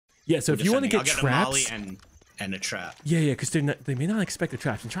Yeah, so if you want to get traps, I'll get a molly and a trap. Yeah, because they may not expect the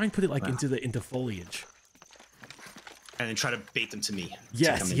traps, and try and put it like into foliage. And then try to bait them to me.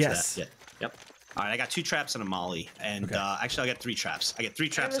 Yes. Yeah. Yep. All right, I got 2 traps and a molly, and actually I got 3 traps. I get 3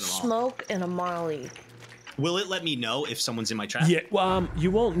 traps and a molly. Smoke and a molly. Will it let me know if someone's in my trap? Yeah. Well, you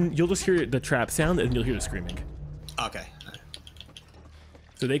won't. You'll just hear the trap sound, and you'll hear the screaming. Okay.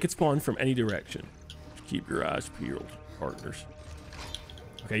 So they could spawn from any direction. Keep your eyes peeled, partners.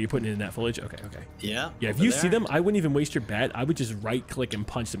 Okay, you're putting it in that foliage? Okay. Yeah. Yeah, if you see them, I wouldn't even waste your bat. I would just right-click and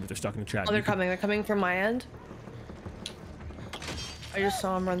punch them if they're stuck in the trap. Oh, they're coming. They're coming from my end. I just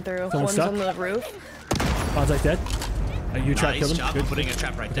saw him run through. Someone's One's on the roof. Bonsai's dead. You trap killed him? Job Good. Putting a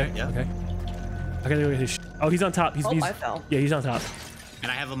trap right there, yeah. Okay. I gotta go get his Oh, he's on top. He's I fell. Yeah, he's on top.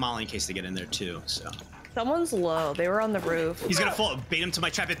 And I have a molly in case they get in there too, so. Someone's low. They were on the roof. He's gonna fall. Bait him to my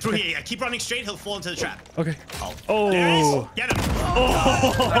trap. And through here. I keep running straight. He'll fall into the trap. Okay. Oh. There he is. Get him.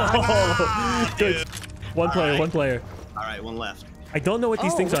 Oh. Good. One player. All right, one left. I don't know what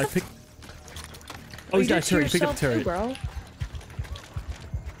these things are. Oh, he's got a turret. Pick up the turret. Bro.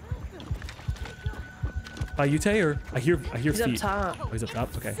 Yute, or I hear He's feet. up top. Oh, he's up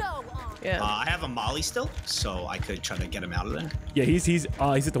top. Okay. Yeah. I have a molly still, so I could try to get him out of there. Yeah, he's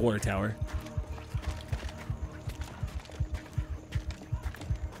at the water tower.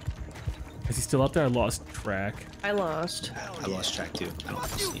 Is he still up there? I lost track. I lost. I lost track too. I don't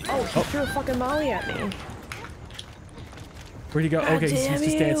see him. Oh, he threw a fucking molly at me. Where'd he go? God Okay, he's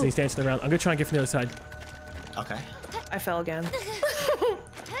dancing. you. He's dancing around. I'm gonna try and get from the other side. Okay. I fell again.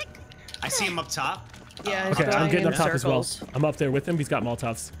 I see him up top. Yeah. He's Okay, I'm going getting in up top as well. circles. I'm up there with him. He's got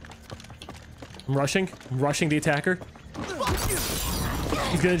Molotovs. I'm rushing the attacker.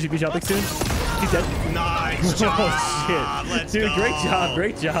 He's gonna be jumping soon. He's dead. Nice job. Oh shit. Let's Dude, go.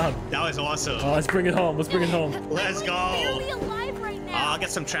 great job. That was awesome. Oh, let's bring it home. Let's go. Right now. I'll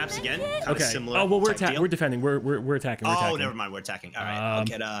get some traps again. Kind of Okay. similar. Oh well, we're type deal. we're defending. We're attacking. Oh, never mind. We're attacking. All right. I'll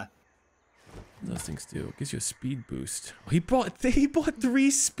get Those things do. Gives you a speed boost. He bought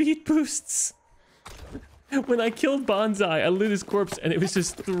 3 speed boosts. When I killed Bonsai, I lit his corpse, and it was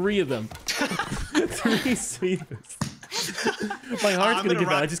just 3 of them. 3 speed boosts. My heart's gonna give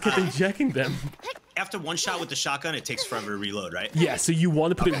out. I just kept injecting them. After one shot with the shotgun, it takes forever to reload, right? Yeah, so you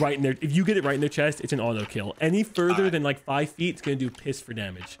want to put it right in there. If you get it right in their chest, it's an auto kill. Any further than like 5 feet, it's gonna do piss for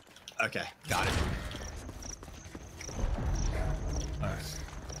damage. Okay, got it. All right.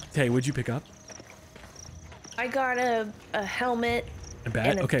 Hey, what'd you pick up? I got a helmet. A bat?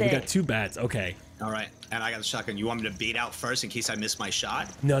 And a Okay, we thing. got 2 bats. Okay. All right, and I got the shotgun. You want me to bait out first in case I miss my shot?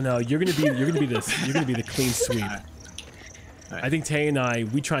 No, you're gonna be this. You're gonna be the clean sweep. All right. I think Tay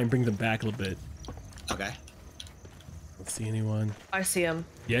and we try and bring them back a little bit. Okay. Don't see anyone. I see him.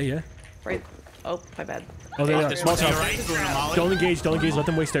 Yeah. Right. Oh, my bad. Oh, there they are. This Small one's all top. right. Doing a molly. Don't engage. Let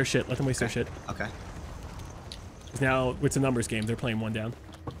them waste their shit. Okay. 'Cause now it's a numbers game. They're playing 1 down.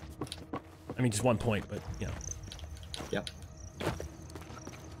 I mean, just 1 point, but you know. Yep.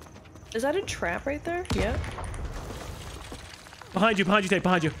 Is that a trap right there? Yeah. Behind you, Tay,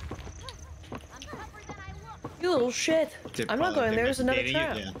 behind you. You little shit. I'm not going there. There's another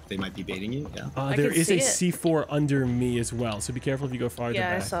trap. Yeah, they might be baiting you. Yeah. There can is a see it. C4 under me as well, so be careful if you go farther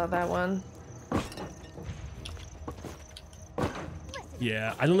Yeah, back. I saw that one.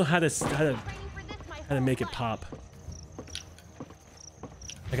 Yeah, I don't know how to make it pop.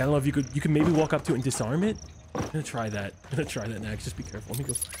 Like, I don't know if you could maybe walk up to it and disarm it. I'm gonna try that. Next. Just be careful. Let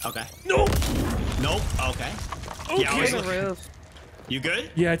me go. Okay. No. Nope. Okay. Okay. Yeah, I was On the looking. roof. You good?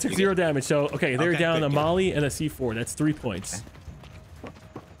 Yeah, I took 0 damage. So okay, they're Okay, down good, a good. molly and a C4. That's 3 points.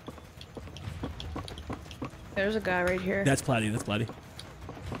 There's a guy right here. That's Platty.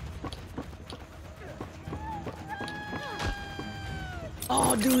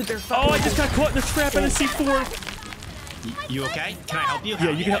 Oh, dude, they're Oh, fucking. I just got caught in a trap and a C4. You okay? Can I help you? Yeah,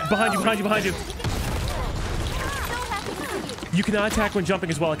 you can help. Behind you. You cannot attack when jumping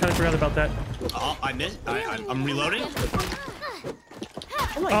as well. I kind of forgot about that. Oh, I missed. I'm reloading.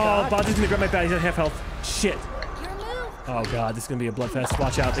 Oh my Oh, god. Bob's gonna grab my bat. He's at half health. Shit. Oh god, this is gonna be a bloodfest.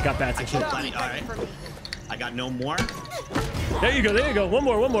 Watch out, they got bats and shit. Plenty. All right. I got no more. There you go. One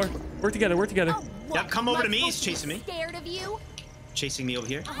more. Work together. Yep, come over to me. He's chasing me. Scared of you? Chasing me over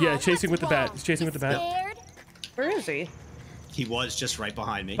here. Yeah, chasing with the bat. He's chasing with the bat. Scared? Where is he? He was just right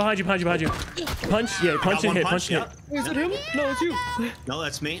behind me. Behind you. Punch, yeah, punch and hit, punch and hit. Is it him? No, it's you. No,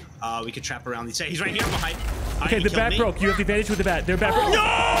 that's me. We could trap around these. He's right here behind. Okay, the bat broke. You have the advantage with the bat. Their bat broke. No!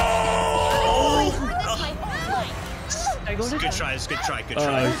 I go to Good try. Good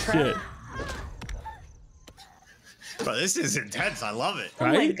try. Oh shit. Bro, this is intense. I love it. Oh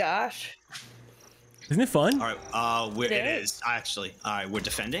my Right? gosh. Isn't it fun? All right. It is actually. All right, we're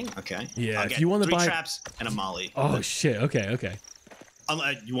defending. Okay. Yeah. I'll If get you want to 3 buy traps and a molly. Oh shit. Okay. Okay.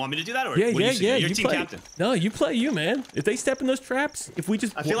 You want me to do that, or Yeah. what do Yeah. you say? Yeah. You're You team play. captain. No, you play. You man. If they step in those traps, if we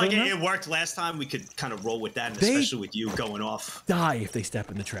just I feel let like them it out, worked last time. We could kind of roll with that, and They- especially with you going off. die if they step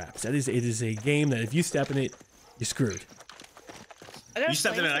in the traps. It is a game that if you step in it, you're screwed. You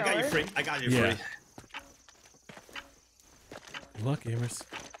stepped in it. I got you free. I got you Yeah. free. Good luck, gamers.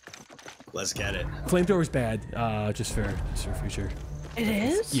 Let's get it. Flamethrower's bad. Just for future. It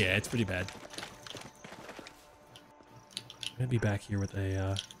is? Yeah, it's pretty bad. I'm gonna be back here with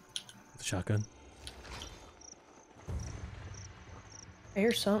a shotgun. I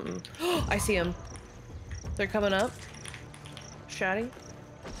hear something. I see them. They're coming up. Shotty.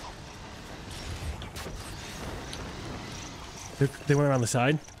 They went around the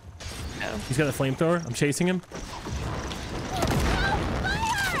side. Oh. He's got a flamethrower. I'm chasing him.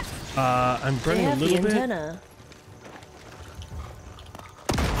 I'm They burning a have the little bit. antenna.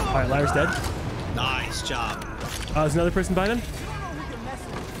 All right, Larry's dead. Nice job. There's another person behind him.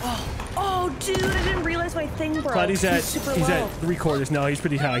 Oh, dude, I didn't realize my thing broke. But he's at super low. 3/4. No, he's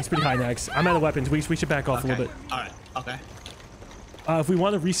pretty high. He's pretty high next. I'm out of weapons. We should back off a little bit. All right. Okay. If we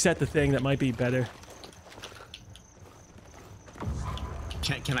want to reset the thing, that might be better.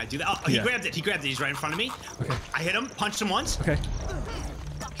 Can I do that? Oh, he Yeah. grabbed it. He grabbed it. He's right in front of me. Okay. I hit him. Punched him once. Okay.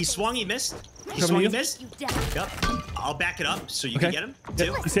 He swung. He missed. He Coming swung. to He you? missed. Yep. I'll back it up so you Okay. can get him. Yep.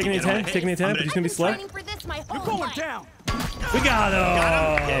 Too. He's taking the You know, attack. He's taking the I'm attack, gonna- but he's gonna be slow. Training for this my whole life. We got him.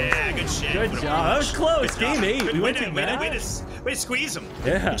 Got him. Yeah. Good shit. Good job. That was close. Game 8. Good We went way to to max. squeeze him.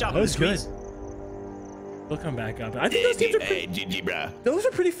 Yeah, Good job that on was the good. squeeze. We'll come back up. I think those teams are GG, bruh. those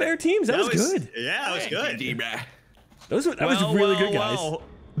are pretty fair teams. That was good. Yeah, that was good. GG, bruh. That was really good, guys.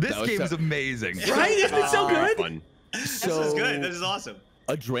 This That was game so- is amazing. Right? Isn't it so good? Fun. This is good. This is awesome.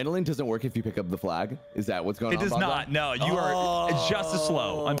 Adrenaline doesn't work if you pick up the flag. Is that what's going It on? does Bob? not. No, you are just as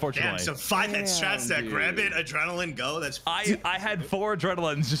slow, Damn, unfortunately. some 5-hit strats that dude. grab it, adrenaline, go. That's I had 4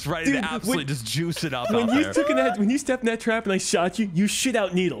 adrenalines just ready Dude, to absolutely when- just juice it up When out you there. took in that, when you stepped in that trap and I shot you, you shit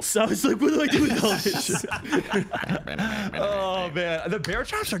out needles. So I was like, what do I do with all this shit? Oh man, the bear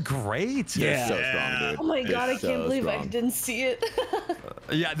traps are great. Yeah. So strong, dude. Oh my They're god, I so can't believe I strong. didn't see it.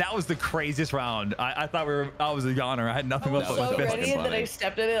 Yeah, that was the craziest round. I thought I was a yawner. I had nothing I left was but my so fist. ready, and then funny. I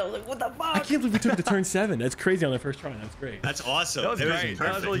stepped in it. I was like, what the fuck? I can't believe we took it to turn 7. That's crazy on the first try. That's great. That's awesome. That was It great.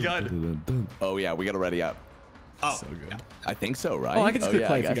 That was really perfect. good. Oh yeah, we gotta ready up. Oh, So good. I think so, right? Oh, I can just quick yeah,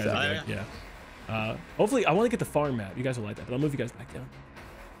 play I if you guess guys so. are good. Yeah. Hopefully, I want to get the farm map. You guys will like that, but I'll move you guys back down.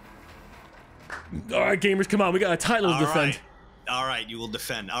 All right, gamers, come on. We got a title to all defend. right. All right, you will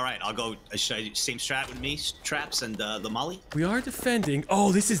defend. All right, I'll go. Should I do same strat with me? Traps and the molly? We are defending.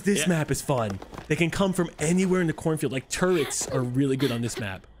 Oh, this Yeah. map is fun. They can come from anywhere in the cornfield. Like turrets are really good on this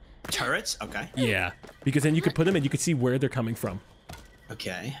map. Turrets? Okay. Yeah, because then you could put them and you could see where they're coming from.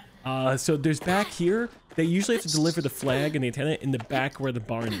 Okay. So there's back here. They usually have to deliver the flag and the antenna in the back where the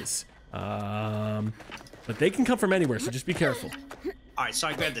barn is. But they can come from anywhere, so just be careful. All right, so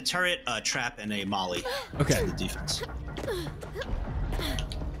I grabbed the turret, trap, and a molly. Okay. For the defense.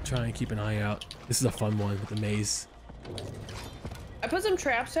 Try and keep an eye out. This is a fun one with the maze. I put some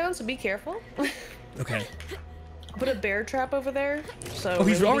traps down, so be careful. Okay. Put a bear trap over there. So Oh,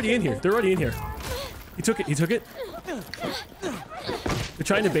 he's really be already in here. careful. They're already in here. He took it. He took it. They're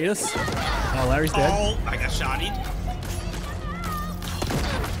trying to bait us. Oh, Larry's dead. Oh, I got shotted.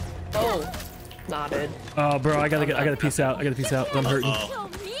 Oh, nodded. Oh, bro, I gotta peace out. I gotta peace out. I'm hurting. Kill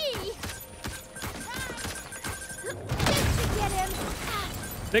me. Get him.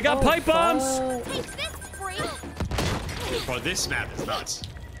 They got pipe bombs. Take this, freak. Bro, this map is nuts.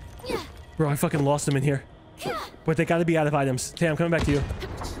 Bro, I fucking lost them in here. But they gotta be out of items. Tay, I'm coming back to you.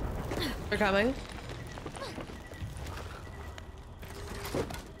 They're coming.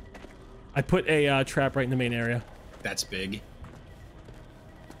 I put a trap right in the main area. That's big.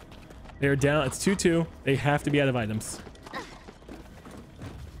 They're down. It's 2-2. They have to be out of items.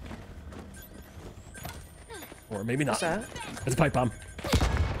 Or maybe not. What's that? That's a pipe bomb.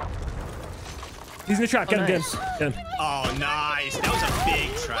 He's in the trap. Get him, nice. get him. Oh, nice. That was a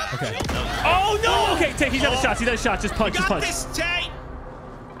big trap. Okay. That Oh, no! Okay, Tay, he's out of shots. He's out of shots. Just punch, was- just Got punch. this, Tay.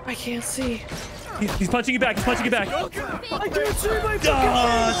 I can't see. He's punching you back. He's punching you back. I can't see my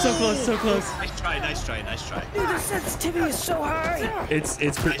Oh, so close, so close. Nice try, nice try, nice try. Dude, the sensitivity is so high. It's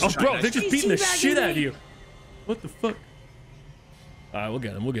pretty. Nice Oh, try, bro, nice they're just try. beating the He's shit teabagging out of me. you. What the fuck? All right, we'll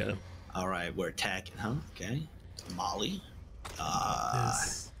get him. We'll get him. All right, we're attacking, huh? Okay. Molly.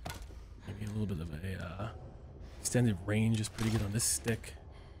 This. Maybe a little bit of a extended range is pretty good on this stick.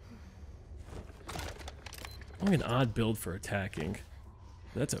 Only an odd build for attacking.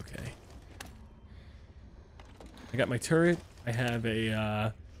 But that's okay. I got my turret. I have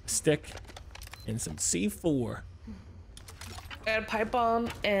a stick and some C4. I got a pipe bomb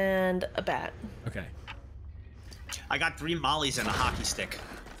and a bat. Okay. I got 3 mollies and a hockey stick.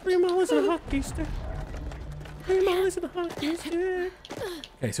 3 mollies and a hockey stick. 3 mollies and a hockey stick.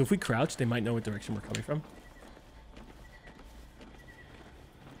 Okay, so if we crouch, they might know what direction we're coming from.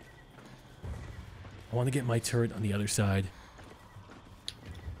 I want to get my turret on the other side.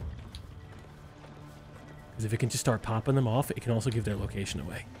 Because if it can just start popping them off, it can also give their location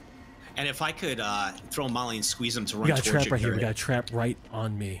away. And if I could throw a molly and squeeze them to run We got a towards trap your right here. We turret. got a trap right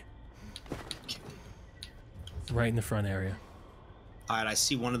on me. It's right in the front area. All right, I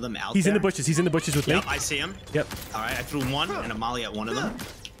see one of them out He's there. in the bushes. He's in the bushes with me. Yep, I see him. Yep. All right, I threw 1 and a molly at one of them.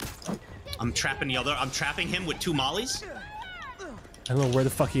 I'm trapping the other. I'm trapping him with 2 mollies. I don't know where the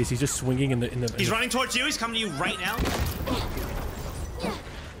fuck he is. He's just swinging in the. He's running towards you. He's coming to you right now.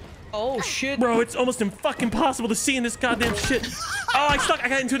 Oh shit. Bro, it's almost impossible to see in this goddamn shit. Oh, I stuck. I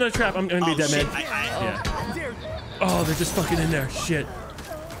got into another trap. I'm gonna be Oh, dead, shit. man. Yeah. Oh, they're just fucking in there. Shit.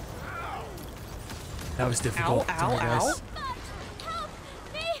 That was difficult. Ow, Sorry, ow, guys. Help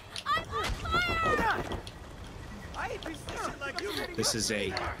me! I'm on fire! This is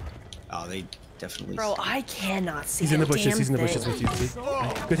a. Oh, they definitely. Bro, I cannot see. He's in the a bushes. damn He's in the bushes thing. with you. Please.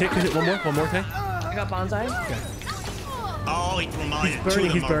 Right. Good hit. Good hit. One more. Okay. I got bonsai. Oh, he threw a molly. He's Two burning,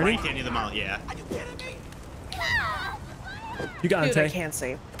 of them he's are burning. right near the molly. Yeah. You got Dude, I Ante. can't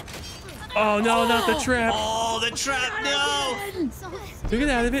see. Oh no, not the trap. Oh, the trap! No. So get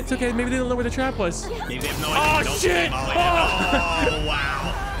out of it. It's okay. Maybe they don't know where the trap was. Maybe they have no Oh, idea. Nope, shit! molly. Oh! Oh,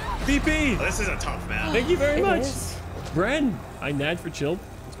 wow. BP. This is a tough man. Thank you very It much. is. Bren, I nad for chilled.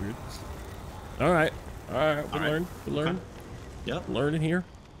 That's weird. All right. We learned. We learned. Yep. Learning here.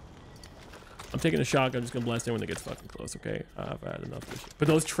 I'm taking a shotgun. I'm just gonna blast anyone that gets fucking close. Okay. I've had enough of this shit. But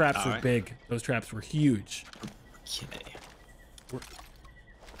those traps All were right. big. Those traps were huge. Okay. Bro,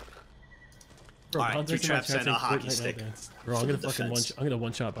 All right, Bonsai's 2 in my traps chat and saying, a hockey "Wait, wait, stick wait, bro, I'm for gonna the fucking defense. I'm gonna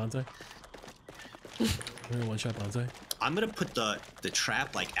one shot Bonsai. I'm gonna one shot Bonsai. I'm gonna put the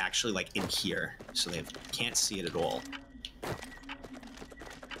trap like actually like in here, so they can't see it at all.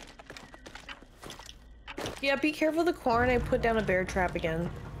 Yeah, be careful of the corn. I put down a bear trap again.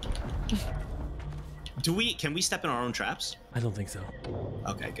 Can we step in our own traps? I don't think so.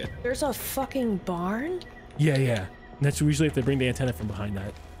 Okay, good. There's a fucking barn? Yeah. And that's usually if they bring the antenna from behind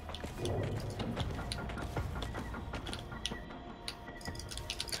that.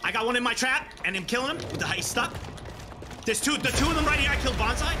 I got one in my trap, and I'm killing him. He's stuck. There's the two of them right here. I killed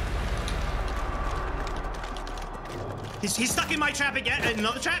Bonsai. He's stuck in my trap again.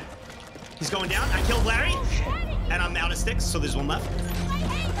 Another trap. He's going down. I killed Larry, and I'm out of sticks, so there's one left.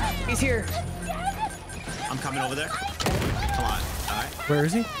 He's here. I'm coming over there. Come on. All right. Where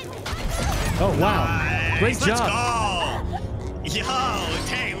is he? Oh wow! Nice. Great Let's job. go. Yo,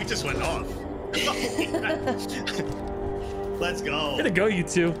 dang, we just went off. Let's go. Way to go, you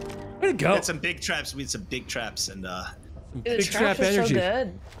two. Way to go. We had some big traps. We had some big traps, and Dude, the Big traps trap are energy. so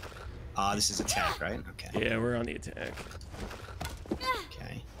good. this is attack, right? Okay. Yeah, we're on the attack.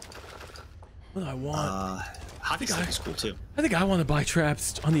 Okay. What do I want? Hockey stick is cool too. I think I want to buy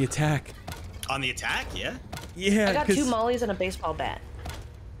traps on the attack. On the attack, yeah. Yeah, I got 2 because mollies and a baseball bat.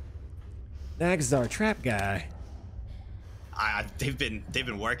 Nags is our trap guy. They've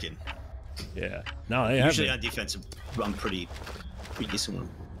been working. Yeah. No, they have Usually been. on defense, I'm pretty decent one.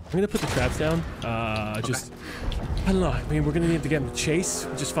 I'm gonna put the traps down. Just I don't know. I mean, we're gonna need to get them to chase,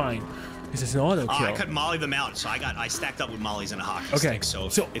 which is fine because it's an auto kill. I could molly them out, so I stacked up with mollies and a hockey Okay.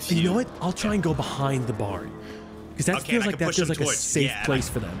 stick. So if you know what? I'll try and go behind the barn because that Okay, feels and I like can that push feels them like a towards- safe yeah, and place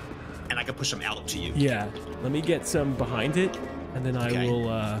for them. and I can push them out to you. Yeah. Let me get some behind it, and then I Okay.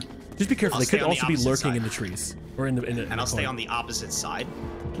 will. Just be careful. I'll They stay could on the also be opposite lurking side. in the trees or in the. And I'll stay on the opposite side,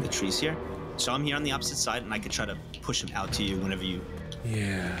 in the trees here. So I'm here on the opposite side, and I could try to push them out to you whenever you.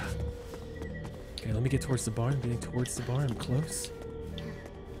 Yeah. Okay, let me get towards the barn. I'm getting towards the barn. I'm close.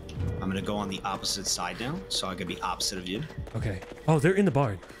 I'm gonna go on the opposite side now, so I could be opposite of you. Okay. Oh, they're in the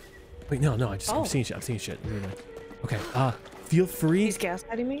barn. Wait, no. I'm Oh. seeing shit. I'm seeing shit. Never mind. Okay. Feel free He's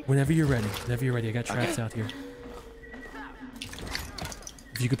gaslighting me? whenever you're ready. Whenever you're ready. I got traps out here.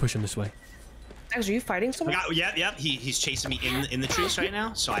 If you could push him this way. Max, are you fighting someone? Yep. He's chasing me in the trees right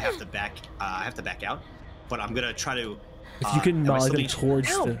now, so I have to back. I have to back out. But I'm gonna try to. If you can am I molly still them being-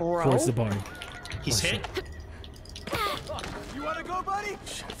 towards Ow, the bro. barn. He's Oh, hit. You wanna go, buddy?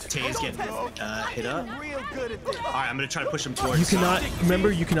 Tay's getting hit up. Real good at this. All right, I'm gonna try to push him towards. You cannot.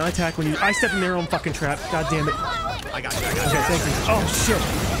 Remember, you cannot attack when you. I step in their own fucking trap. God damn it. I got you. Okay, thank you. Oh shit. I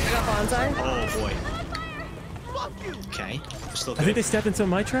got bonsai. Oh boy. Okay. We're still I think good. they stepped in some of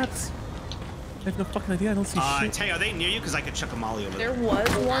my traps. I have no fucking idea. I don't see shit. Tay, are they near you? Because I could chuck a molly over There there. was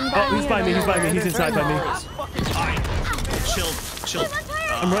one by Oh, me. he's by I me. don't He's know by me. where. He's inside by me. Alright. Chill.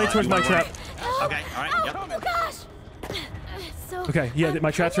 I'm running towards my trap. Okay, alright, yep. Oh gosh. So Okay, yeah,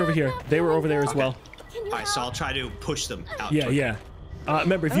 my traps are over here. They were over there as well. Can you Alright, so I'll try to push them out. Yeah, toward yeah.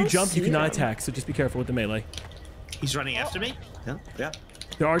 Remember, if I you don't jump, you see cannot them. attack, so just be careful with the melee. He's running after me? Yeah.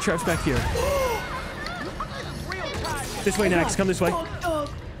 There are traps back here. This way, Nax. Come this way.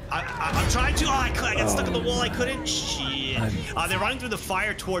 I'm trying to. I got stuck in the wall. I couldn't. Shit. They're running through the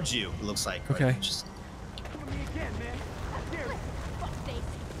fire towards you, it looks like. Okay. Just,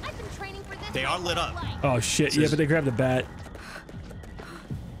 I've been training for this they are lit up. Oh, shit. Yeah, but they grabbed the bat.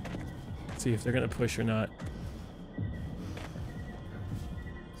 Let's see if they're going to push or not.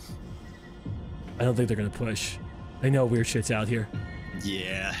 I don't think they're going to push. They know weird shit's out here.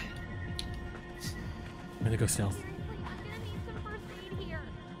 Yeah. I'm going to go stealth.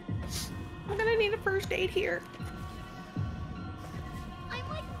 I'm gonna need a first aid here. I'm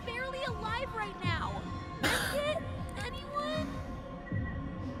like barely alive right now. Get anyone?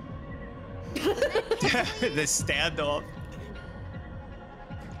 The standoff.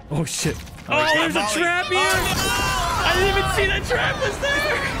 Oh, shit. Oh, Oh, he's there's a got volley. trap here! Oh, I didn't even see that trap was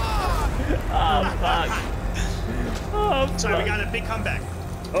there! Oh, fuck. Oh, fuck. Sorry, we got a big comeback.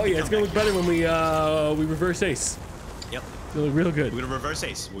 Oh, yeah, it's going to look better when we reverse ace. Yep. It's going to look real good. We're gonna reverse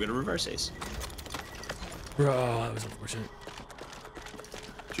ace. Bro, that was unfortunate.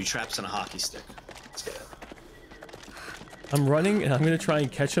 2 traps and a hockey stick. Let's get it. I'm running, and I'm going to try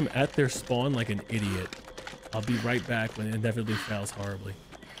and catch them at their spawn like an idiot. I'll be right back when it inevitably fails horribly.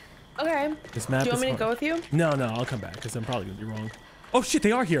 Okay. This map Do you want is me to hard. go with you? No, I'll come back, because I'm probably going to be wrong. Oh, shit,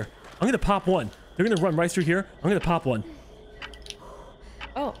 they are here. I'm going to pop one. They're going to run right through here. I'm going to pop one.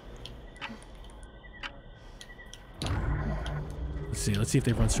 Oh. Let's see if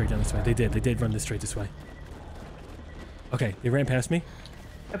they run straight down this way. They did run this straight this way. Okay, they ran past me.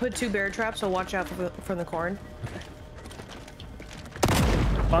 I put 2 bear traps, so watch out from the corn.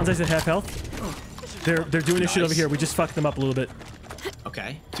 Bonsai's at half health. They're doing this shit over here. We just fucked them up a little bit.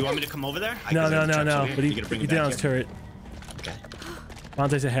 Okay. Do you want me to come over there? No. But But he down his turret. Okay.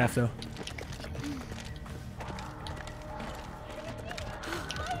 Bonsai's at half though.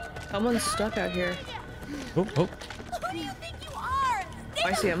 Someone's stuck out here. Oh. Who do you think you are? Stay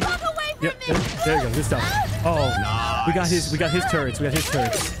I see him. the fuck away from Yep. me! There you go. Good stuff. Oh, Nice. we got his turrets.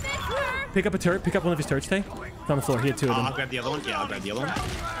 Pick up a turret. Pick up one of his turrets, Tay. It's on the floor. He had 2 of I'll them. grab the other one. Yeah, I'll grab the other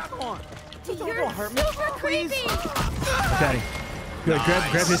one. You're super creepy! Okay. Good.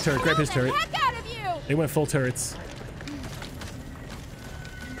 Grab his turret. Grab his turret. Heck out of you! They went full turrets.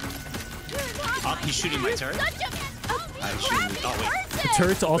 Oh, he's shooting my turret. Such a shooting. Oh, wait.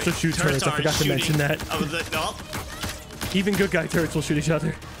 Turrets also shoot turrets. I aren't forgot to mention shooting. that. Oh, no. Even good guy turrets will shoot each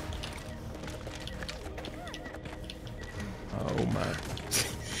other. Oh my.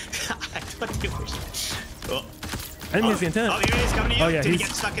 I thought they were. Oh. I didn't use the antenna. Oh, here he is coming to you. Oh, yeah, Did he he's-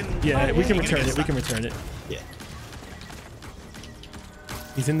 get stuck in? Yeah, Oh, we can you're gonna return get it. We stuck. can return it. Yeah.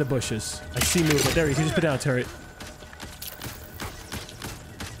 He's in the bushes. I see movement. There he is. He just put down a turret.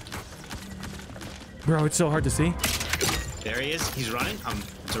 Bro, it's so hard to see. There he is. He's running. I'm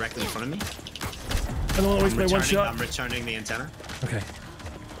directly in front of me. I don't want to waste my one shot. I'm returning the antenna. Okay.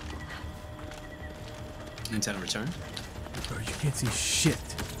 Antenna return. Bro, you can't see shit.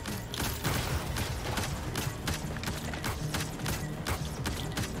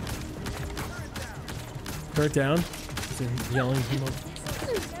 Turret down. He's yelling him up.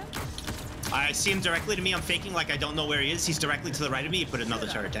 I see him directly to me. I'm faking like I don't know where he is. He's directly to the right of me. He put another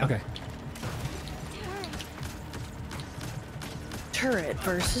turret down. Okay. Turret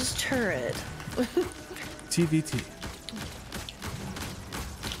versus turret. TVT.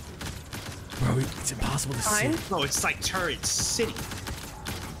 Bro, it's impossible to see. Fine. No, it's like Turret City.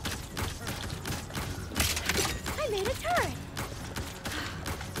 I made a turret!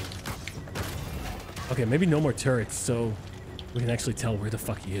 Okay, maybe no more turrets, so we can actually tell where the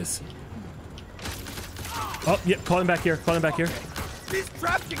fuck he is. Oh, yeah, call him back here. Call him back here. These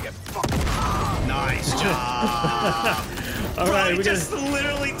traps can get fucked. Nice job. All Bro, right, he we just gotta,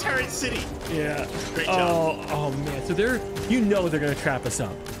 literally Turret City. yeah. Great job. Oh man. So they're gonna trap us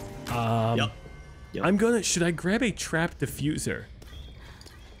up. Yep. Should I grab a trap diffuser?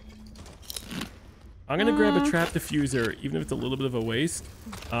 I'm gonna grab a trap diffuser, even if it's a little bit of a waste,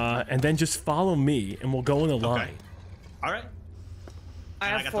 and then just follow me, and we'll go in a line. All right. I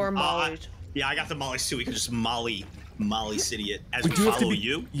And have got 4 the- mollies. Yeah, I got the mollies too. We can just Molly City it as We we do have to follow be,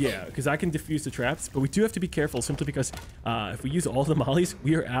 you. yeah, because I can diffuse the traps, but we do have to be careful simply because if we use all the mollies,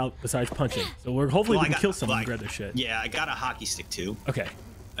 we are out besides punching. So hopefully we can kill someone and grab their shit. Yeah, I got a hockey stick too. Okay.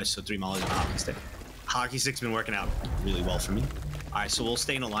 So 3 mollies on a hockey stick. Hockey stick's been working out really well for me. All right, so we'll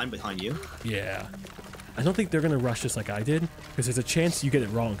stay in a line behind you. Yeah. I don't think they're gonna rush this like I did, because there's a chance you get it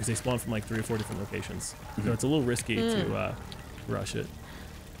wrong because they spawn from like 3 or 4 different locations. So it's a little risky to rush it.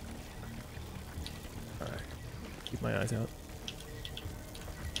 All right. Keep my eyes out.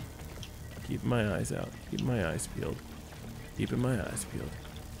 Keep my eyes out. Keep my eyes peeled. Keeping my eyes peeled.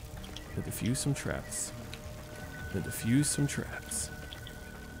 Gonna defuse some traps. Gonna defuse some traps.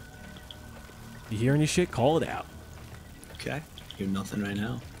 You hear any shit? Call it out. Okay. Hear nothing right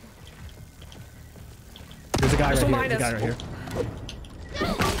now. There's a guy right here. There's a guy right here.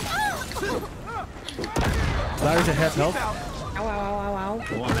 Larry's at half health. Ow, ow, ow, ow, ow.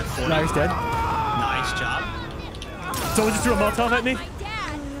 Go on, at 40. Larry's dead. Nice job. Someone just threw a Molotov at me. My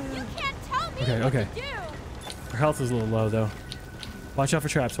dad, you can't tell me Okay, what okay. to do. Her health is a little low though. Watch out for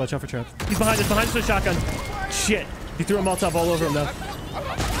traps. Watch out for traps. He's behind us. Behind us with a shotgun. Shit. He threw a Molotov all over him though.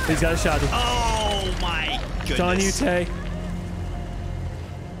 He's got a shotgun. Oh my goodness. It's on you, Tay.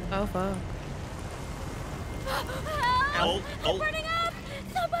 Oh, fuck. Oh, I'm burning up!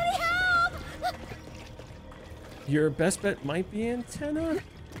 Somebody help! Your best bet might be antenna.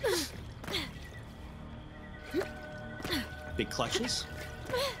 Big clutches.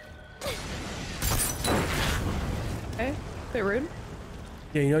 Okay. Bit rude.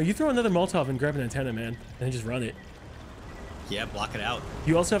 Yeah, you know, you throw another Molotov and grab an antenna, man, and then just run it. Yeah, block it out.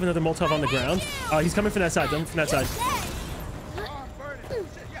 You also have another Molotov on the ground. He's coming from that side. Coming from that side.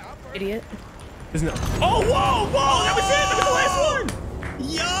 Idiot. Isn't it? Oh, whoa, whoa! That was it. That was the last one.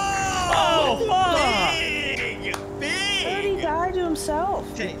 Yo! Oh, fuck! Big! How did he die to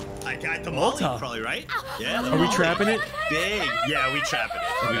himself? Okay, I got the molly, Molotov. probably, right? Yeah. Are we trapping it? Big. Yeah, we trapping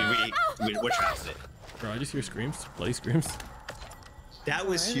it. We're trapping it. Bro, I just hear screams. Bloody screams. That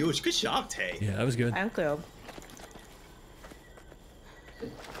was huge. Good job, Tay. Yeah, that was good. I'm clear.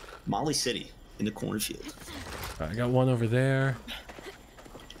 Molly City in the cornfield. All right, I got one over there.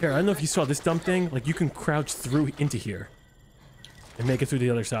 Here, I don't know if you saw this dumb thing. Like, you can crouch through into here and make it through the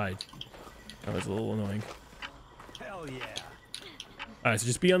other side. That was a little annoying. Hell yeah. All right, so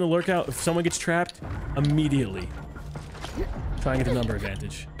just be on the lookout. If someone gets trapped, immediately try and get the number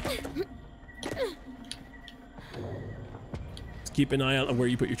advantage. Just keep an eye out on where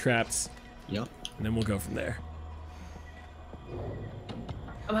you put your traps, Yep. and then we'll go from there.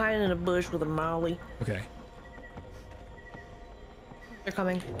 I'm hiding in a bush with a molly. Okay. They're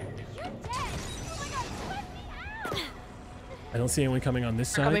coming. I don't see anyone coming on this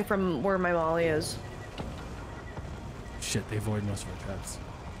They're side. coming from where my molly is. Shit, they avoid most of our traps.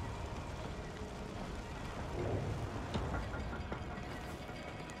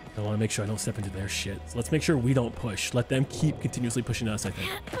 I want to make sure I don't step into their shit. So let's make sure we don't push. Let them keep continuously pushing us, I think.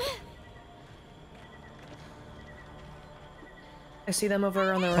 I see them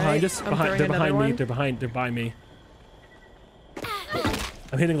over on the right. Behind us. I'm Behind, throwing they're another behind me. one. They're by me.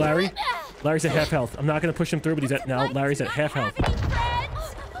 I'm hitting Larry. Larry's at half health. I'm not going to push him through, but he's at now. Larry's at half health. I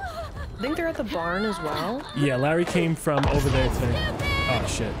think they're at the barn as well. Yeah, Larry came from over there today. Oh,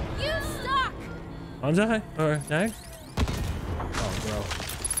 shit. You suck! Banzai? Or Nag? Oh, bro.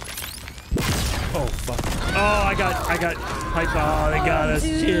 Oh, fuck. Oh, I got pipe. Oh, they got us.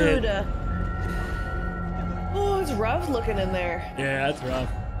 Dude. Shit. Oh, it's rough looking in there. Yeah, that's rough.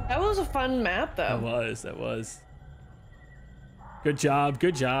 That was a fun map, though. That was. Good job,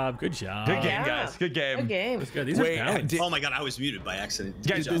 good job, good job. Good game, Yeah. guys. Good game. Good game. That's good. These Wait, are balanced. Oh my god, I was muted by accident.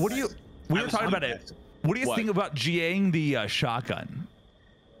 Guys, Good job, what do you? guys. We I were was talking on about it. accident. What do you What? think about GAing the shotgun?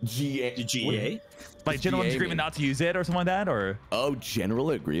 GA. GA? Like general GA agreement mean? not to use it or something like that, or? Oh, general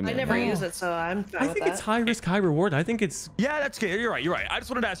agreement. I never huh? use it, so I'm fine I with think that. it's high risk, high reward. I think it's. Yeah, that's good. You're right. You're right. I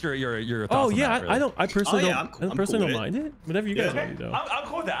just wanted to ask your thoughts. Oh on yeah, that, really. I don't. I personally Oh, yeah, don't. I'm cool- I I'm personally cool don't with mind it. Whatever you guys Yeah. want to do. I'm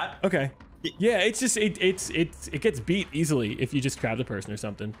cool with that. Okay. Yeah, it's just it gets beat easily if you just grab the person or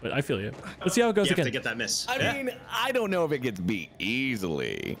something. But I feel you. Let's see how it goes You have again. to get that miss. I Yeah. mean, I don't know if it gets beat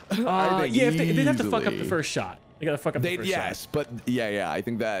easily. Yeah, they'd have to fuck up the first shot. They gotta fuck up the first Yes, but yeah. I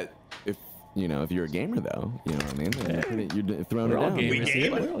think that if if you're a gamer though, you know what I mean. You're throwing shot. We're it all down. gamers. We here.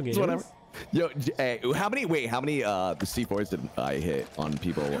 game? We're all It's whatever. gamers. Yo, how many the C4s did I hit on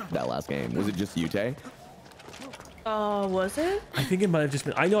people that last game? Was it just you, Tay? Oh, was it? I think it might have just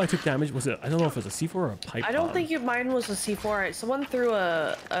been. I know I took damage. Was it? I don't know if it was a C4 or a pipe. I don't bomb. think mine was a C4. Someone threw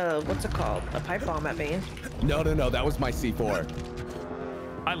a what's it called? A pipe bomb at me. No, that was my C4.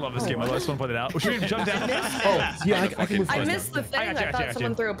 I love this game. I just want to put it out. Should we jump down? Oh yeah, I can move. I fast missed now. the thing. I got you, I thought got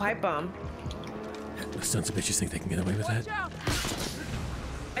someone you. threw a pipe bomb. Those sons of bitches think they can get away with that. I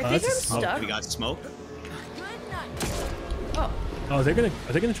think I'm that's a- stuck. We got smoke. Good night. Oh, Oh, are they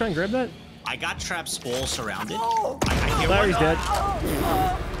gonna try and grab that? I got traps all surrounded. I hear Larry's one.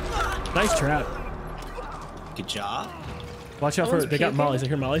 dead. Nice trap. Good job. Watch out for, they got mollies. I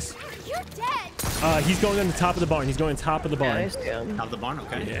hear mollies. You're dead. He's going on the top of the barn. He's going on top of the Yeah, I barn. see him. Out of the barn,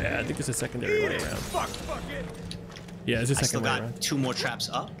 okay. Yeah, I think there's a secondary way around. Yeah, there's a I still second way got around. 2 more traps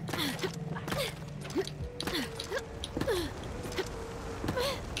up.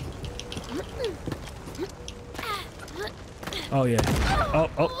 Oh, yeah. Oh,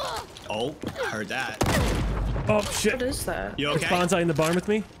 oh. Oh, heard that. Oh, What shit. is that? You Is okay? Bonsai in the barn with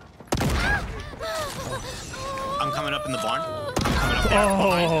me? I'm coming up in the barn. I'm coming up there.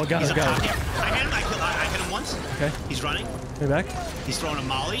 Oh, got He's him, up got top him. here. I hit him once. Okay, He's running. way back. He's throwing a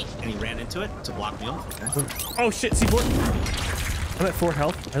molly, and he ran into it to block me off. Okay. Oh, shit, C4. I'm at 4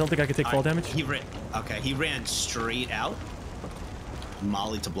 health. I don't think I can take fall damage. He ran straight out.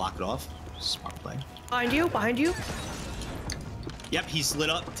 Molly to block it off. Smart play. Behind you, behind you. Yep, he's lit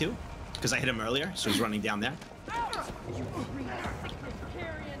up too, because I hit him earlier, so he's running down there.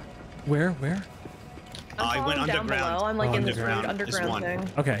 Where? I went falling down underground. below. I'm like in this weird Underground is underground one.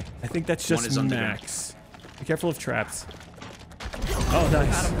 thing. Okay, I think that's One just is underground. Max. Be careful of traps. Oh,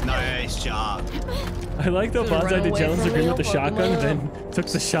 nice. Nice job. I like though Just run Bonsai did away Jones from agree me, with the I'll fuck him shotgun, up. then took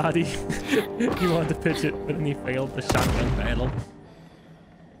the shotty. He wanted to pitch it, but then he failed the shotgun battle.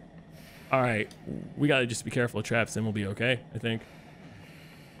 All right, we gotta just be careful of traps, then we'll be okay, I think.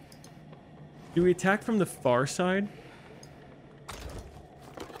 Do we attack from the far side?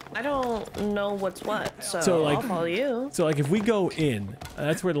 I don't know what's what, so, So, like- I'll follow you. So like if we go in,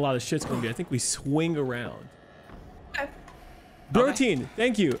 that's where a lot of shit's gonna be. I think we swing around. Okay. Protein,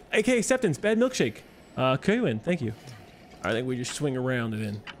 thank you. AK acceptance, bad milkshake. Kewin, thank you. I think we just swing around and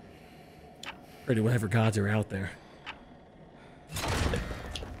then pray to whatever gods are out there.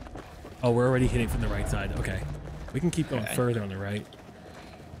 Oh, we're already hitting from the right side. Okay. We can keep going further on the right.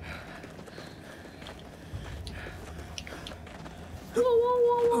 Whoa, whoa,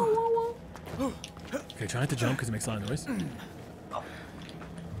 whoa, whoa, whoa, whoa. Okay, try not to jump because it makes a lot of noise.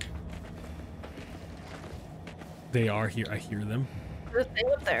 They are here. I hear them. There's a thing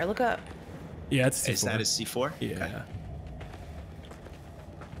up there. Look up. Yeah, it's Is that C4. his C4? Yeah. Okay.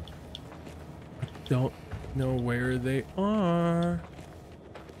 Don't know where they are.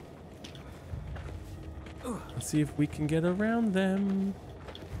 Let's see if we can get around them.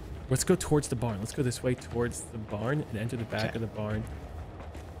 Let's go towards the barn. Let's go this way towards the barn and enter the back of the barn.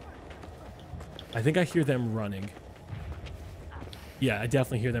 I think I hear them running. Yeah, I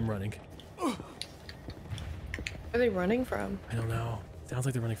definitely hear them running. Where are they running from? I don't know. Sounds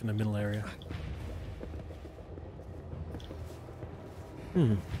like they're running from the middle area.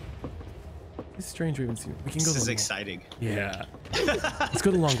 It's strange we haven't seen it. We can go This the is long- exciting. Yeah. Let's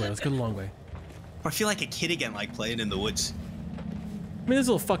go the long way. Let's go the long way. I feel like a kid again, like playing in the woods. I mean, this is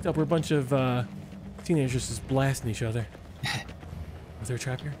a little fucked up. We're a bunch of teenagers just blasting each other. Was there a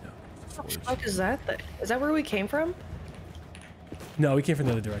trap here? No. What the fuck is that thing? Is that where we came from? No, we came from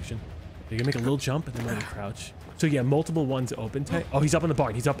the other direction. You can make a little jump and then let it crouch. So yeah, multiple ones open. Oh, he's up on the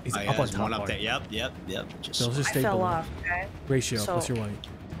barn. He's up. He's up on There's top one up barn. there. Yep. Just So let's just I stay fell below. off. Okay. Ratio. So- What's your weight?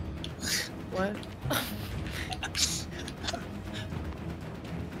 What?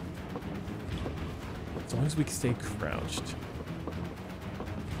 As long as we can stay crouched.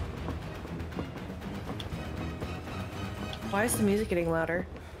 Why is the music getting louder?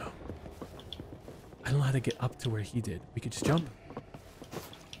 I don't know how to get up to where he did. We could just jump.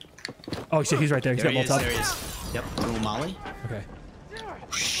 Oh shit, he's right there. He's there got he is. vault There up. he is. Yep. Through Molly. Okay.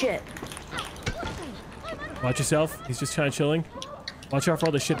 Shit. Watch yourself. He's just kind of chilling. Watch out for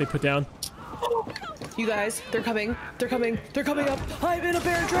all the shit they put down. You guys, they're coming. They're coming. They're coming up. I'm in a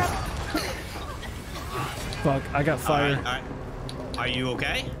bear trap. Fuck, I got fire. All right. Are you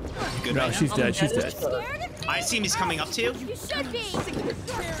okay? You good No, right now? she's dead. She's dead. Scared? I see him. He's coming up to you. You should be.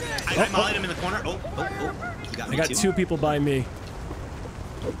 I mollied him in the corner. Oh. He got I me got too. 2 people by me.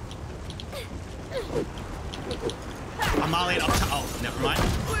 I'm mollying up to. Oh, never mind.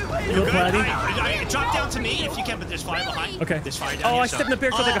 You You're good. Platty? All right, drop down to me if you can, but there's fire behind. Okay. There's fire down Oh, here. I stepped in the bear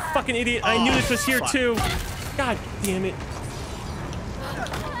trap like a fucking idiot. I knew this was here fuck. too. God damn it.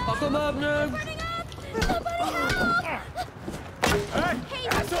 Fuck them up, Nug.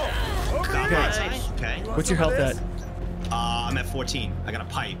 Okay. What's your health at? I'm at 14. I got a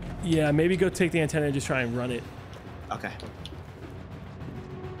pipe. Yeah, maybe go take the antenna and just try and run it. Okay.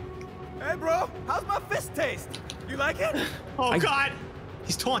 Hey, bro, how's my fist taste? You like it? Oh God!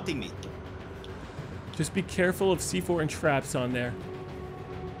 He's taunting me. Just be careful of C4 and traps on there.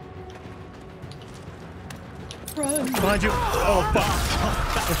 Run. Behind you. Oh,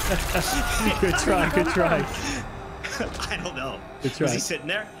 fuck. Good try, good try. I don't know. Good Was he try. sitting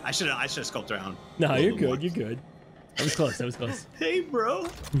there? I should have scoped around. No, a you're little more. good. You're good. That was close. That was close. Hey, bro.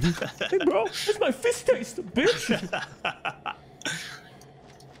 Hey, bro, that's my fist taste, bitch.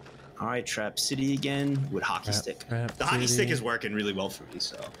 All right, Trap City again with hockey stick. Trap The hockey stick City. is working really well for me,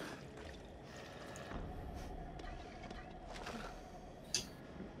 so.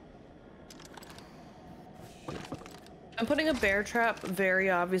 I'm putting a bear trap very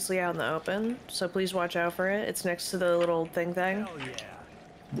obviously out in the open, so please watch out for it. It's next to the little thing.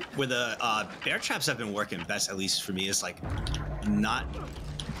 Where the bear traps have been working best, at least for me, is like not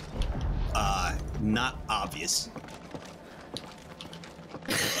obvious.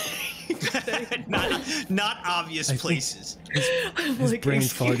 not obvious places. His brain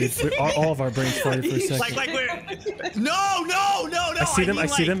farted. All of our brains farted for a second. Like we're no. I see them.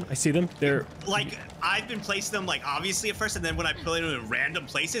 mean, I see them. They're like I've been placing them like obviously at first, and then when I put them in random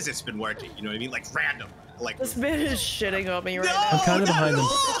places, it's been working. You know what I mean? Like random. Like This man is shitting on me right now. I'm kind of behind them.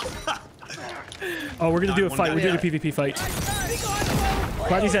 Oh, we're gonna do a one fight. guy. We're doing a PvP fight.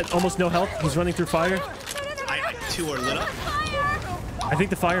 Buddy's at almost no health. He's running through fire. Two are lit up. I think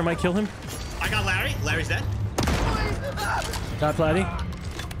the fire might kill him. I got Larry. Larry's dead. Got Platty.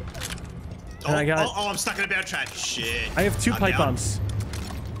 And I got. Oh, I'm stuck in a bear trap. Shit. I have 2 I'm pipe down. bombs.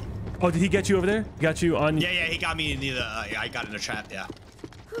 Oh, did he get you over there? Got you on. Yeah, he got me in the. I got in a trap. Yeah.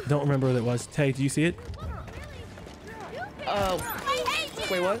 Don't remember what it was. Tay, do you see it?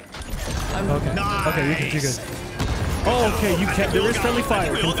 Wait, what? Okay. Nice. Okay, you're good. Oh, okay. You can't. There is friendly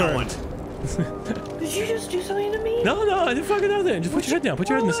fire. Confirmed. Did you just do something to me? No, I didn't fucking know that. Just put your head down. Put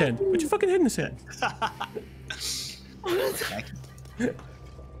your head in the sand. Put your fucking head in the sand.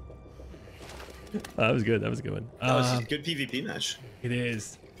 That was good. That was a good one. That was a good PvP match. It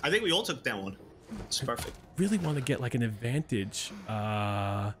is. I think we all took that one. It's perfect. Really want to get like an advantage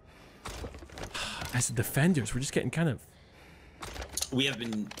as defenders. We're just getting kind of. We have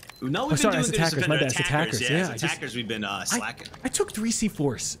been. No, we've sorry, been as doing attackers, good. my bad, As as attackers, yeah, as I just- attackers, we've been slacking. I took 3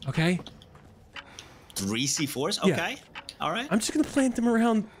 C4s. Okay. 3 C4s. Yeah. Okay. All right. I'm just gonna plant them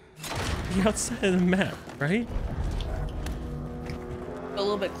around the outside of the map, right? A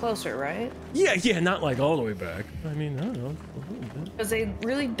little bit closer, right? Yeah, not like all the way back. I mean, I don't know. A little bit. Because they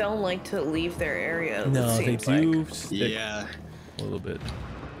really don't like to leave their area. No, it they seems like. do stick Yeah. a little bit.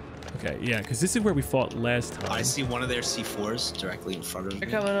 Okay, yeah, because this is where we fought last time. I see one of their C4s directly in front of They're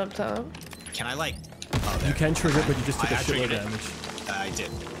me. coming up top. Can I like? Oh, there. You can trigger it, but you just took a I shitload triggered it. damage. I did.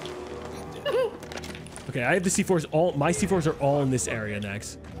 Okay, I have the C4s all. My C4s are all in this area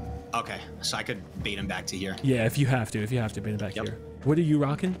next. Okay, so I could bait him back to here. Yeah, if you have to, bring it back Yep. here. What are you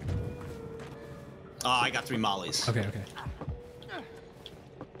rocking? I got 3 mollies. Okay.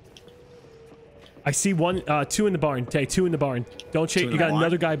 I see 1, 2 in the barn. Tay, 2 in the barn. Don't chase. in You the got barn?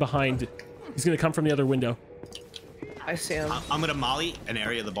 another guy behind. He's gonna come from the other window. I see him. I'm gonna molly an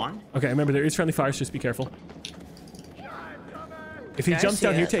area of the barn. Okay, remember there is friendly fire, so just be careful. If he Yeah, I jumps see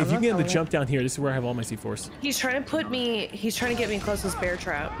down here, it. Tay, if I'm you can get him to not jump down here, this is where I have all my C4s. He's trying to put me. He's trying to get me close to this bear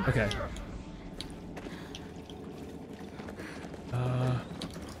trap. Okay.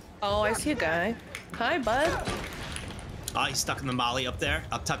 Oh, I see a guy. Hi, bud. He's stuck in the molly up there.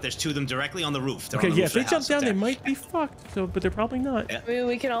 Up top, there's 2 of them directly on the roof. They're Okay, on the yeah, roof if of they the jump house down, up they there. might be fucked. So, but they're probably not. Yeah. I mean,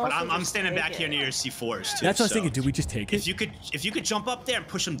 we can also. But I'm just standing take back here it. near your C4s too. That's what I was so thinking. Do we just take it? If you could jump up there and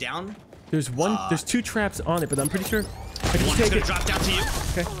push them down, There's 2 traps on it, but I'm pretty sure I can just one's take gonna it. drop down to you.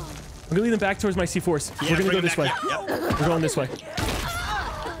 Okay. I'm gonna lead them back towards my C4s. Yeah, We're gonna bring go him this way. back there. Yep. We're going this way.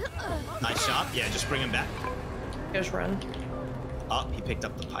 Nice job. Yeah, just bring him back. Just run. Oh, he picked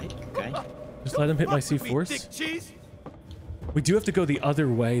up the pipe. Okay. Just let him hit my Dick C4s. cheese. We do have to go the other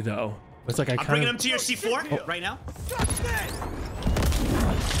way though. It's like I I'm kind bringing him of. to your C4 right now.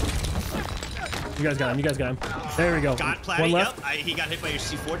 You guys got him. There we go. Got Platty. One left. Yep. He got hit by your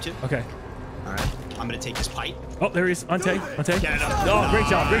C4 too. Okay. All right. I'm gonna take his pipe. Oh, there he is. On Tay. Get it up. Oh, great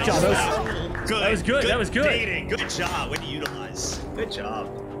job. That was good. That was good. Baiting. Good job. Way to utilize. Good job.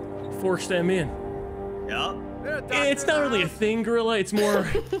 Forced them in. Yep. It's not really a thing, Gorilla. It's more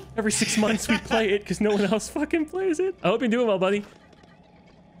every 6 months we play it because no one else fucking plays it. I hope you're doing well, buddy.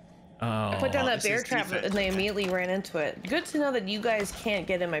 I put down that this bear is trap defense. and they immediately ran into it. Good to know that you guys can't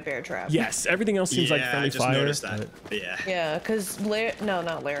get in my bear trap. Yes, everything else seems like I friendly just fire. noticed that. but- Yeah. Yeah, because no,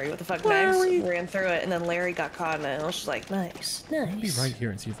 not Larry. What the fuck? Larry. Max ran through it, and then Larry got caught in it. And I was just like, nice. Be right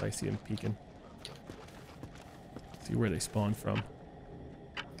here and see if I see him peeking. See where they spawn from.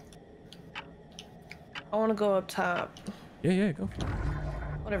 I want to go up top. Yeah, go for it.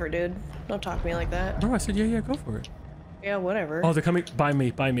 Whatever, dude. Don't talk to me like that. Bro, I said yeah, go for it. Yeah, whatever. Oh, they're coming by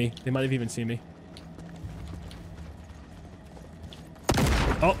me. They might have even seen me.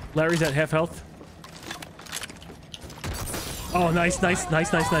 Oh, Larry's at half health. Oh, nice. Nice. Light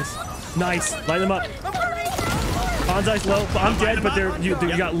them up. Bonsai's low. I'm dead, but you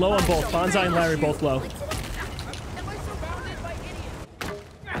got low on both. Bonsai and Larry both low.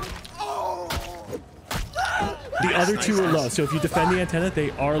 The other two are low, so if you defend the antenna, they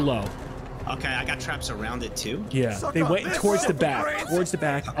are low. Okay, I got traps around it too. Yeah, they went towards the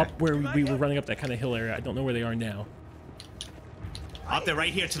back, up where we were running up that kind of hill area. I don't know where they are now. Up there,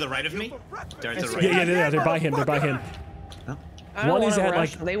 right here to the right of me. They're to the right. Yeah, they're by him. One is at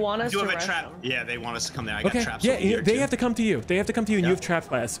like. They want us You to have a rush trap. them. Yeah, they want us to come there. I got Okay, traps over here they too. have to come to you. They have to come to you, and you have traps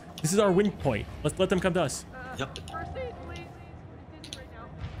by us. This is our win point. Let's let them come to us. Yep.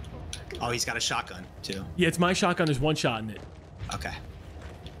 Oh, he's got a shotgun too. Yeah, it's my shotgun. There's one shot in it. Okay.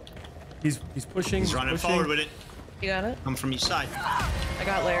 He's pushing. He's running forward with it. You got it? Come from each side. I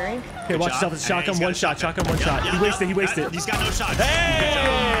got Larry. Okay, Good watch job. yourself. It's shotgun, He's got one a shot. Shotgun, one shot. He wasted it. He's got no shots.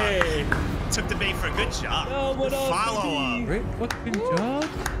 Hey! Good job. Took the bait for a good job. Oh, what up, Follow up. Great fucking job.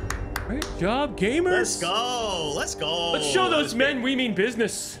 Great job, gamers. Let's go. Let's show those men we mean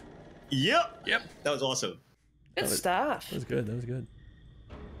business. Yep. That was awesome. Good stuff. That was good.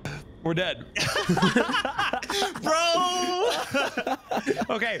 We're dead. Bro!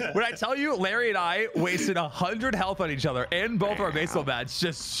 Okay, when I tell you, Larry and I wasted 100 health on each other and both our baseball bats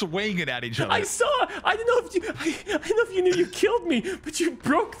just swinging at each other. I saw. I didn't know if you knew you killed me, but you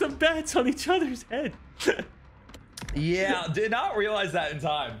broke the bats on each other's head. Yeah, did not realize that in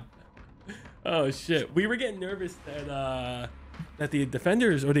time. Oh shit, we were getting nervous that the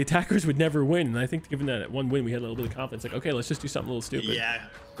defenders or the attackers would never win, and I think given that one win, we had a little bit of confidence. Like, okay, let's just do something a little stupid. Yeah,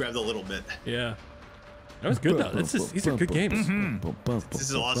 grabbed a little bit. Yeah. That was good though. These are good games.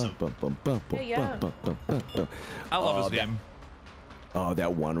 This is awesome. Yeah. I love this game. Oh,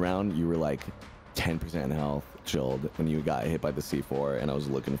 that one round, you were like 10% health, chilled, when you got hit by the C4, and I was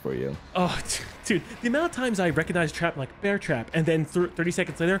looking for you. Oh, dude, the amount of times I recognized trap like bear trap, and then 30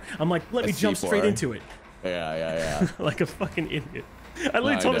 seconds later, I'm like, let me jump straight into it. Yeah. Like a fucking idiot. I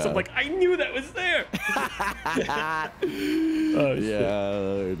literally told myself, like, I knew that was there. Oh, shit.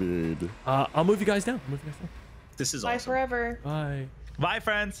 Yeah, dude. I'll move you guys down. This is Bye awesome. forever. Bye. Bye,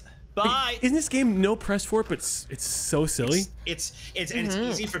 friends. Bye. Isn't this game no press for it, but it's so silly? It's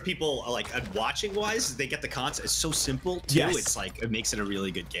easy for people like watching wise. They get the concept. It's so simple too. Yes. It's like it makes it a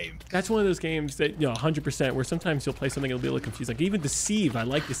really good game. That's one of those games that, 100%, where sometimes you'll play something and it'll be a little confused. Like even Deceive, I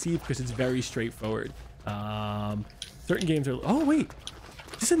like Deceive because it's very straightforward. Certain games are. Oh wait,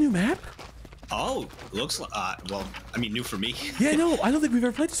 is this a new map? Oh, looks like. Well, I mean, new for me. Yeah, no, I don't think we've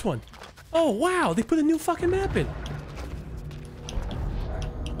ever played this one. Oh wow, they put a new fucking map in.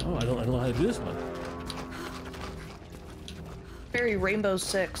 Oh, I don't know how to do this one. Very Rainbow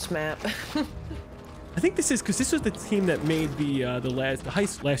Six map. I think this is because this was the team that made the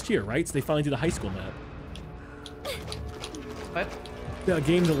last year, right? So they finally did a high school map. What? The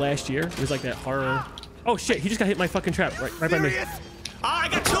game the last year, it was like that horror. Oh shit, he just got hit my fucking trap right by me. I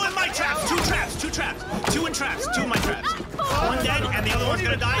got two in my traps. Two in traps. Two in my traps. One dead, and the other one's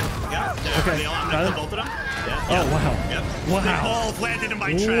gonna die. Yeah. Okay. I'm gonna kill both of them. Yeah. Oh wow. Yep. Wow. They both landed in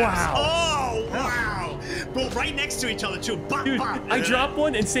my traps. Wow. Oh wow. Both right next to each other too. Bop, Dude, bop. I dropped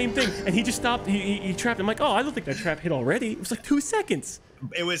one and same thing, and he just stopped. He trapped. I'm like, oh, I don't think that trap hit already. It was like 2 seconds.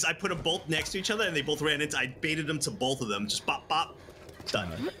 It was. I put them both next to each other, and they both ran into. I baited them to both of them. Just bop, bop.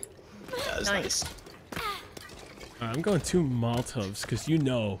 Done. That was nice. I'm going 2 Molotovs because you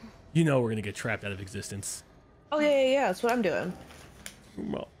know we're gonna get trapped out of existence. Oh yeah. That's what I'm doing. 2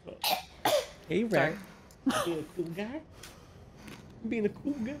 Molotovs. Hey, Rex. Being a cool guy. Being a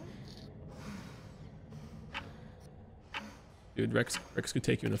cool guy. Dude, Rex could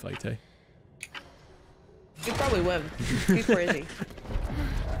take you in a fight, Tay. He'd probably win. He's crazy.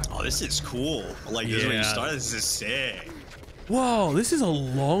 Oh, this is cool. Like this is when you start. This is sick. Whoa, this is a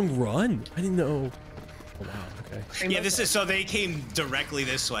long run. I didn't know. Oh, wow. Okay. Yeah, this is so they came directly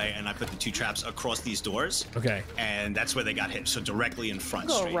this way, and I put the 2 traps across these doors. Okay. And that's where they got hit. So directly in front.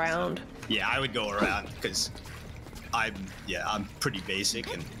 Go straight. around. Yeah, I would go around because I'm pretty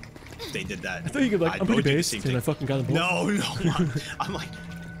basic, and they did that. I thought you could like, I'm pretty basic, and I fucking got them both. No, I'm like.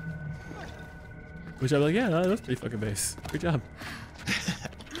 Which I'm like, yeah, no, that's pretty fucking base. Good job.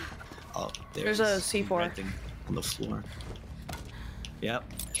 Oh, There's a C4 red thing on the floor. Yep.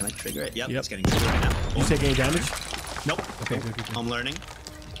 Can I trigger it? Yep. Yep. It's getting triggered right now. You take any damage? Nope. Okay, good. I'm learning.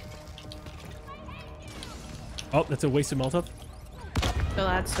 Oh, that's a wasted Molotov. No,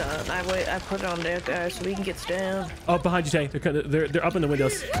 that's done. I put it on there, guys, so we can get down. Oh, behind you, Tay. They're up in the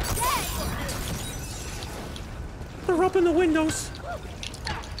windows. They're up in the windows.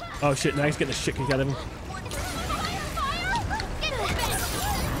 Oh shit! Nag's getting the shit kicked out of him.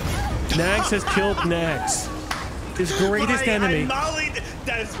 Nags has killed Nags. His greatest enemy.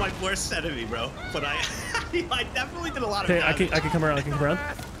 That is my worst enemy, bro. But I definitely did a lot of Okay, damage. I can come around. I can come around.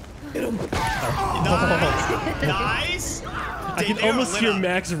 Nice. I can almost hear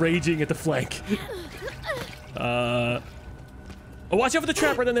Max raging at the flank. Oh, watch out for the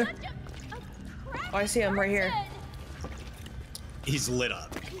trap right in there. Oh, I see him right here. He's lit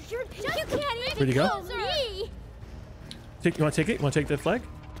up. You can't even Where'd he go? kill me. You want to take it? You want to take that flag?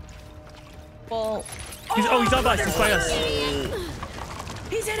 Well, He's on by us. He's by us.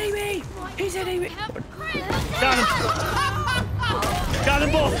 he's hitting me. He's hitting me. Got him. Got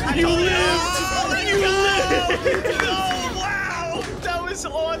them both. You lived. You lived. Oh, wow. That was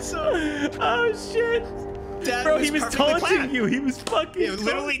awesome. Oh shit. That Bro, he was perfectly taunting planned. you. He was fucking. It was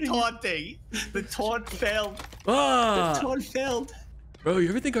literally taunting. taunting. The taunt failed. Ah. The taunt failed. Bro, you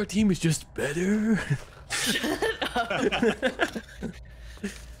ever think our team is just better?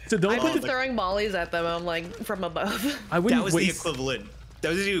 So don't I'm put just the, throwing mollies at them. I'm like from above. I wouldn't That was the waste. equivalent. That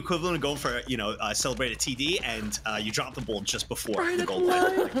was the equivalent of going for, you know, celebrate a TD, and you drop the ball just before Right the at goal the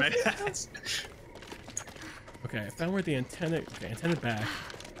line. line. Right? Okay, I found where the antenna. Okay, antenna back.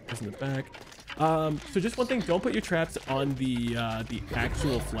 That's in the back. So just one thing: don't put your traps on the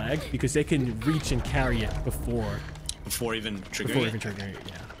actual flag because they can reach and carry it before Before even triggering before it. even triggering it.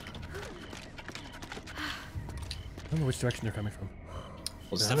 Yeah. I don't know which direction they're coming from.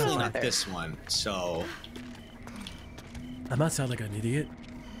 Well, it's definitely not this one. So I'm not sounding like an idiot.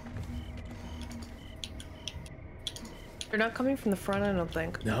 They're not coming from the front, I don't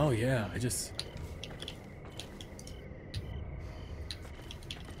think. No, yeah, I just.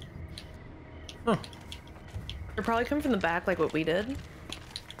 Huh. They're probably coming from the back, like what we did.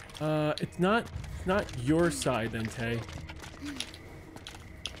 It's not your side then, Tay.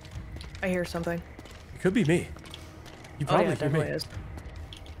 I hear something. It could be me. You Oh probably yeah, it hear me. definitely is.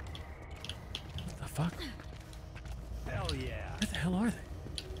 What the fuck? Hell yeah. Where the hell are they?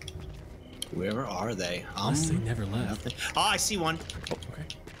 where are they? Unless they never left. Nothing. Oh, I see one. Oh, okay.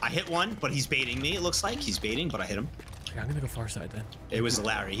 I hit one, but he's baiting me. It looks like he's baiting, but I hit him. Okay, I'm gonna go far side then. It was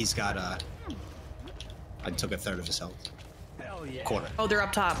Larry. He's got I took a third of his health. Hell yeah. Quarter. Oh, they're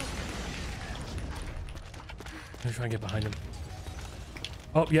up top. I'm gonna try and get behind him.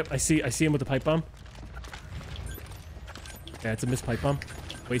 Oh, yep, I see him with the pipe bomb. Yeah, it's a missed pipe bomb.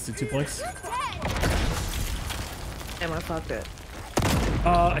 Wasted 2 points. Damn, I fucked it.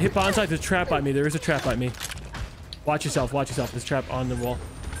 I hit bonsai. There's a trap by me. There is a trap by me. Watch yourself. Watch yourself. There's a trap on the wall.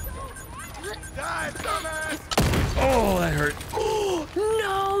 Die, dumbass! Oh, that hurt.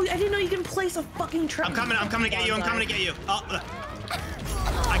 No, I didn't know you can place a fucking trap. I'm coming to get you. I'm coming to get you. Oh,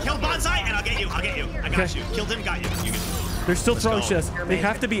 I killed Bonsai, and I'll get you. I got Okay. you. Killed him, got you. You good. They're still Let's throwing go. shit. You're They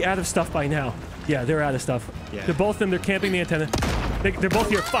have amazing. to be out of stuff by now. Yeah, they're out of stuff. Yeah. They're both of them. They're camping the antenna. They're both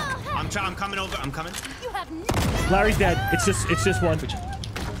here. Fuck. I'm coming over. I'm coming. You have Larry's dead. It's just one. He's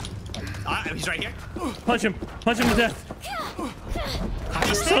right here. Punch him. Punch him to death.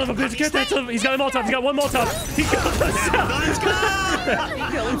 Hockey stick. Son of a bitch. Get that son of a... He's got a Molotov. He's got one Molotov. He got Let's go.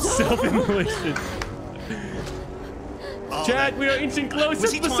 self-immolation. Oh, Chad, we are inching closer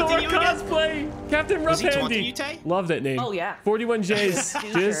Was he to taunting Sora you again? cosplay. Captain Was he Rough taunting Handy. you, Tay? Love that name. Oh, yeah. 41 J's.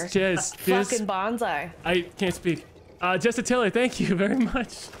 Future. Jizz. Fucking bonsai. I can't speak. Jessica Taylor, thank you very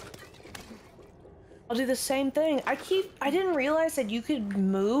much. I'll do the same thing. I didn't realize that you could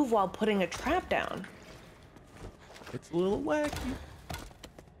move while putting a trap down. It's a little wacky.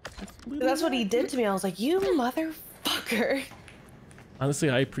 That's what he did to me. I was like, you motherfucker. Honestly,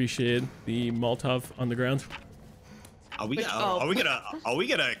 I appreciated the Molotov on the ground. Are we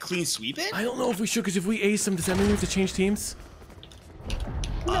gonna clean sweep it? I don't know if we should, because if we ace them, does that mean we have to change teams?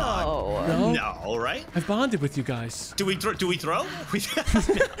 No. No. No, right? I've bonded with you guys. Do we throw? I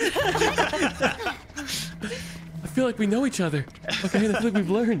feel like we know each other. Okay, I feel like we've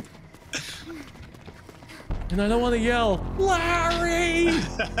learned. And I don't want to yell, Larry!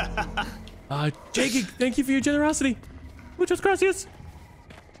 Jake, thank you for your generosity. Muchas gracias.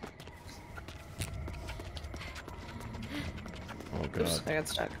 Oh, God. Oops, I got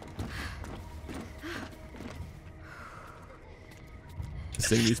stuck. This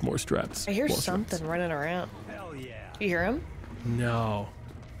thing needs more straps. I hear More something straps. running around. Hell yeah. You hear him? No.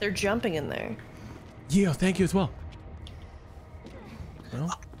 They're jumping in there. Yeah, thank you as well.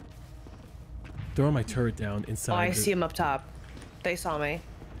 Well, throwing my turret down inside. Oh, I the- see him up top. They saw me.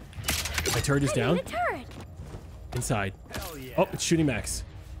 My turret is down. a turret. Inside. Hell yeah. Oh, it's shooting Max.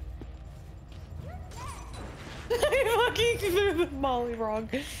 I fucking threw the molly wrong.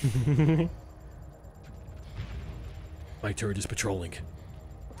 My turret is patrolling.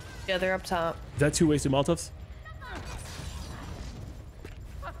 Yeah, they're up top. Is that 2 wasted Molotovs?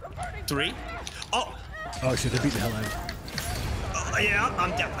 3. Oh, Oh shit, they beat the hell out of me. Yeah,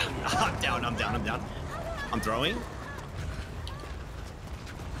 I'm down. I'm down. I'm throwing.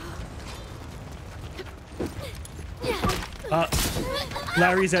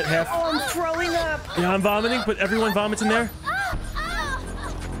 Larry's at half. Oh, I'm throwing up. Yeah, I'm vomiting, but everyone vomits in there.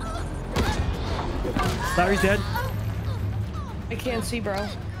 Larry's dead. I can't see, bro.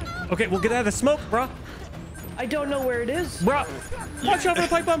 Okay, we'll get out of the smoke, bro. I don't know where it is. Bro, watch out for the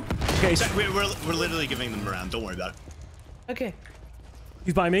pipe bomb. Okay, So we're literally giving them around. Don't worry about it. Okay.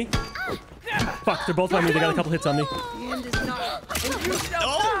 he's by me. Fuck, they're both by me. They got a couple hits on me. Oh,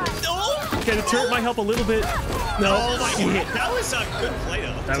 no! Okay, the turret might help a little bit. No. Oh my god, that was a good play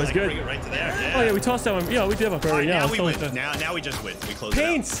though. That was To, good. Bring it right to there. Yeah. Oh yeah, we tossed that one. Yeah, we did have a All bird. right, Yeah, now let's we go win. with the Now we just win. We close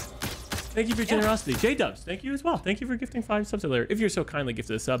Paints. Thank you for your Yeah. generosity. J-Dubs, thank you as well. Thank you for gifting 5 subs earlier. If you're so kindly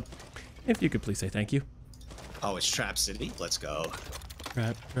gifted a sub, if you could please say thank you. it out. Oh, it's Trap City. Let's go.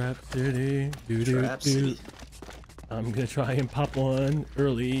 Trap City. Trap City. I'm gonna try and pop one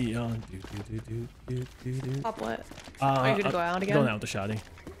early on. Pop what? Are you gonna go out again? Going out with the shotty.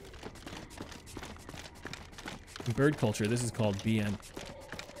 In bird culture, this is called BN.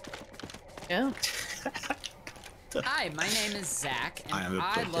 Yeah. Hi, my name is Zach, and I am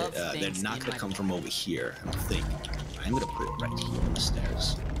I love they're things not in gonna my come from over here. I don't think. I'm gonna put it right here on the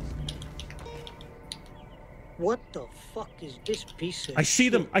stairs. What the fuck is this piece of I see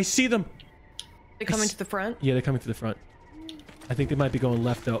them. I see them. They coming to the front. Yeah, they're coming to the front. I think they might be going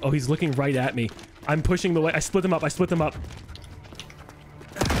left though. Oh, he's looking right at me. I'm pushing the way. I split them up.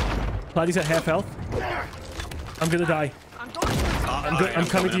 Platy's at half health. I'm gonna die. I'm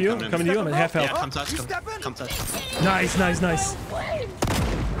coming to you. I'm coming to you. I'm at half health. Yeah, come touch. Come touch. Nice.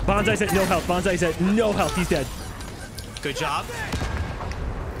 Bonsai's at no health. He's dead. Good job.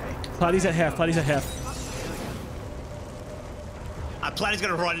 Platy's at half. Platy's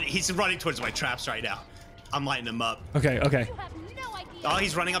gonna run. He's running towards my traps right now. I'm lighting him up. Okay. You have no idea. Oh,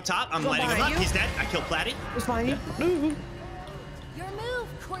 he's running up top. I'm lighting him behind up. you. He's dead. I killed Platy. Who's behind you? Your move,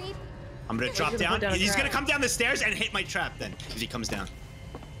 creep. I'm gonna drop gonna down. put down a He's gonna trap. come down the stairs and hit my trap then, if he comes down.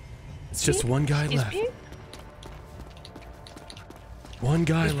 It's just one guy He's left. One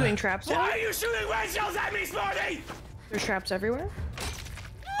guy putting left. traps down. are you shooting red shells at me, Smarty? There's traps everywhere.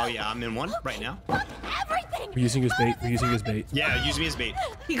 Oh yeah, I'm in one right now. Everything. We're using his bait. Yeah, use me as bait.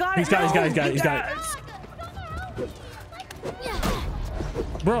 He got He's it. got it. No, He's got it.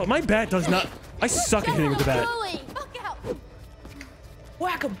 Bro, my bat does not. I suck at hitting with the bat. Fuck out.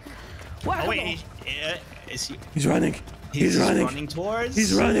 Whack him. Whack Oh him. wait, is he? He's running. He's running. Towards.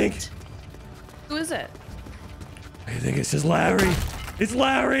 He's running. Who is it? I think it's just Larry. It's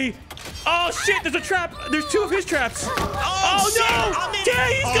Larry. Oh shit! There's a trap. There's 2 of his traps. Oh shit, no! I'm in. Yeah,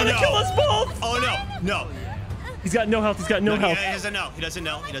 he's gonna kill us both. Oh no. He's got no health. He He doesn't know. He doesn't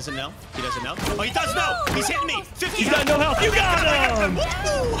know. Oh, he does know. He's hitting me. 50. He's got no health. You got him. Woo!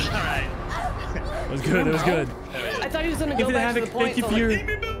 All right. It was good. I thought he was gonna go Infinite back to Havoc, the point.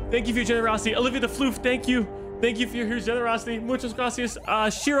 thank you for your generosity. Olivia the Floof, thank you. Thank you for your generosity. Muchas gracias.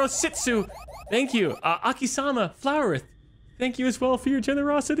 Shiro Sitsu, thank you. Akisama Flowereth, thank you as well for your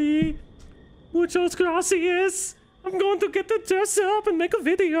generosity. Muchas gracias. I'm going to get the dress up and make a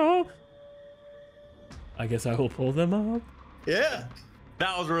video. I guess I will pull them up. Yeah.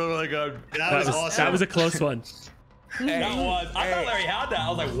 That was really good. That was awesome. That was a close one. That was. I thought Larry had that. I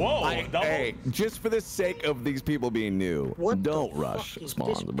was like, whoa. double. Hey, just for the sake of these people being new, What the don't rush fuck is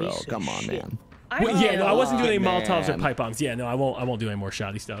spawns, this bro. piece of Come on, shit? man. Yeah, no, I wasn't doing any man. Molotovs or pipe bombs. Yeah, no, I won't do any more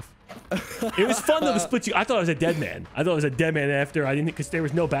shoddy stuff. It was fun though to split you. I thought I was a dead man. After I didn't, because there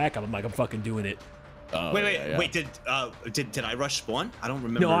was no backup. I'm like, I'm fucking doing it. Wait. Did I rush spawn? I don't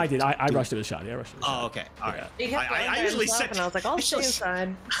remember. No, I did. I rushed it with a shoddy. Oh, okay. All right. He kept going I by usually himself, set. and I was like, I'll stay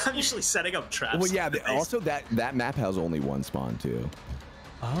inside. I'm usually setting up traps. Well, yeah. Also, that map has only one spawn too.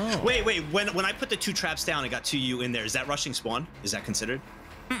 Oh. Wait. When I put the 2 traps down, I got 2 you in there. Is that rushing spawn? Is that considered?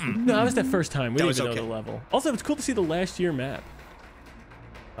 No, that was that first time. We That didn't was even know okay. the level. Also, it's cool to see the last year map.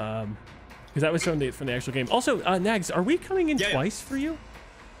 Because that was from the actual game. Also, Nags, are we coming in Yeah. twice for you?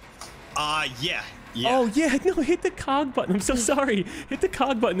 Yeah. Oh yeah, no, hit the cog button. I'm so sorry. Hit the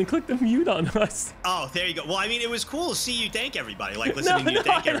cog button and click the mute on us. Oh, there you go. Well, I mean, it was cool to see you thank everybody. Like listening to you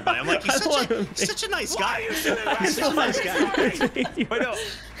thank everybody. I'm like, he's such a nice guy. He's such a nice guy. Wait,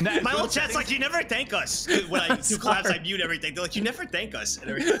 no. My whole chat's like, you never thank us. When I do collabs, I mute everything. They're like, you never thank us. And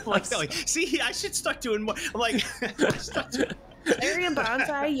everything. I'm like, see, I should start doing more. I'm like, Larry and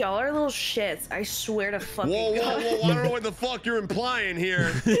Bonsai, y'all are little shits. I swear to fucking Whoa, God. I don't know what the fuck you're implying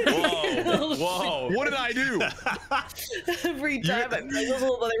here. Whoa. What did I do? Every time I play those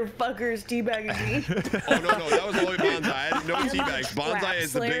little motherfuckers teabagging me. Oh, no, that was only Bonsai. I didn't know teabags. Bonsai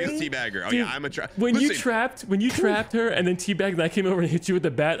is the biggest teabagger. Oh, Dude, yeah, I'm a trap. When you trapped her and then teabagged and I came over and hit you with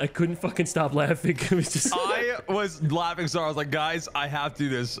the bat, I couldn't fucking stop laughing. It was just... I was laughing so I was like, guys, I have to do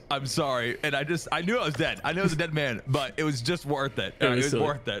this. I'm sorry. And I knew I was dead. I knew I was a dead man, but it was just worth it. It was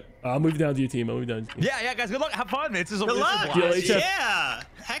worth it. I'll move down to your team. Yeah, guys, good luck. Have fun. It's just a Good luck. HF. Yeah.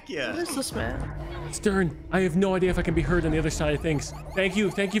 Heck yeah. What is this, man? Stern, I have no idea if I can be heard on the other side of things. Thank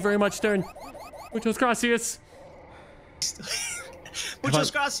you very much, Stern. Muchas gracias.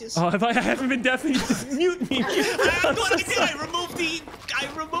 Muchas gracias. Oh, I haven't been deaf and you just mute me. I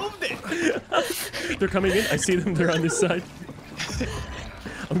removed it. They're coming in. I see them. They're on this side.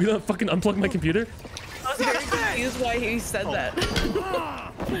 I'm gonna fucking unplug my computer. I was very confused why he said that.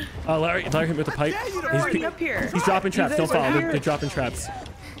 Larry hit me with the pipe. He's up here. He's dropping traps. Don't follow. They're dropping traps.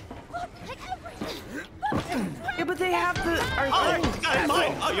 Yeah, but they have the.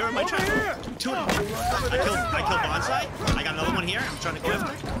 Mine. Oh, you're in my trap. Two of them. I killed Bonsai. I got another one here. I'm trying to go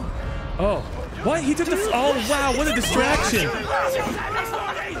after. Oh, what? He took the. Oh wow, what a distraction!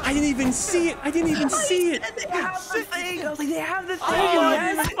 I didn't even see it. They have the thing. I was like, they have the thing. Oh,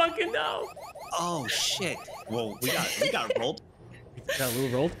 I didn't fucking know. Oh shit. Well, we got rolled. We got a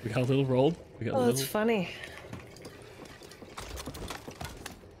little rolled. Oh, that's funny.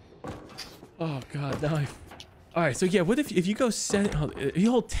 Oh god, now all right, so yeah, what if you go set? Oh,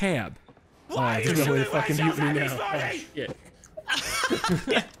 you hold tab. Why? There's no way to fucking mute me now. Oh, shit.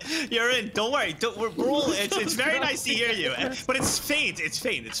 You're in. Don't worry. We're all. It's very nice to hear you, but it's faint.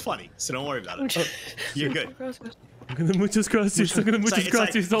 It's funny. So don't worry about it. You're good. I'm gonna muchas gracias. I'm gonna muchas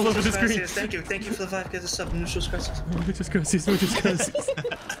gracias all over the screen. Thank you for the 5 gifts of sub. Muchas gracias. Muchas gracias. Muchas gracias.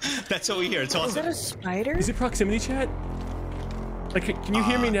 That's what we hear. It's awesome. Is that a spider? Is it proximity chat? Like, can you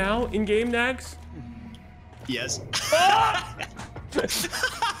hear me now in game, Nags? Yes.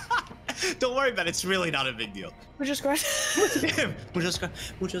 Don't worry about it. It's really not a big deal. Muchas gracias.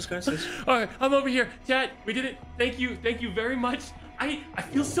 Muchas gracias. All right, I'm over here. Chat, we did it. Thank you very much. I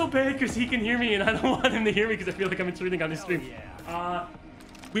feel so bad because he can hear me and I don't want him to hear me because I feel like I'm intruding on his stream.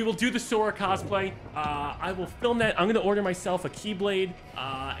 We will do the Sora cosplay. I will film that. I'm gonna order myself a Keyblade,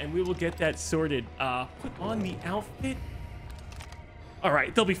 and we will get that sorted. Put on the outfit. All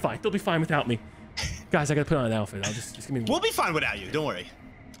right, they'll be fine. They'll be fine without me. Guys, I gotta put on an outfit. I'll just give me. We'll be fine without you. Don't worry.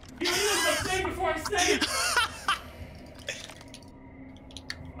 You know what I'm saying before I say it.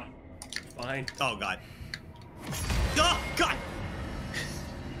 Fine. Oh god. Oh god.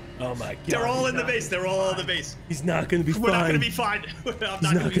 Oh my god. They're all in the base. They're all in the base. He's not gonna be fine. We're not gonna be fine. I'm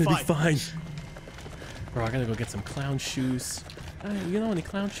not gonna be fine. Bro, I gotta go get some clown shoes. You know any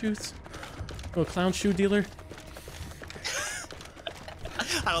clown shoes? Oh, a clown shoe dealer?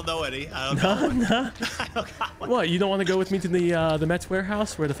 I don't know any. I don't know. Nah. I don't got one. What? You don't want to go with me to the Mets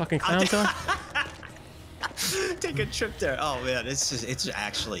warehouse where the fucking clowns are? Take a trip there. Oh man, it's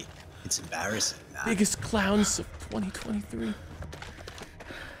embarrassing. Man. Biggest clowns of 2023.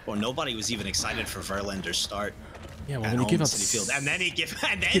 Well, nobody was even excited for Verlander's start. Yeah, well, when you give up City Field, and then give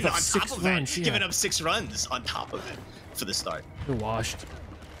on up top 6 of runs, it, giving up 6 runs on top of it for the start. You're washed.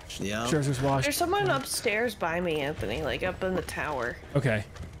 Yeah. Scherzer's washed. There's someone upstairs by me, Anthony, like up in the tower. Okay,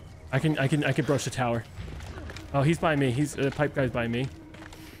 I can brush the tower. Oh, he's by me. He's the pipe guy's by me.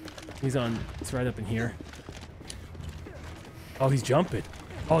 He's on. It's right up in here. Oh, he's jumping.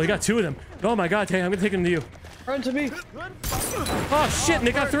 Oh, he got 2 of them. Oh my god, hey, I'm gonna take them to you. Run to me. Oh shit, and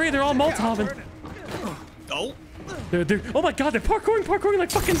they got 3. They're all Molotov. Oh. They're oh my god, they're parkouring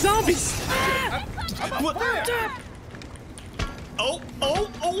like fucking zombies. What? Oh.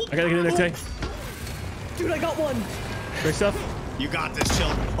 I gotta get in there, Tay. Dude, I got one. Great stuff. You got this, Chill.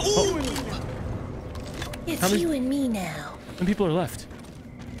 Oh. It's you and me now. How many people are left?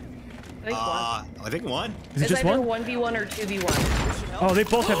 I think one. Is it just either one? 1v1 or 2v1. Oh, they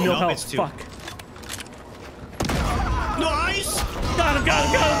both have no health. It's 2. Fuck. Nice. Got him.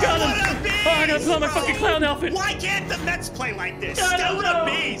 What a beast! Oh, I gotta put on my fucking clown outfit. Why can't the Mets play like this? I don't What a know.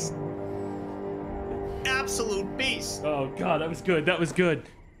 beast! Absolute beast. Oh god, that was good.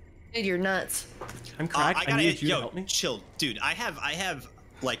 Dude, you're nuts. I'm cracked. I need you to yo, help me. Chill, dude. I have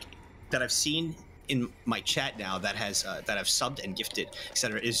like that I've seen in my chat now that has that I've subbed and gifted,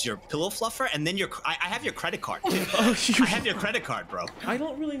 etc. Is your pillow fluffer, and then I have your credit card. Too. Oh, I have your credit card, bro. I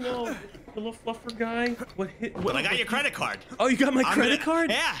don't really know the little fluffer guy. What? But I got your credit card. Oh, you got my credit card?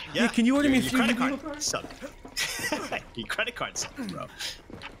 Yeah. Hey, can you order me a your credit card? card? Sub. Your credit card sub, bro.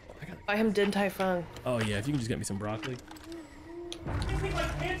 Buy him Din Tai Fung. Oh yeah, if you can just get me some broccoli. Take my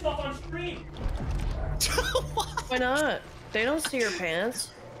pants off on screen. Why not? They don't see your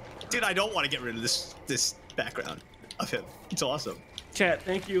pants. Dude, I don't want to get rid of this background of him. It's awesome. Chat,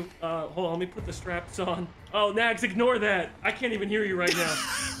 thank you. Hold on, let me put the straps on. Oh, Nags, ignore that. I can't even hear you right now.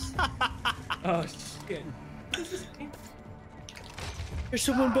 Oh, shit. There's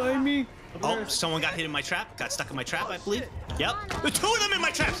someone behind me. Oh, someone got hit in my trap. Got stuck in my trap, I believe. Yep. There's 2 of them in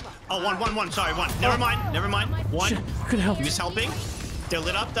my traps. Oh, one. Sorry, one. Never mind. One. Shit, could help. He was helping. They're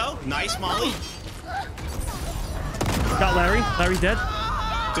lit up, though. Nice, Molly. Got Larry. Larry's dead.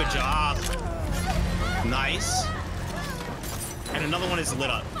 Good job. Nice. And another one is lit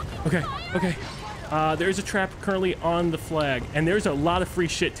up. Okay. There's a trap currently on the flag, and there's a lot of free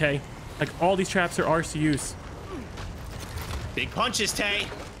shit, Tay. Like, all these traps are ours to use. Big punches, Tay.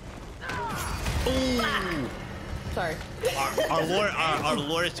 Ooh. Sorry. Our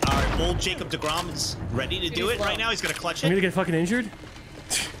old Jacob DeGrom is ready to do it right now. He's gonna clutch it. I'm gonna get fucking injured.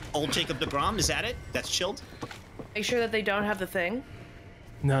 Old Jacob DeGrom, is that it? That's chilled. Make sure that they don't have the thing.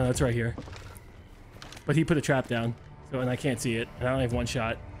 No, that's right here. But he put a trap down, and I can't see it. And I only have 1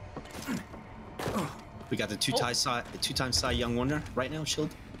 shot. We got the two-time Cy Young winner right now,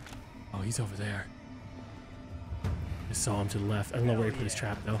 chilled. Oh, he's over there. Just saw him to the left. I don't know where he put his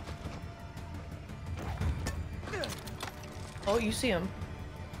trap though. Oh, you see him.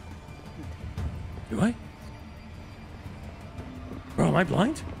 Do I? Bro, am I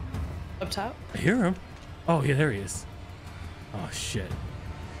blind? Up top? I hear him. Oh, yeah, there he is. Oh, shit.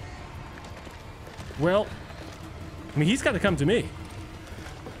 Well, I mean, he's got to come to me.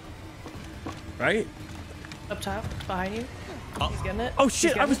 Right? Up top, behind you. Oh. He's getting it. Oh,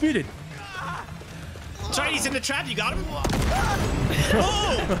 shit, I was muted. Sorry, he's in the trap. You got him?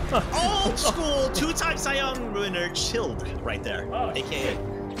 Oh! Old school 2-time Cy Young winner, chilled right there. Oh, AKA.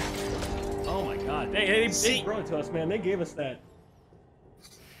 Oh, my God. They brought it to us, man. They gave us that.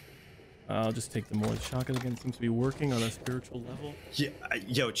 I'll just take the more. The shotgun again seems to be working on a spiritual level. Yeah,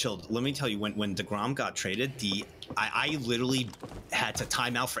 yo, chilled. Let me tell you, when DeGrom got traded, I literally had to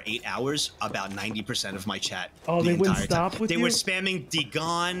time out for 8 hours. About 90% of my chat. Oh, they wouldn't stop with you? They were spamming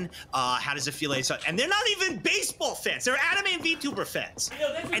D-Gon. How does it feel like? And they're not even baseball fans. They're anime and VTuber fans.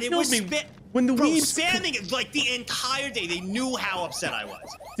 Yo, that's what and it killed was me. When the weebs spamming it like the entire day. They knew how upset I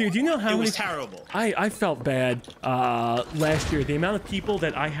was. Dude, you know how it many... was terrible. I felt bad last year. The amount of people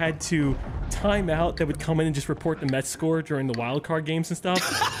that I had to time out that would come in and just report the Mets score during the wild card games and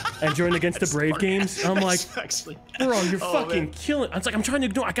stuff, and during against the Brave games. I'm like, bro, you're fucking killing. I was like, I'm trying to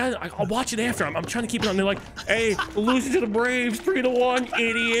do. I'll watch it after. I'm trying to keep it on. They're like, hey, we're losing to the Braves 3-1,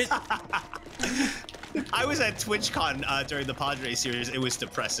 idiot. I was at TwitchCon during the Padres series. It was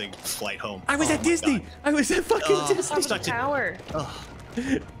depressing. Flight home. I was at Disney. God. I was at fucking Disney. Top of the tower. Oh,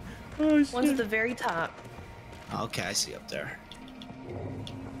 One's at the very top. okay, I see up there.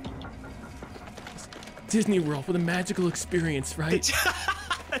 Disney World, what a magical experience, right?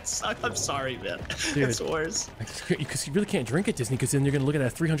 I'm sorry, man. Dude, it's worse. Because you really can't drink at Disney, because then you're gonna look at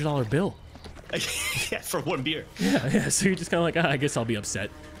that $300 bill. Yeah, for 1 beer. Yeah. So you're just kind of like, I guess I'll be upset.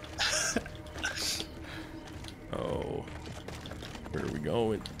 Oh, where are we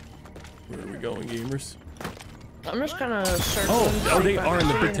going? Where are we going, gamers? I'm just gonna search. Oh, they are in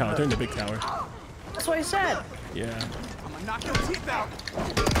the big tower. They're in the big tower. That's what I said. Yeah. I'm gonna knock your teeth out.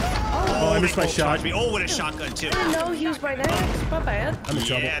 Oh, I missed my shot. Oh, with a shotgun too. I didn't know he was right next. My bad. I'm in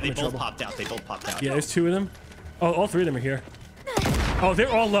trouble. Yeah, they both popped out. Yeah, there's 2 of them. Oh, all 3 of them are here. Oh, they're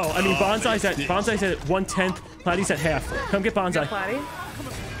all low. I mean, Bonsai's at 1/10. Platy's at half. Come get Bonsai. Platy.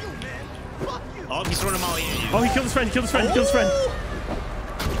 Oh, he's throwing a molly at you. Oh, he killed his friend. He killed his friend. He killed his friend.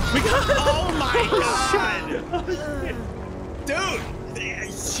 We got him. Oh my god. Dude.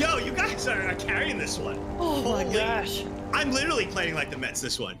 Yo, you guys are carrying this one. Oh my gosh. I'm literally playing like the Mets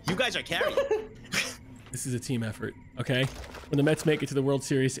this one. You guys are carrying. This is a team effort, okay? When the Mets make it to the World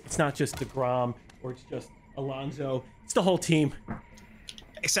Series, it's not just DeGrom or it's just Alonso. It's the whole team.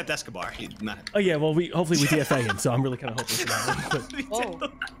 Except Escobar. He's not. Oh yeah, well hopefully we DFA him, so I'm really kind of hoping for that one.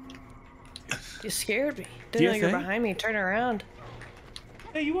 Whoa. You scared me. Didn't know you were behind me. Turn around.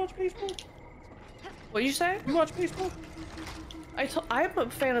 Hey, you watch baseball? What'd you say? You watch baseball? I'm a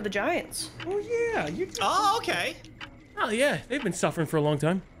fan of the Giants. Oh yeah, Oh, okay. Oh yeah, they've been suffering for a long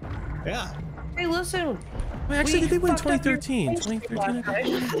time. Yeah. Hey, listen. Well, actually, they win 2013.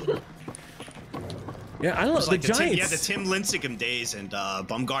 2013. Yeah, I don't know. The like Giants. the Tim Lincecum days and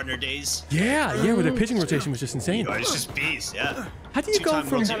Bumgarner days. Yeah, where their pitching rotation was just insane. It's just bees, yeah. How do you go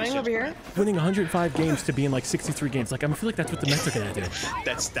from over here? winning 105 games to being like 63 games? Like, I feel like that's what the Mets are gonna do.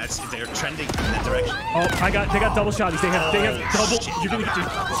 That's they're trending in that direction. Oh, they got double shotties. They have double. You're gonna get your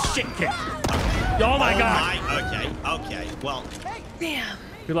shit kicked. Oh my god. Okay. Well, Damn.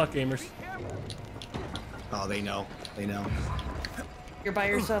 Good luck, gamers. Oh, they know. They know. You're by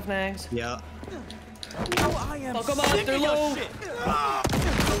yourself, Nags. Yeah. Oh, I am Come on, sick they're of your low. shit. Oh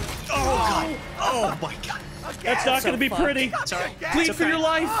god. Oh my god. That's not going to be pretty. Sorry. Plead for your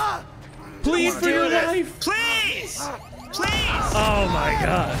life. Plead for your life. Please. Please. Oh my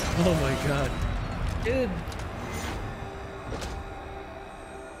god. Oh my god. Dude.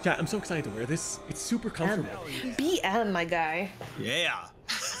 Chat, I'm so excited to wear this. It's super comfortable. BM, my guy. Yeah.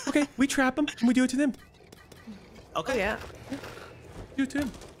 Okay, we trap them and we do it to them. Okay. Oh, yeah. Do it to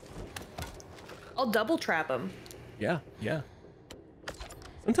him. I'll double trap him. Yeah, yeah.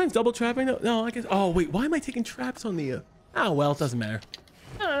 Sometimes double trapping. No, I guess. Oh wait, why am I taking traps on the? Oh well, it doesn't matter.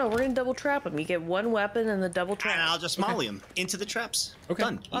 No, we're gonna double trap him. You get one weapon and the double trap. And I'll just molly him into the traps. Okay.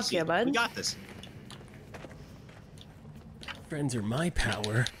 Done. Fuck Easy. yeah, bud. We got this. Friends are my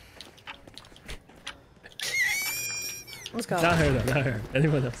power. Let's go. Not her though. Not her.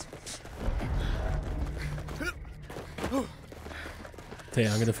 Anyone else? Tay,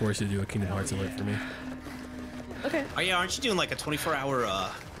 I'm gonna force you to do a Kingdom Hearts alert for me. Okay. Oh yeah, aren't you doing like a 24-hour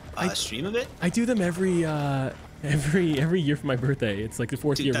stream of it? I do them every year for my birthday. It's like the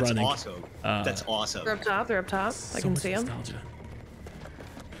fourth year that's running. Awesome. That's awesome. They're up top. They're up top. I can much see them. nostalgia.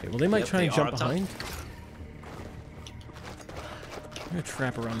 Okay, well, they might try and they jump are up top. behind. I'm gonna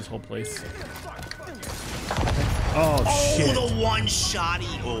trap around this whole place. Oh shit! Oh, the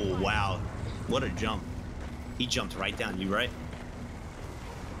one-shotty. Oh wow, what a jump! He jumped right down. You right?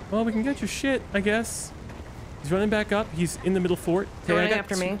 Well, we can get your shit, I guess. He's running back up. He's in the middle fort. They're Tay, running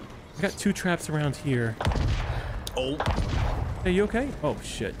after me. I got 2 traps around here. Oh. Hey, you okay? Oh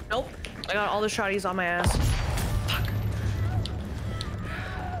shit. Nope. I got all the shotties on my ass. Fuck.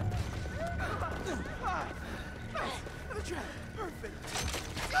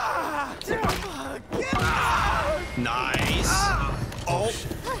 Nice. Oh.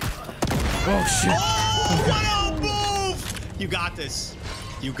 Oh shit. Oh, what a move! You got this.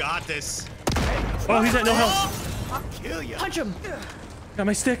 You got this. Oh, he's at no health. I'll kill you. Punch him. Got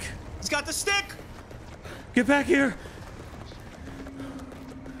my stick. He's got the stick. Get back here.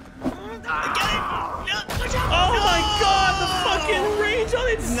 Get it. Oh my god, the fucking range on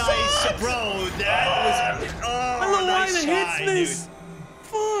it Nice, sucks. bro. That was. Oh, I don't know why nice the shot, hits miss. dude.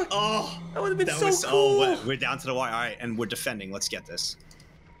 Fuck. Oh, That would have been that so was cool. we're down to the wire. All right, and we're defending. Let's get this.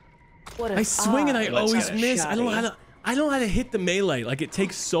 What I swing and I Let's always get it. miss. I don't know how to hit the melee. Like it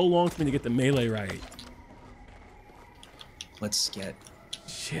takes so long for me to get the melee right. Let's get.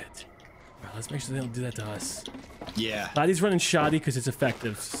 Shit. Well, let's make sure they don't do that to us. Yeah. Body's running shoddy because it's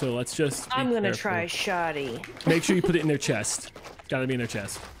effective. So let's just. be I'm gonna careful. try shoddy. Make sure you put it in their chest. It's gotta be in their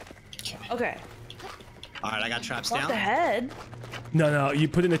chest. Okay. All right, I got traps Not down. the head. No, you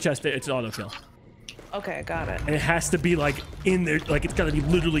put it in the chest. It's an auto kill, Okay, got it. and it has to be like in their. Like it's gotta be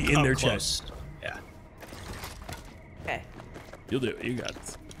literally in their close. chest. Yeah. Okay. You'll do it. You got it.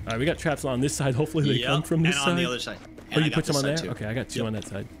 All right, we got traps on this side. Hopefully they come from this and side. on the other side. Oh, And I you got put some this on there? side, too. Okay, I got 2 on that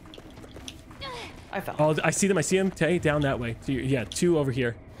side. I fell. Oh, I see them. I see him. Tay, down that way. So yeah, 2 over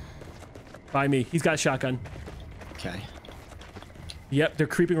here. By me. He's got a shotgun. Okay. Yep, they're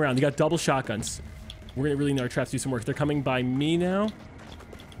creeping around. They got double shotguns. We're gonna really need our traps to do some work. They're coming by me now.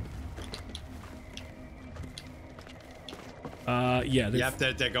 Yeah. Yep,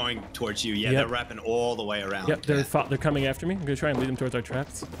 they're going towards you. Yeah, Yep. they're wrapping all the way around. Yep, Yeah. they're coming after me. I'm gonna try and lead them towards our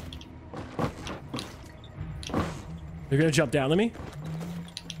traps. They're gonna jump down on me.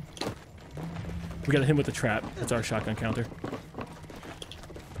 We gotta hit him with the trap. That's our shotgun counter.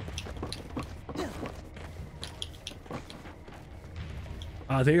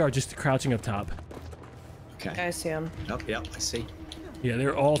 They are just crouching up top. Okay. I see him. Yep, I see. Yeah,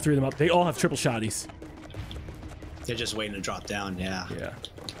 they're all 3 of them up. They all have triple shotties. They're just waiting to drop down. Yeah. Yeah.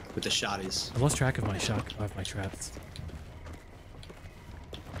 With the shotties. I lost track of my traps.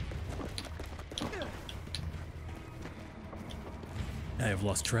 I have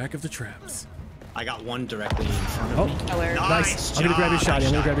lost track of the traps. I got one directly in front of Oh, me. Where? nice. I'm gonna grab your shotty.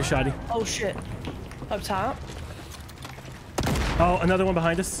 I'm gonna grab your shotty. Oh shit. Up top. Oh, another one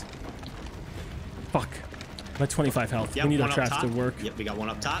behind us. Fuck. I'm at 25 health. Yep, We need our one up traps top. to work. Yep, we got one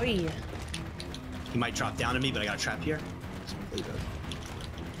up top. Three. He might drop down on me, but I got a trap here.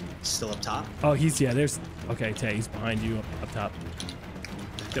 Still up top. Oh, there's. Okay, Tay, he's behind you up top.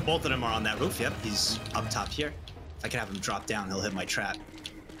 Both of them are on that roof. Yep, he's up top here. If I can have him drop down, he'll hit my trap.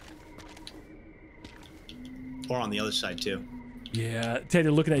 Or on the other side too. Yeah, Tay,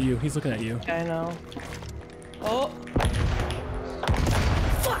 they're looking at you. He's looking at you. I know. Oh.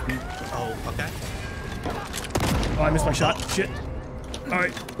 Oh, okay. Oh, I missed my shot. Shit. All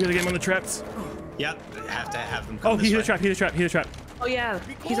right, we gotta get him on the traps. Yep, have to have them come Oh, this he hit way. a trap. He hit a trap. He hit a trap. Oh yeah,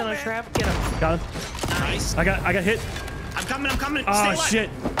 he's on a trap. Get him. Got him. Nice. I got hit. I'm coming. Stay Oh alive. shit.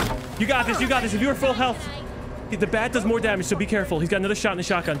 You got this. You got this. If you were full health, the bat does more damage, so be careful. He's got another shot in the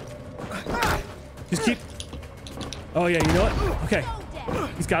shotgun. Just keep. Oh yeah, you know what? Okay.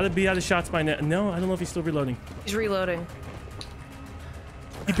 He's got to be out of shots by now. No, I don't know if he's still reloading. He's reloading.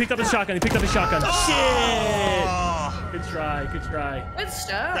 He picked up his shotgun. Shit. Good try. Good try. Good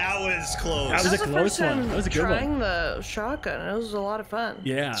stuff. That was close. That was a close one. That was a good one. Trying the shotgun. It was a lot of fun.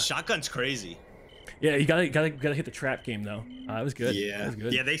 Yeah. Shotgun's crazy. Yeah, you gotta hit the trap game though. That was good. Yeah. That was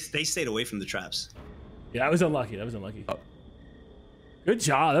good. Yeah, they stayed away from the traps. Yeah, I was unlucky. Oh. Good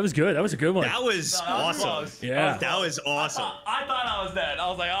job. That was good. That was a good one. That was awesome. Yeah. That was awesome. I thought I was dead. I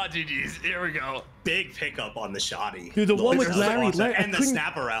was like, oh, GG's. Here we go. Big pickup on the shotty. Dude, the one with Larry, awesome. Larry, and the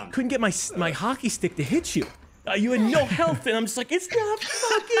snap around. Couldn't get my hockey stick to hit you. You had no health, and I'm just like, it's not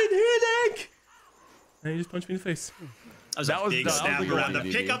fucking hitting. And he just punched me in the face. That was a big snap around. The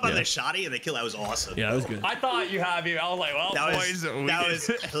pickup on the shotty and the kill, that was awesome. Yeah, that was good. I thought you had me. I was like, well, that boys, was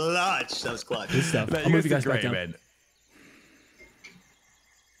clutch. That was clutch. Good stuff. Man, I'll move you guys great, back down. man.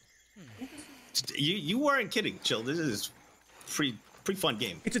 You weren't kidding, Chill. This is pretty fun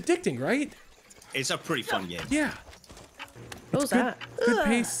game. It's addicting, right? It's a pretty fun game. Yeah. What was that? Good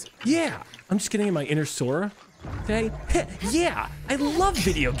pace. Yeah. I'm just getting in my inner Sora today. Yeah. I love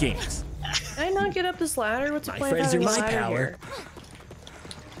video games. Can I not get up this ladder? What's the My point friends of are having my a ladder power. here?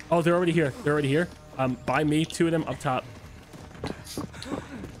 Oh, they're already here. They're already here. By me, 2 of them up top.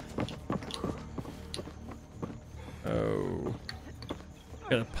 Oh.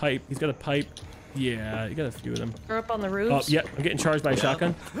 Got a pipe. He's got a pipe. Yeah, you got a few of them. They're up on the roofs. Oh, yep. I'm getting charged by a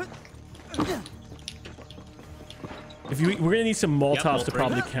shotgun. We're gonna need some Molotovs to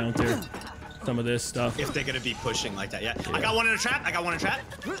probably counter some of this stuff. If they're gonna be pushing like that, yeah. I got one in a trap. In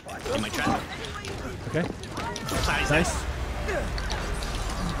my trap. Okay. Nice.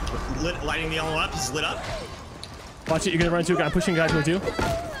 Lighting the yellow up. He's lit up. Watch it. You're gonna run into a guy. I'm pushing guys into you.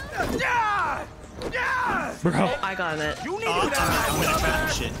 Bro. Oh, I got it. I'm in a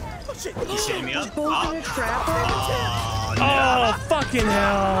trap. Shit. He's hitting me up. Oh, fucking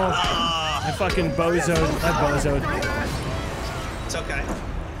hell. I fucking bozoed. I bozoed. It's okay.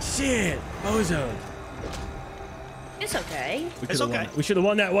 Shit. Bozoed. It's okay. It's okay. We should have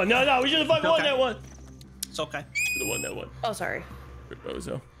won that one. No, we should have fucking won that one. It's okay. Should have won that one. Oh, sorry. Rip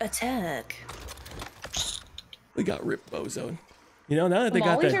Bozo. Attack. We got Rip Bozo. You know, now that they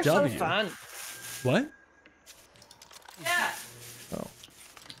got that Mollies are W. so fun. What? Yeah. Oh.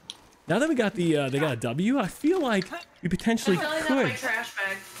 Now that we got they got a W, I feel like we potentially could. Trash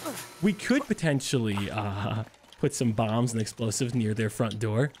bag. We could potentially put some bombs and explosives near their front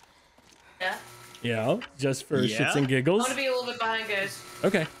door. Yeah. You know, just for shits and giggles. I want to be a little bit behind, guys.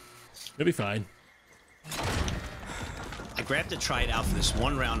 Okay. It'll be fine. I grabbed to try it out for this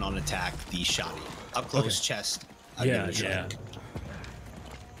one round on attack, the shotty. Up close chest. Yeah.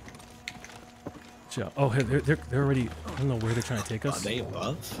 Oh, they're already. I don't know where they're trying to take us. Are they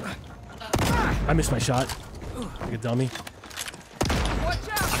above? I missed my shot. Like a dummy. I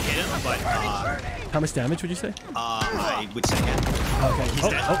hit him, but how much damage would you say? I would say half. Okay. He's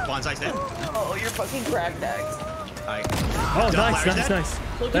dead. Bonsai's dead. Oh, you're fucking crack bags. Oh, nice.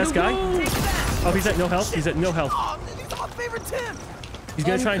 Last guy. Oh, he's at no health. He's at no health. He's our favorite Tim. He's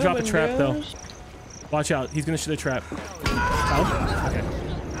gonna try and drop a trap though. Watch out. He's gonna shoot a trap. Oh, okay.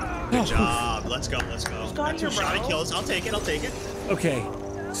 Good job. Let's go. That's 2 shotty kills. I'll take it. Okay.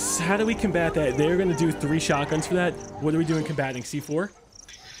 So how do we combat that? They're gonna do 3 shotguns for that. What are we doing combating? C4?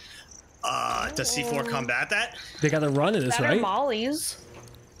 Does C4 combat that? They gotta run at us, That right? are mollies.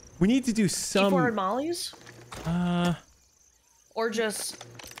 We need to do some. C4 and mollies. Or just,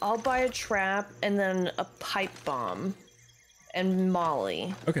 I'll buy a trap and then a pipe bomb and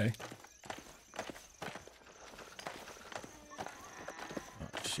molly. Okay.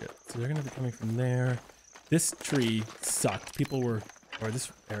 Oh shit. So they're gonna be coming from there. This tree sucked. People were, or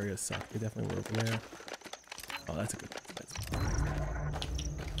this area sucked. They definitely were over there. Oh, that's a good.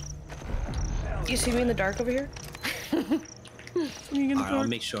 You see me in the dark over here? Alright, I'll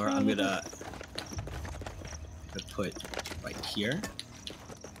make sure. I'm gonna put right here.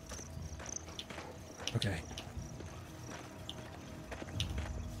 Okay.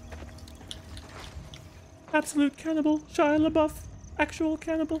 Absolute cannibal, Shia LaBeouf, actual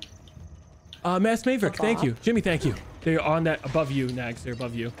cannibal. Mass Maverick, thank you. Jimmy, thank you. They're on that above you, Nags. They're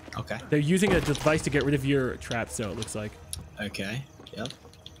above you. Okay. They're using a device to get rid of your trap, so it looks like. Okay. Yep.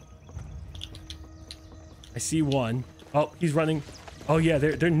 I see one. Oh, he's running. Oh yeah,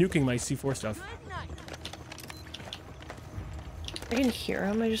 they're nuking my C4 stuff. I can hear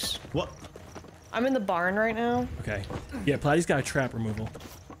him. I just. What? I'm in the barn right now. Okay. Yeah, Platty's got a trap removal.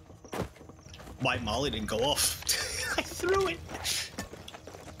 My molly didn't go off. I threw it.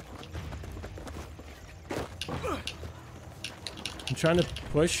 I'm trying to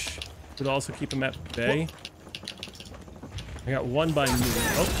push, but also keep him at bay. I got one by me.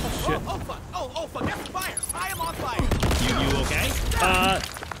 Oh, shit. Oh, fuck, that's fire! I am on fire! You okay?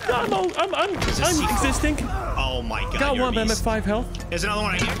 No, I'm existing. Oh my god. Got you're one, a but I'm at beast. 5 health. There's another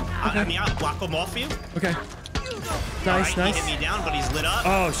one right here. Okay. I mean, I'll block them off for you. Okay. All Nice, right, nice. He hit me down, but he's lit up.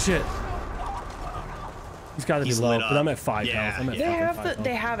 Oh, shit. He's got to be He's low, lit but I'm up. at 5 Yeah, health. I'm at They fucking have 5 the. health.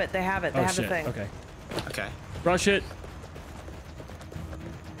 They have it. They have it. They Oh, have shit. the thing. Okay. Okay. Rush it.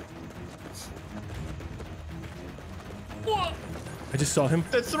 I just saw him.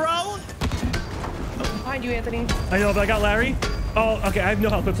 The throw. Behind you, Anthony. I know, but I got Larry. Oh, okay. I have no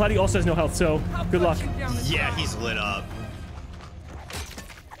health, but Platty also has no health, so good luck. Yeah, he's lit up.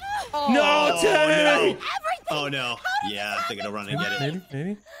 No, Teddy! Oh no. Yeah, I think it'll run and get it.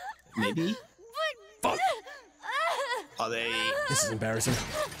 Maybe. Maybe. Fuck. Are they? This is embarrassing.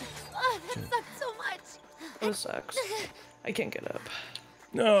 That sucks so much. This sucks. I can't get up.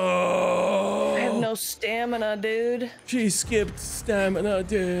 No. I have no stamina, dude. She skipped stamina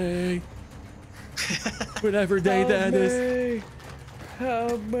day. Whatever day that is.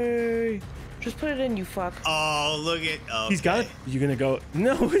 Help me. Just put it in, you fuck. Oh, look at. Okay. He's got it. You're gonna go.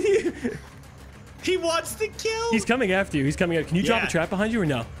 No. He wants to kill. He's coming after you. He's coming up. Can you drop Yeah. a trap behind you or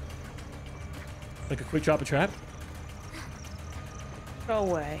no? Like a quick drop a trap? Go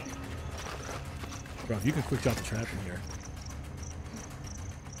away. Bro, if you can quick drop a trap in here.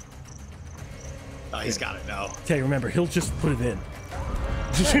 Oh, he's got it now. Okay, remember, he'll just put it in.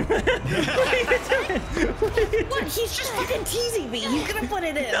 What? He's just fucking teasing me. You could have put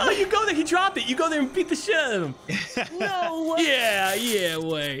it in. No, you go there. He dropped it. You go there and beat the shit out of him. No. Yeah,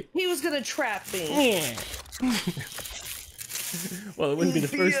 wait. He was gonna trap me. Yeah. Well, it wouldn't be the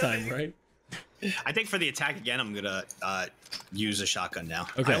first time, right? I think for the attack again, I'm gonna use a shotgun now.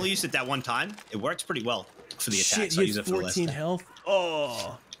 Okay. I only used it that one time. It works pretty well for the attack, Shit, so I he use has it for the last 14 time. health.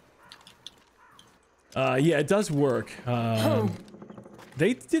 Oh. Yeah, it does work.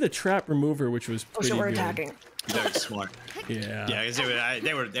 They did a trap remover, which was Oh pretty shit, we're good. attacking. Very smart. Yeah. Yeah, because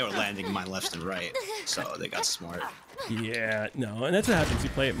they were landing mine left and right, so they got smart. Yeah, no, and that's what happens. You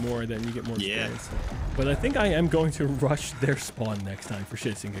play it more, then you get more Yeah. experience. But I think I am going to rush their spawn next time for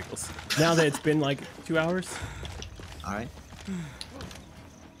shits and giggles. Now that it's been like 2 hours. All right.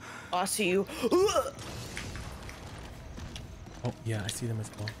 I see you. Oh, yeah, I see them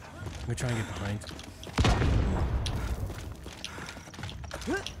as well. I'm gonna try and get behind.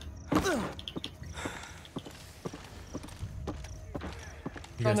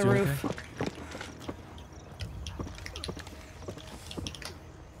 You On guys the doing roof. okay?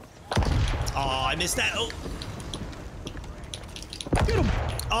 Oh, I missed that. Oh. Get him.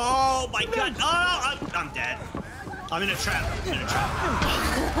 Oh my god. Oh, I'm dead. I'm in a trap. I'm in a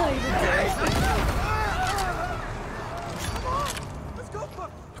trap.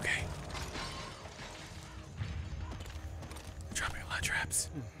 Okay. Dropping a lot of traps.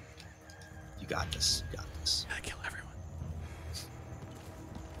 You got this. You got this. Gotta kill everyone.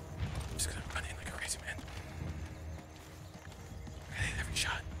 I'm just gonna run in like a crazy man. I hit every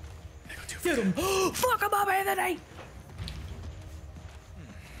shot. I go 2 for 10. Fuck him up, Anthony.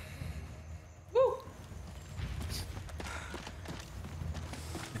 Woo.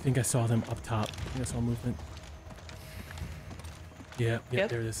 I think I saw them up top. I think I saw movement. Yeah, Yep.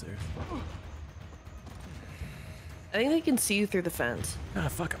 there it is. There. I think they can see you through the fence. Ah,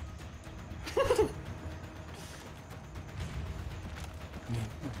 fuck him.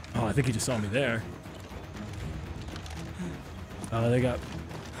 Oh, I think he just saw me there. They got.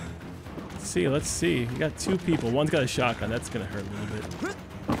 Let's see. You got 2 people. One's got a shotgun. That's gonna hurt a little bit.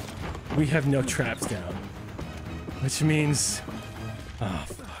 We have no traps down, which means. Oh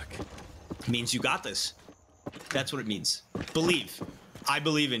fuck. Means you got this. That's what it means. Believe. I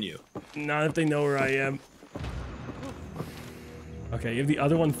believe in you. Not if they know where I am. Okay, you have the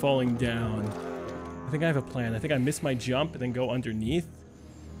other one falling down. I think I have a plan. I think I miss my jump and then go underneath.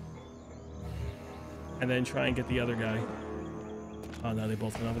 And then try and get the other guy. Oh no, they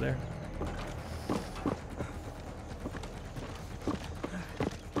both went over there.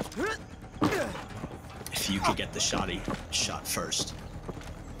 If you could get the shot first.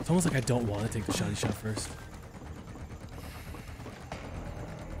 It's almost like I don't want to take the shotty shot first.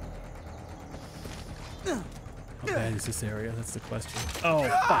 How bad is this area? That's the question. Oh,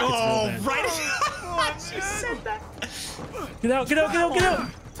 fuck, it's real bad. Right as you said that. Get out, get out, get out, get out!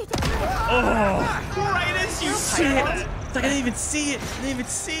 Oh! Right as you said that. It's like I didn't even see it. I didn't even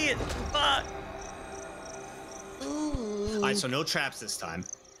see it. Fuck. right, so no traps this time.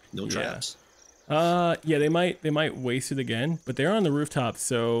 No traps. Yeah, they might waste it again, but they're on the rooftop,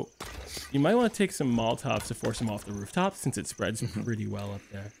 so you might want to take some Molotovs to force them off the rooftop since it spreads pretty well up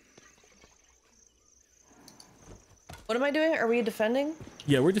there. What am I doing? Are we defending?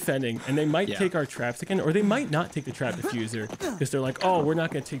 Yeah, we're defending, and they might take our traps again, or they might not take the trap diffuser because they're like, oh, we're not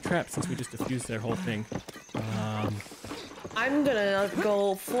going to take traps since we just diffused their whole thing. I'm gonna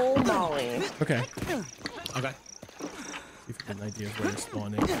go full Molly. Okay. Okay. See if we get an idea of where they're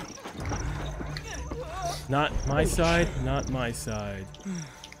spawning. Not my side, not my side.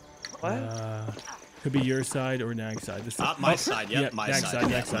 What? Could be your side or Nag's side. This My side, yep, my Nag's side.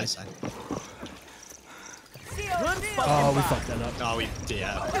 Nag's My side. side. Oh, we fucked that up. Oh,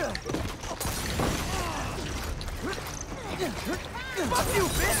 yeah. You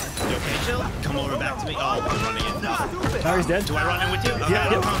okay, Chill? Come over back to me. Oh, I'm running in. No. Larry's dead. Do I run in with you? Okay, Yeah.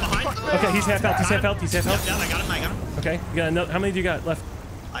 I'm coming behind. Okay, he's half health. He's half health. He's half health. Yeah, I got him. Okay, you got another. How many do you got left?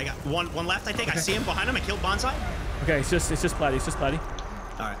 I got one left, I think. Okay. I see him behind him. I killed Bonsai. Okay, it's just Platty. It's just Platty.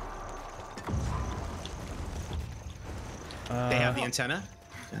 All right. They have the antenna.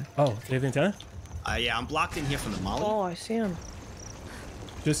 Oh, they have the antenna? Yeah, I'm blocked in here from the molly. Oh, I see him.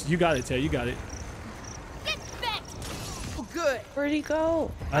 Just, you got it, Tay. You got it. Get back! Oh, good. Where'd he go?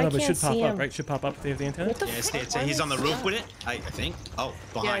 I don't know, but it can't should pop see up, him. right? Should pop up if they have the antenna? What the Yeah, fuck? he's on the roof with it, I think. Oh,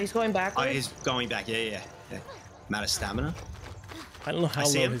 behind. Yeah, he's going back. Oh, he's going back. Yeah. I'm out of stamina. I don't know how I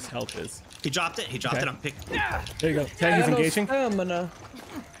see low him. his health is. He dropped it. Okay. I'm picking. There you go. Tay, he's engaging.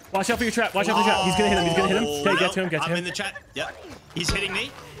 Watch out for your trap. Watch out for your trap. He's gonna hit him. He's gonna hit him. Tay, get to him. Get to I'm him. in the chat. Yep. He's hitting me.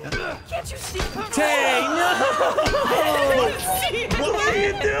 Can't you see? Tay, no! What are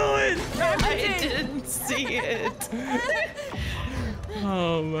you doing? I didn't see it.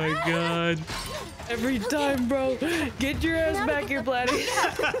 Oh my god. Every time, bro. Get your ass back here, Platty.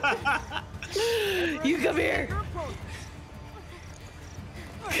 You come here.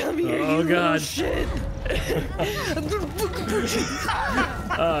 Come here, Oh you god. little shit.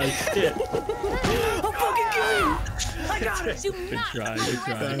 Oh shit. I'll fucking kill you. I got it. Do Good not try. Good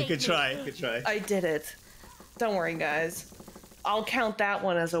try. underestimate Good me. try. Good try. I did it. Don't worry, guys. I'll count that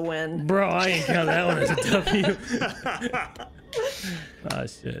one as a win. Bro, I ain't count that one as a W. Oh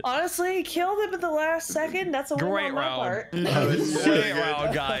shit. Honestly, killed him at the last second. That's a win Great on my round. part. Great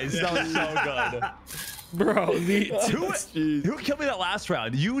round, guys. That was so good. Bro, Who killed me that last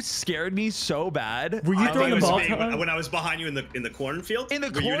round? You scared me so bad. Were you I throwing think the it ball? was me when I was behind you in the cornfield. In the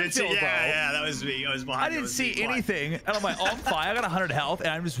Where you didn't see- cornfield, bro. Yeah, that was me. I was behind. I didn't see anything, and I'm like, oh, I'm fine. I got 100 health, and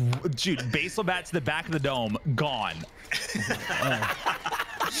I'm just, dude, baseball bat to the back of the dome, gone.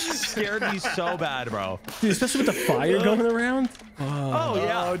 Scared me so bad, bro. Dude, especially with the fire going around. Oh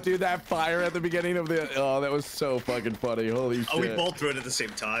yeah. Oh, dude, that fire at the beginning of the. Oh, that was so fucking funny. Holy shit. Oh, we both threw it at the same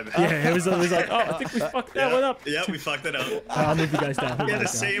time. Yeah, it was like, oh, I think we fucked that one up. Yeah, we fucked it up. I'll move you guys down. We had the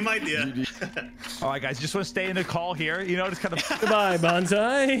same idea. All right, guys, just want to stay in the call here. You know, just kind of. Goodbye,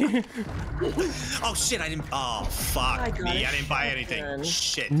 Bonsai. Oh shit! I didn't. Oh fuck me! I didn't buy anything.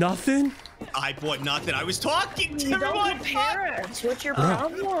 Shit. Nothing? I bought nothing. I was talking to You don't everyone. compare it. What's your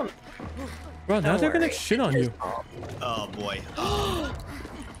problem? Bro, now they're gonna worry. shit on you. Oh boy.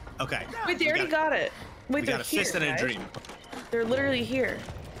 Okay. Wait, they already got it. Wait, We they're got a here, fist and a right? dream. They're literally here.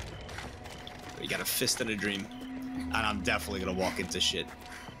 We got a fist and a dream. And I'm definitely gonna walk into shit.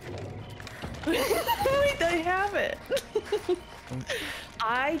 Wait, they have it.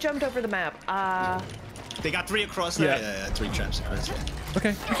 I jumped over the map. They got 3 across there. Yeah. Yeah, 3 traps across there.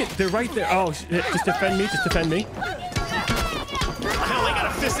 Okay, they're right there. Oh, shit. Just defend me. Just defend me. Hell, they got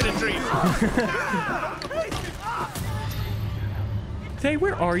a fist and a dream. Tay,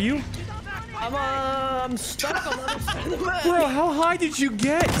 where are you? I'm stuck on the other side of the map. Bro, how high did you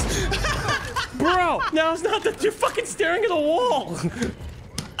get? Bro, now it's not that you're fucking staring at a wall.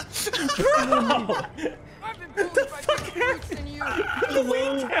 Bro! What the fuck happened?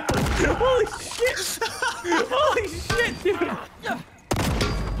 Holy shit! Holy shit, dude!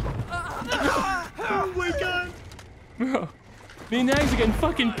 Oh my god. Bro, me and Nags are getting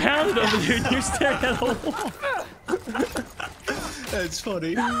fucking pounded over there and you're staring at a wall. That's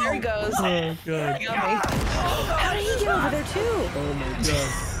funny. There he goes. Oh god. He got me. How did he get over there too? Oh my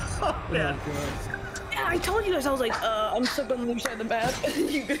god. Yeah. Yeah, I told you guys. I was like, I'm stuck on the other side of the map.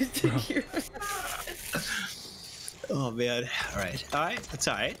 You guys did here. Oh man. Alright. Alright. That's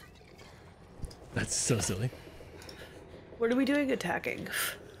alright. That's so silly. What are we doing attacking?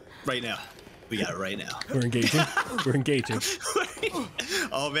 Right now. We got it right now. We're engaging. We're engaging.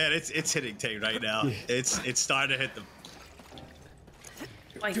 Oh man, it's hitting Tay right now. It's starting to hit them.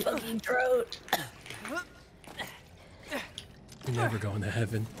 My fucking throat. You're never going to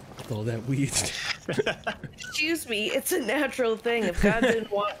heaven with all that weed. Excuse me, it's a natural thing. If God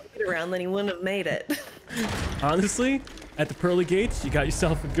didn't want it around, then he wouldn't have made it. Honestly, at the pearly gates, you got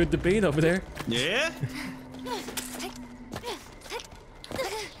yourself a good debate over there. Yeah.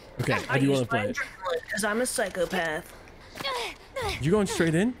 Okay, how do you want to play it? Because I'm a psychopath. You going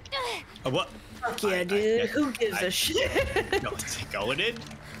straight in? What? Fuck yeah, dude. Who gives a shit? Going in.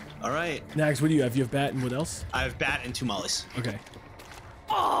 All right. Nags, what do you have? You have bat and what else? I have bat and 2 mollies. Okay.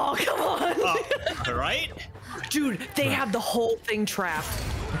 Oh, come on. All right. Dude, they have the whole thing trapped.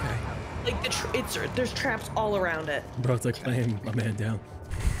 Okay. Like there's traps all around it. Bro, it's like playing my man down.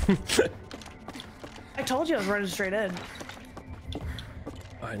 I told you I was running straight in.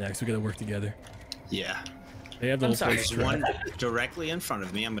 All right, Nags, we gotta work together. Yeah. They have the whole place There's one directly in front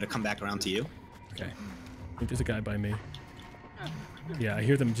of me. I'm gonna come back around to you. Okay. I think there's a guy by me. Yeah, I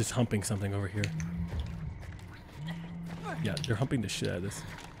hear them just humping something over here. Yeah, they're humping the shit out of this.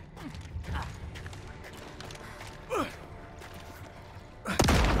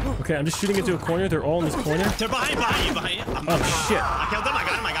 Okay, I'm just shooting into a corner. They're all in this corner. They're behind you. Oh shit! I killed them. I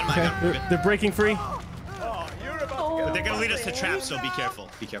got him. They're breaking free. But they're gonna lead us to traps, so be careful.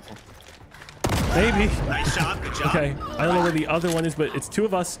 Be careful. Maybe. Nice shot. Good job. Okay, I don't know where the other one is, but it's 2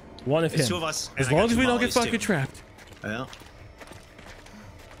 of us, 1 of him. It's 2 of us. As long as we don't get fucking trapped. Yeah.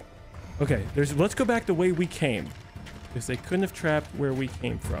 Okay, let's go back the way we came. Because they couldn't have trapped where we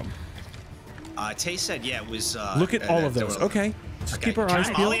came from. Tay said, yeah, it was. Look at all of those. Okay. Just keep our eyes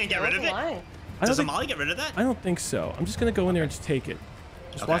peeled. Molly and get rid of it? Does a Molly get rid of that? I don't think so. I'm just going to go in there and just take it.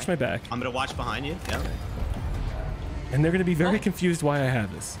 Just watch my back. I'm going to watch behind you. Yeah. And they're going to be very confused why I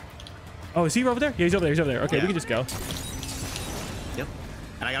have this. Oh, is he over there? Yeah, he's over there. He's over there. Okay, we can just go. Yep.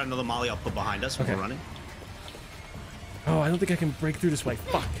 And I got another Molly I'll put behind us when we're running. Oh, I don't think I can break through this way.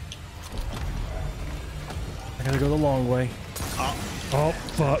 Fuck. I gotta go the long way. Oh,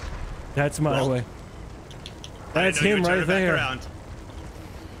 fuck. That's my way. That's him right there.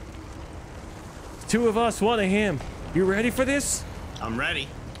 2 of us, 1 of him. You ready for this? I'm ready.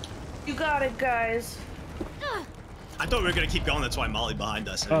 You got it, guys. I thought we were gonna keep going. That's why Molly behind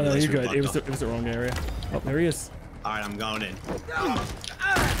us. Oh no, you're good. It was the wrong area. Oh, there he is. All right, I'm going in. Got him.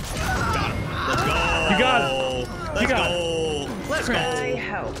 Let's go. You got him. Let's go. Let's go. I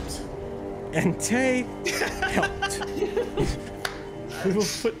helped. And Tay helped. We will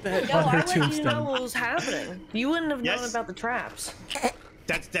put that on her tombstone. You know what was happening. You wouldn't have known about the traps.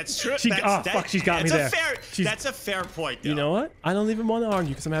 That's true. Fuck, she's got me there. That's a fair point, though. You know what? I don't even want to argue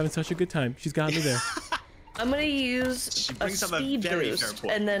because I'm having such a good time. She's got me there. I'm gonna use a speed boost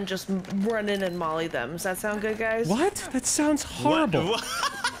and then just run in and molly them. Does that sound good, guys? What? That sounds horrible. What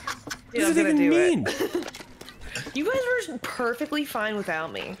does it even mean? You guys were perfectly fine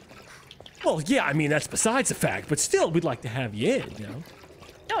without me. Well, yeah, I mean, that's besides the fact, but still, we'd like to have you in, you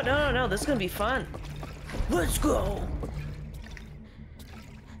know? No, this is gonna be fun. Let's go.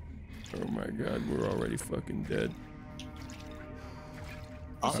 Oh my god, we're already fucking dead.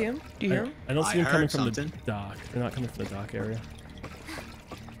 You see him? Do you hear him? I don't see him coming from the dock. They're not coming from the dock area.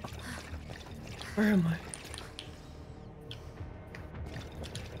 Where am I?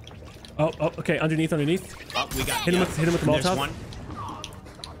 Oh, okay, underneath. Oh, we got hit him with the Molotov. One.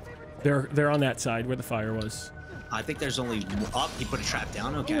 They're on that side where the fire was. I think there's only he put a trap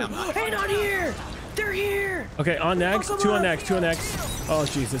down. Okay, I'm not. Hey, not here! They're here! Okay, on Nags. 2 on Nags. Oh,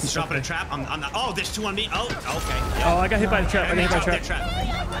 Jesus. He's dropping a trap. I'm not. Oh, there's 2 on me. Oh, okay. Yeah. Oh, I got hit by the trap. I got hit by the trap.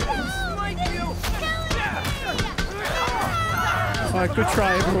 Alright, good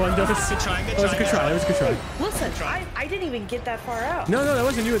try, everyone. That was a good try. Listen, I didn't even get that far out. No, that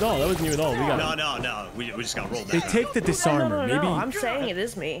wasn't you at all. We got No. We just got rolled. They take the disarmer. No, Maybe. I'm saying it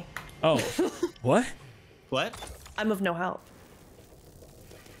is me. Oh. What? What? I'm of no help.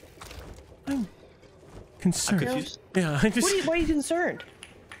 I'm concerned. Confused? Yeah, I'm just. Why are you concerned?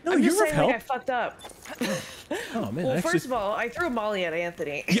 No, I'm just you're saying help. like I fucked up. Oh man. Well, first of all, I threw a molly at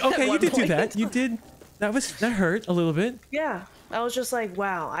Anthony. Okay, you did do that. You did. That hurt a little bit. Yeah, I was just like,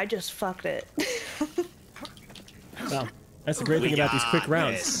 wow, I just fucked it. Well, that's the great thing about these quick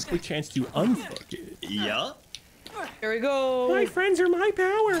rounds. Quick chance to unfuck it. Yeah. Here we go. My friends are my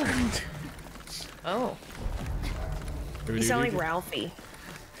power. Oh. You sound like Ralphie.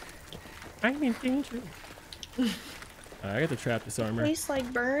 I'm in danger. I got the trap disarmer. Tastes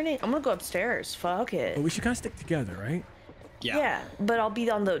like burning. I'm gonna go upstairs. Fuck it. But we should kind of stick together, right? Yeah. Yeah, but I'll be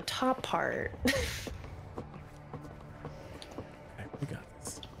on the top part. Okay, we got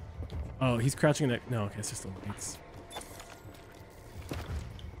this. Oh, he's crouching in that. No, okay, it's just the lights.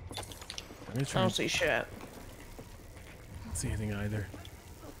 I'm gonna try. I don't see shit. Don't see anything either.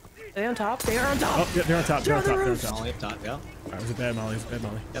 Are they on top? They are on top. Oh, yeah, they're on top. They're on top. Molly up top, yeah. Alright, it was a bad Molly.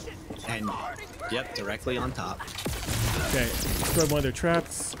 Yep. And Yep, directly on top. Okay, destroyed one of their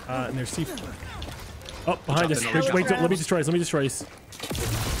traps, and their C4. Oh, behind us. Dropping Wait, let me destroy this. Let me destroy this.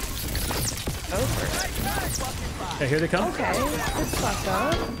 Okay, here they come. Okay, it's fucked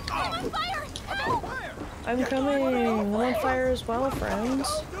up. I'm coming. I'm on fire as well, friends.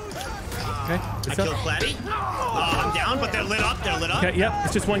 Okay, I what's killed up? Clatty. I'm down, but they're lit up. They're lit up. Okay, yep,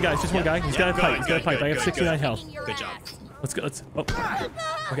 it's just one guy. It's just one guy. He's got a pipe. He's got a pipe. I have 69 health. Good job. Let's go. Let's. Oh.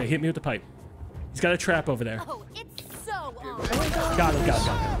 Okay, hit me with the pipe. He's got a trap over there. Oh, it's so on. Got him. Got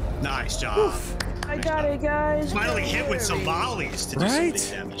him. Nice job. I got it, guys. Finally hit with some mollies to do some Right? big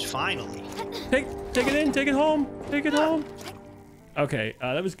damage. Finally. Take it in. Take it home. Take it home. Okay,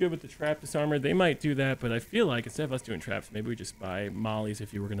 that was good with the trap disarmer. They might do that, but I feel like instead of us doing traps, maybe we just buy mollies.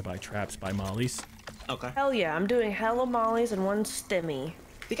 If you were gonna buy traps, buy mollies. Okay. Hell yeah, I'm doing hella mollies and one stimmy.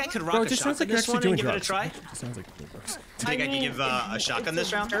 I think I could rock Bro, a it just sounds shotgun like you're this actually one doing and give it a drugs. try. It just sounds like you're doing drugs. You think I could give a shotgun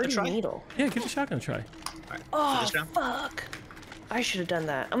this round a Dirty try? needle. Yeah, give the shotgun a try. Alright, Oh, for this round. fuck. I should have done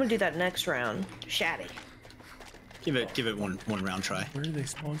that. I'm gonna do that next round. Shatty. Give it one round try. Where do they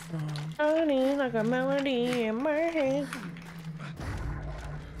spawn from? Honey, like a melody in my head.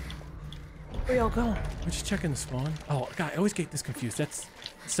 Where y'all going? We're just checking the spawn. Oh, God, I always get this confused. That's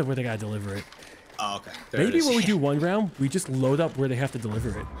where they gotta deliver it. Oh, okay. There it Maybe is. when we do one round, we just load up where they have to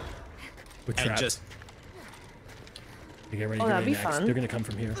deliver it. With And traps. just You get ready to Oh, go that'd in be next. fun. They're gonna come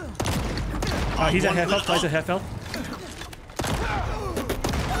from here. He's at half health. He's at half health.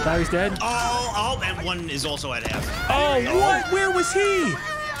 Larry's dead. oh, and one is also at half. Oh, what? Where was he?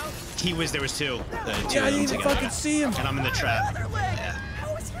 There was two. The two Yeah, I of them didn't even together. fucking see him. And I'm in the trap. Yeah.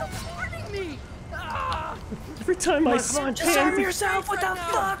 How is he warning me? Every time I Come on, disarm yourself. What the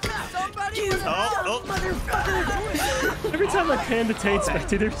fuck? You Oh, motherfucker. every time I pan the taint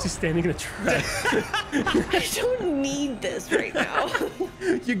spectator, he's just standing in a trap. I don't need this right now.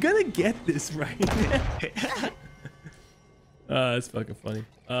 You're gonna get this right. It's fucking funny.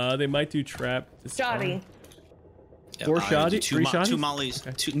 They might do trap. Shoddy. Four shoddy? Three shotties? Two mollies.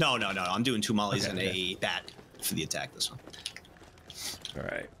 Okay. No. I'm doing two mollies Okay, and okay. a bat for the attack this one. All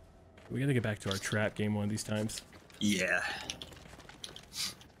right. We gotta get back to our trap game one of these times. Yeah.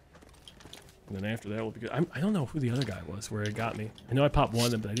 And then after that, we'll be good. I don't know who the other guy was, where it got me. I know I popped one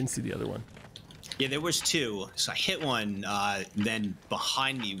of them, but I didn't see the other one. Yeah, there was two. So I hit one. Then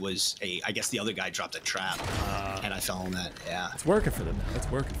behind me was I guess the other guy dropped a trap, and I fell on that. Yeah. It's working for them now.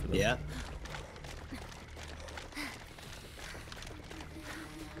 It's working for them. Yeah.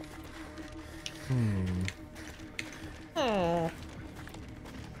 Oh.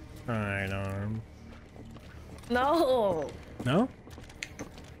 Sidearm. No. No?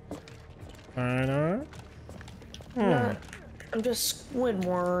 Sidearm? I'm just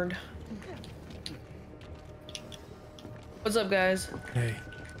Squidward. What's up, guys? Hey.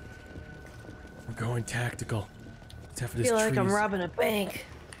 We're going tactical. Except for I this feel like I'm trees. robbing a bank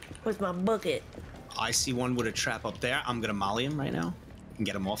with my bucket. I see one with a trap up there. I'm gonna molly him right now and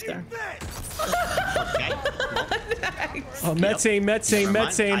get him off there. Okay. Oh, Met same.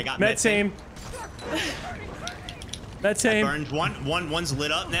 I got Met same. Burned one's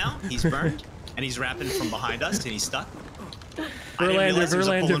lit up now. He's burned, and he's rapping from behind us, and he's stuck. I didn't realize there was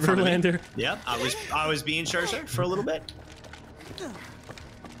a pull in front of me. Verlander. Yep, I was being Scherzer for a little bit.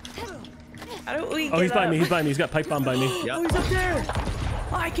 How do we Oh, get he's by up? me. He's by me. He's got pipe bomb by me. Oh, Yep, he's up there.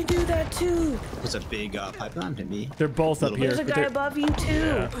 Oh, I can do that too. it was a big pipeline to me. They're both up Little here. There's a but guy they're- above you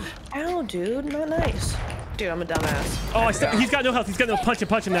too. Ow, dude, not nice. Dude, I'm a dumbass. Oh, he's got no health. He's got no punch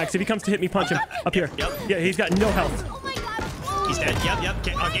him next. If he comes to hit me, punch him up here. Yep. Yeah, he's got no health. Oh my god. He's dead.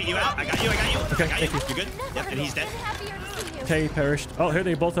 Yep. I'll get you out. I got you. Okay, I got thank you. you. You're good. Yep, and he's dead. Happier to see you. Okay, he perished. Oh, here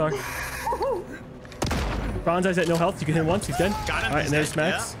they both are. Bronzeye's at no health. You can hit him once. He's dead. Got him. All right, He's and there's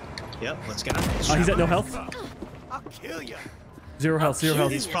dead. Max. Yep. Let's get him. He's at no health. I'll kill you. Zero health. Zero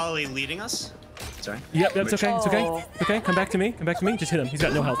health. He's probably leading us. Sorry. Yep, that's okay. It's okay. Oh. It's okay. Come back to me. Come back to me. Just hit him. He's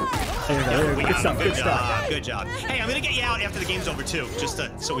got no health. There you go. There you We go. Good got stuff. him. Good stuff. Good job. Hey, I'm gonna get you out after the game's over too, just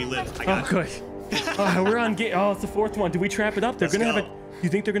so we live. I Oh, got it. good. Oh, we're on game. Oh, it's the fourth one. Do we trap it up? They're Let's gonna have go. a. You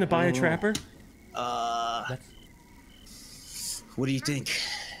think they're gonna buy a trapper? What do you think?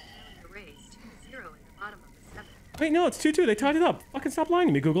 Wait, no, it's 2-2. They tied it up. Fucking stop lying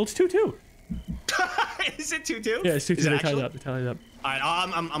to me, Google. It's 2-2. Is it 2-2? Yeah, it's 2-2. Is it They tied actually? it up. They tied it up. All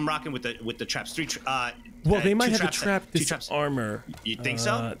right, I'm rocking with the traps. Well, they might two have a traps trap two this traps. armor. You think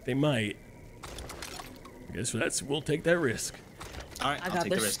so? They might. I guess we'll take that risk. All right, I I'll got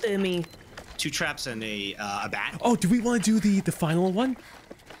take the the risk. stimmy. 2 traps and a bat. Oh, do we want to do the final one?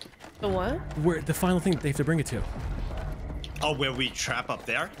 The what? Where the final thing they have to bring it to? Oh, where we trap up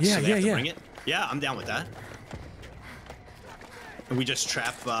there? Yeah, so they yeah, have to yeah. Bring it? Yeah, I'm down with that. And we just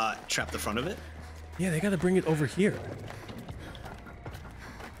trap the front of it. Yeah, they gotta bring it over here.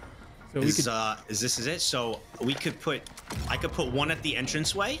 So we could. Is it? So we could put. I could put one at the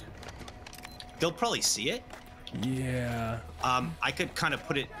entranceway. They'll probably see it. Yeah. I could kind of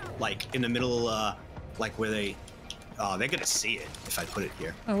put it like in the middle, like where they. They're gonna see it if I put it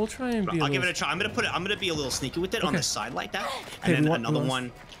here. Oh, we'll try and be. I'll give it a try. I'm gonna be a little sneaky with it on the side like that, and Okay, then another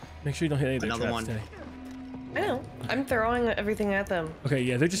one. Make sure you don't hit any of their Another traps one. today. I know. I'm throwing everything at them. Okay,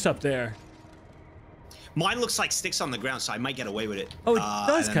 yeah, they're just up there. Mine looks like sticks on the ground, so I might get away with it. Oh, it does and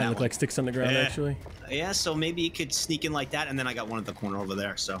then kind of that look one. like sticks on the ground, actually. Yeah, so maybe you could sneak in like that, and then I got one at the corner over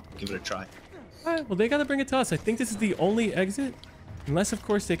there, so give it a try. All right, well, they gotta bring it to us. I think this is the only exit, unless, of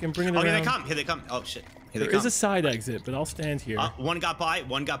course, they can bring it around. Here they come! Here they come! Oh shit! Here There they come. is a side exit, but I'll stand here. One got by.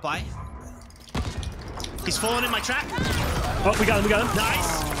 One got by. He's falling in my trap. Oh, we got him!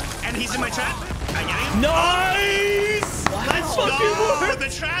 Nice! And he's in my trap. I get him. Nice! Let's go! The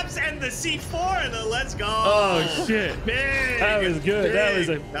traps and the C4, and let's go! Oh shit! Big! That was good. That was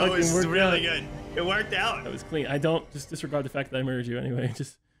That was really good. It worked out. That was clean. I don't just disregard the fact that I murdered you anyway.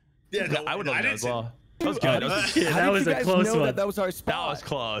 Just Yeah, no, I would love that didn't as well. That was good. yeah, that was a close one. That was our spot. That was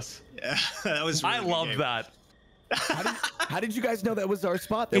close. Yeah, that was. Really I love that. How did you guys know that was our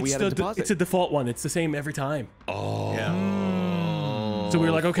spot that we had a deposit? It's a default one. It's the same every time. Oh. Yeah. So we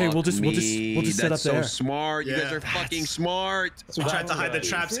were like, okay, we'll just set up That's there. so smart. You guys are fucking smart. So we tried to hide the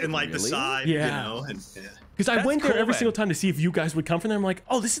traps in like the side. Yeah. You know, and, Because I went there cool, every man. single time to see if you guys would come from there. I'm like,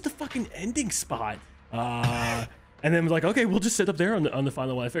 oh, this is the fucking ending spot. And then was like, okay, we'll just sit up there on the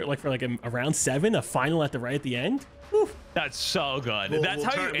final one. I figured like for like a round 7, a final at the end. Whew. That's so good. That's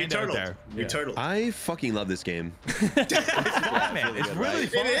how you end out there. We turtled. I fucking love this game. It's fun, man. It's really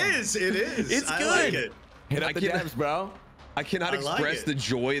fun. It is. It's I good. Like it. Hit up the devs, bro. I cannot I like express it. the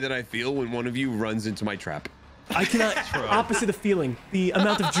joy that I feel when one of you runs into my trap. I cannot. Opposite of feeling, the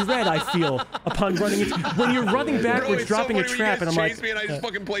amount of dread I feel upon running into. When you're running backwards, it's dropping so a funny trap, when and you I'm guys chase like, me and I just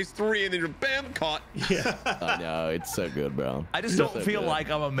fucking place 3 and then you're bam caught. yeah. I know, it's so good, bro. I just don't feel like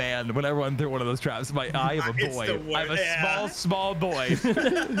I'm a man when I run through one of those traps. I am a It's boy. the worst. I'm a Yeah. small boy.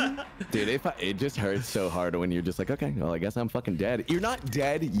 Dude, it just hurts so hard when you're just like, okay, well, I guess I'm fucking dead. You're not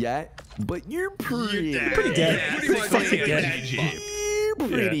dead yet, but you're pretty dead. Pretty dead. Yeah, Pretty much fucking dead. dead. You're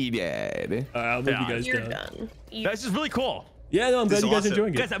pretty dead. I'll move Yeah. you guys You're down. done. That's just really cool. Yeah, no, I'm glad This you is guys awesome.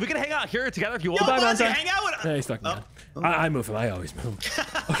 enjoying it. Guys, we can hang out here together if you want. Yo, Bye, Bonzi, Bonzi. hang out with Yeah, he's fucking down. I move him. I always move him.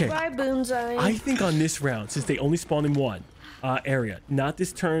 Okay. Bye, Boonzai. I think on this round, since they only spawn in one area, not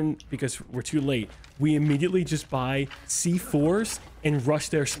this turn because we're too late, we immediately just buy C4s and rush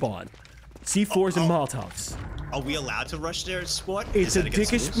their spawn. C4s and Molotovs. Are we allowed to rush their squad? It's Is a that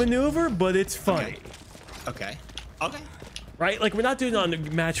against dickish rules? maneuver, but it's funny. Okay. Okay. Right? Like, we're not doing it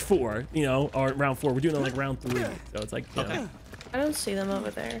on match 4, you know, or round 4. We're doing it on, like, round 3. So it's like, you know, I don't see them over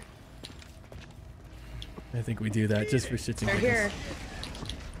there. I think we do that just for shits and They're giggles. here.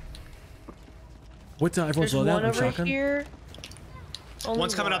 What's everyone's There's loadout one on over shotgun? here. Only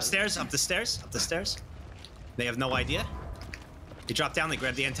One's coming one. upstairs, up the stairs. They have no idea. They drop down, they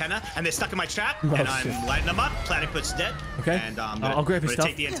grab the antenna, and they're stuck in my trap, Oh, and shit. I'm lighting them up. Platypus dead. Okay. And I'll grab his I'm gonna stuff.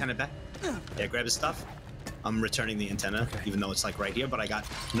 take the antenna back. Yeah, grab his stuff. I'm returning the antenna, even though it's like right here, but I got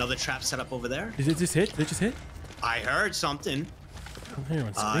another trap set up over there. Did it just hit? Did it just hit? I heard something.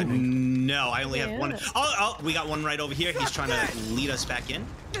 Everyone's screaming. No, I only have one. Yeah. Oh, we got one right over here. He's trying to lead us back in.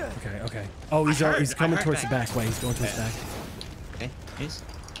 Okay. Oh, he's coming heard towards that. the back way. He's going towards the back. Okay,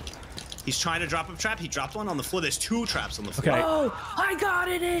 he's trying to drop a trap. He dropped one on the floor. There's 2 traps on the floor. Okay. Oh, I got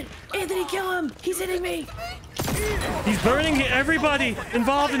it! Anthony, kill him! He's hitting me! He's burning everybody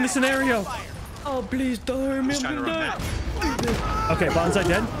involved in the scenario. Oh, please don't He's trying to run back. Okay, Bonsai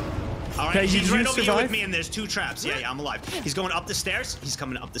dead. All right, Okay, he's you right over here survive? with me, and there's 2 traps. Yeah, I'm alive. He's going up the stairs. He's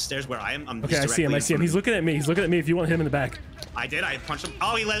coming up the stairs where I am. Okay, I see him. He's looking at me. He's looking at me. If you want him in the back. I did. I punched him.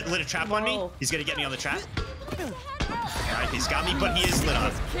 Oh, he lit a trap on me. Whoa. He's gonna get me on the trap. All right, he's got me, but he is lit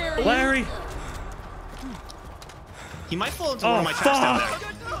up. Larry. He might fall into one of my traps down there.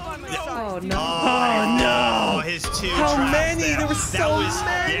 Oh, no. Oh no. Oh, his 2 How traps many? there. There were so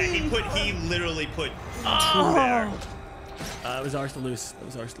many. Yeah, he literally put 2 Oh. there. It was ours to lose. It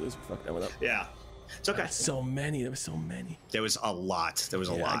was ours to lose. We fucked that one up. Yeah, it's okay. So many. There was so many. There was a lot. There was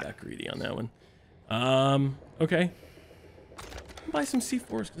a Yeah, lot. I got greedy on that one. Okay. Buy some C4s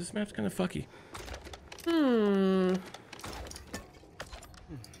because this map's kind of fucky.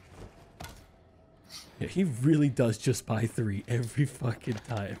 Yeah, he really does just buy 3 every fucking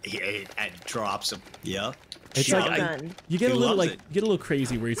time. Yeah, and drops him. Yeah. It's Shotgun. like you get He a little loves like it. get a little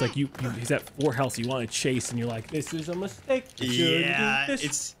crazy where he's like he's at 4 health, so you want to chase, and you're like, this is a mistake. You shouldn't Yeah, do this.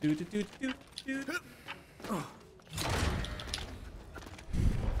 it's- Do.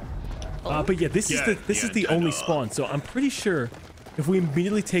 But yeah, this is the only spawn. So I'm pretty sure if we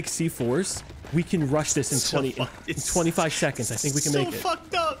immediately take C4s, we can rush this in 25 seconds. I think we can make it. So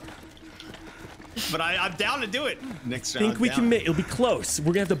fucked up. But I'm down to do it. Next round. I think we can make. It'll be close.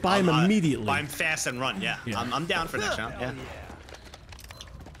 We're gonna have to buy them immediately. I'm fast and run. Yeah. I'm down for next round. Yeah.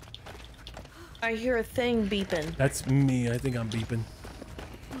 I hear a thing beeping. That's me. I think I'm beeping.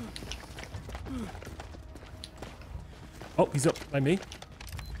 Oh, he's up by me.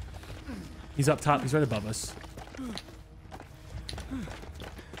 He's up top. He's right above us.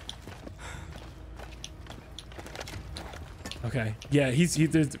 Okay. Yeah, there's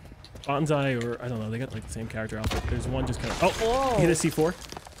Bonsai, or I don't know. They got like the same character outfit. There's one just kind of. Oh, he hit a C4.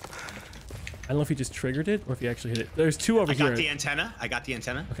 I don't know if he just triggered it or if he actually hit it. There's two over here. I got the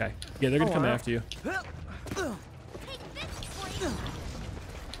antenna. Okay. Yeah, they're gonna come after you.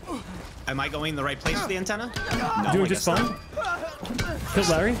 Am I going in the right place for the antenna? No, doing just fine. Killed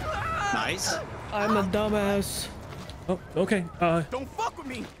Larry. Nice. I'm a dumbass. Oh, okay. Don't fuck with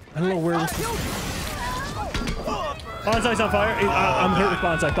me. I don't know where. Bonsai's on fire. I'm hurt with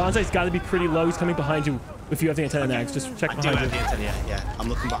Bonsai. Bonsai's got to be pretty low. He's coming behind you. If you have the antenna nags, just check behind you. I do have the antenna. Yeah. I'm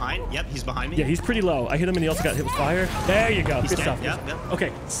looking behind. Yep, he's behind me. Yeah, he's pretty low. I hit him and he also got hit with fire. There you go. Good stuff. Yep.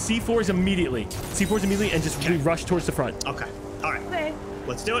 Okay, C4s immediately. C4s immediately and just really rush towards the front. Okay. All right. Okay.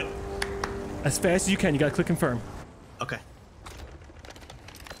 Let's do it. As fast as you can. You got to click confirm. Okay.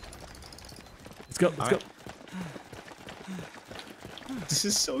 Let's go. Let's go. This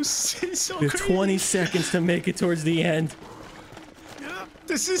is so We have 20 seconds to make it towards the end.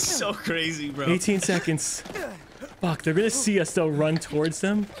 This is so crazy, bro. 18 seconds. Fuck, they're gonna see us though run towards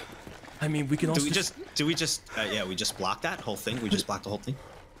them. I mean, we can also. Do we just block that whole thing? We just blocked the whole thing?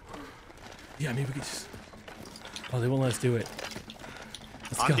 Yeah, maybe we could just. Oh, they won't let us do it.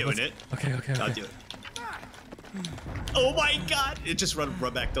 I'm doing it. Okay. I'll do it. Oh my god! Just run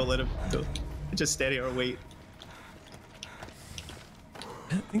back. Don't let him. Just stand here and wait.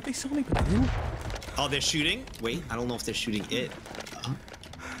 I think they saw me, but they didn't. Oh, they're shooting? Wait, I don't know if they're shooting it.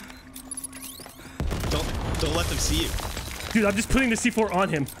 Don't let them see you. Dude, I'm just putting the C4 on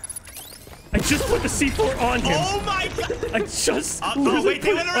him. I just put the C4 on him. Oh my god! I just. Oh wait,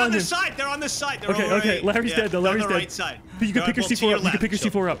 they're on the side. They're on the side. They're okay. Larry's dead though. Larry's dead. Right side. You can pick your C4 up. You can pick your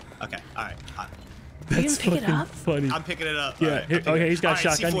C4 up. Okay. All right. That's fucking funny. I'm picking it up. Yeah. Okay. He's got a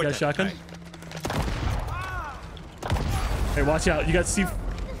shotgun. You got a shotgun. Hey, watch out. You got C. You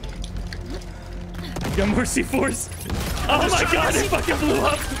got more C4s. Oh my god! It fucking blew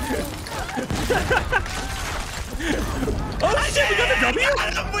up. Oh shit! We got the W.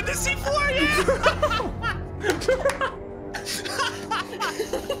 I'm with the C4.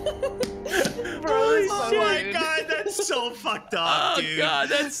 Holy oh shit. my god, that's so fucked up, dude. Oh god,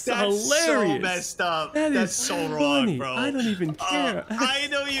 that's hilarious. So messed up. That's so funny. wrong, bro. I don't even care. I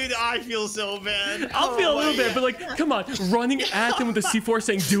know you. I feel so bad. I'll feel a little bit, but like, come on, running at them with the C4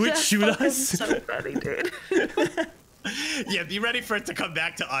 saying, "Do it, shoot us." So funny, dude. Yeah, be ready for it to come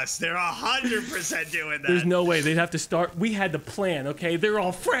back to us. They're 100% doing that. There's no way they'd have to start. We had the plan, okay? They're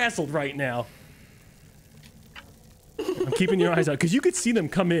all frazzled right now. I'm keeping your eyes out because you could see them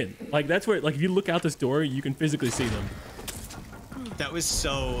come in. Like that's where, like, if you look out this door, you can physically see them. That was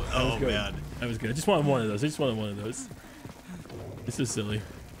so. Oh man, that was good. I just wanted one of those. This is silly.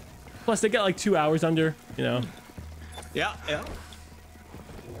 Plus, they got like 2 hours under. You know. Yeah.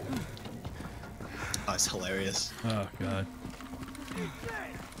 Oh, it's hilarious. Oh god.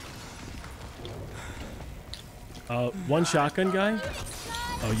 One shotgun guy.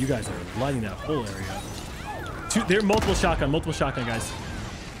 Oh, you guys are lighting that whole area. They're multiple shotgun guys.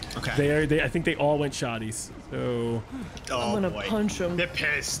 Okay. I think they all went shotties. So. I'm gonna punch them. They're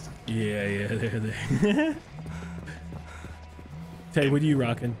pissed. Yeah, they're. Teddy, what are you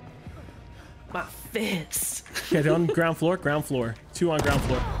rocking? My fists. Okay, they're on ground floor. Two on ground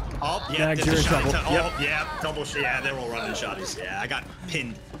floor. Oh, yeah, Nags, you're in trouble. Oh, yeah, double. Yeah, they're all running shotties. Yeah, I got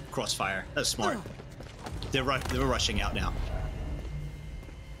pinned crossfire. That's smart. They're rushing out now.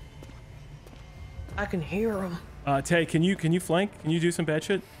 I can hear them. Tay, can you flank? Can you do some bad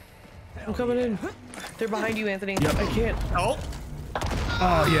shit? I'm coming in. They're behind you, Anthony. Yep. I can't. Oh.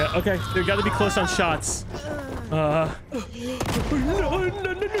 Oh yeah. Okay. They got to be close on shots. No, you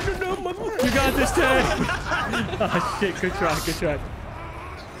got this, Tay. Oh shit. Good try.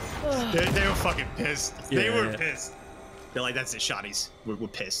 They were fucking pissed. Yeah, they were pissed. They're like, that's the shotties. We're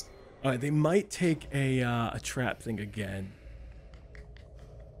pissed. All right. They might take a trap thing again.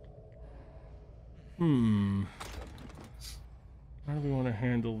 How do we want to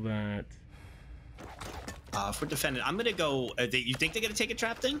handle that? If we're defending, I'm gonna go. You think they're gonna take a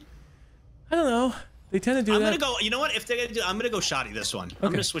trap thing? I don't know. They tend to do I'm that. gonna go. You know what? If they're gonna do, I'm gonna go shoddy this one.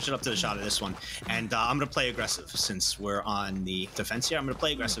 I'm gonna switch it up to the shoddy this one, and I'm gonna play aggressive since we're on the defense here. I'm gonna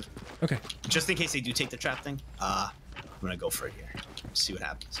play aggressive. Okay. Just in case they do take the trap thing. I'm gonna go for it here. See what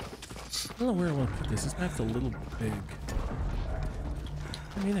happens. I don't know where I want to put this. This map's a little big.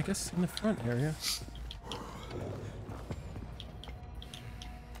 I mean, I guess in the front area.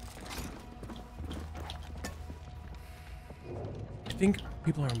 I think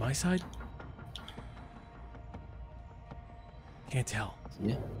people are on my side. Can't tell.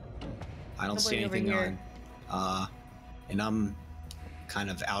 Yeah. I don't see Nobody anything over on. And I'm kind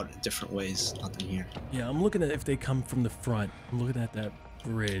of out different ways. Nothing here. Yeah, I'm looking at if they come from the front. I'm looking at that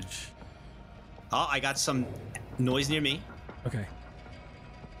bridge. Oh, I got some noise near me. Okay.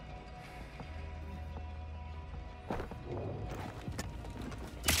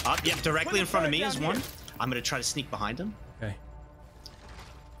 Yep, directly in front of me is one. I'm gonna try to sneak behind him. Okay.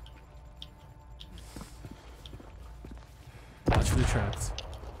 Watch for the traps.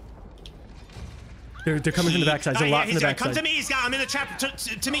 They're coming from the backside. There's a lot from the backside. Come to me. He's got. I'm in the trap.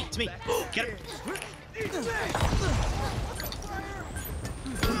 To me. Get him.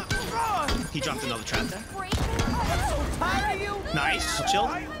 He dropped another trap there. Nice. Chill.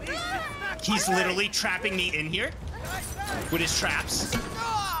 He's literally trapping me in here with his traps.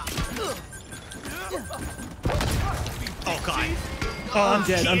 Oh god. Oh, I'm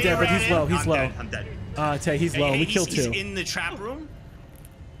dead. I'm dead. But he's low. He's low. I'm dead. Tay, he's low. We killed two. He's in the trap room.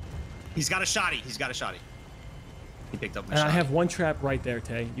 He's got a shotty. He picked up my shot. And I have one trap right there,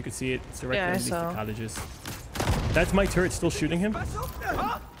 Tay. You can see it. It's directly underneath the cottages. That's my turret still shooting him.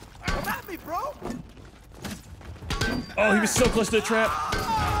 Oh, he was so close to the trap.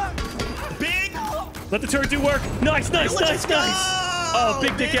 Big. Let the turret do work. Nice. Oh,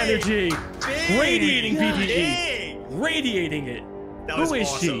 big dick energy. Radiating BDAY. Radiating it. Who is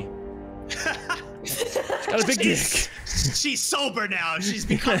she? She's got a big dick. She's sober now. She's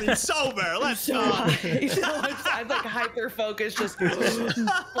becoming sober. Let's go. I'm like hyper focused, just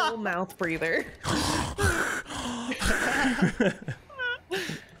full mouth breather.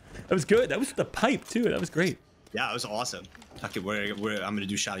 That was good. That was the pipe too. That was great. Yeah, it was awesome. Okay, I'm gonna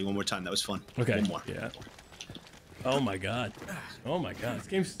do shotty one more time. That was fun. Okay. One more. Yeah. Oh my god. Oh my god. This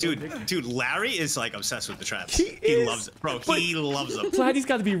game's so addicting. Dude, Larry is like obsessed with the traps. He loves it, bro. He loves them. Platy's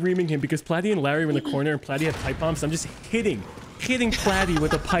got to be reaming him because Platy and Larry were in the corner and Platy had pipe bombs. I'm just hitting Platy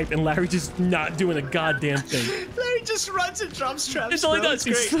with a pipe and Larry just not doing a goddamn thing. Larry just runs and drops traps. It's all he does.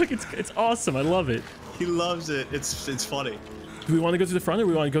 It's great. It's awesome. I love it. He loves it. It's funny. Do we want to go to the front or do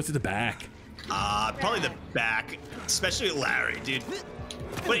we want to go to the back? Probably the back, especially Larry, dude.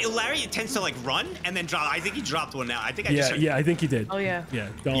 But Larry tends to like run and then drop. I think he dropped one now. I think I just heard. Yeah, I think he did. Oh yeah. Yeah.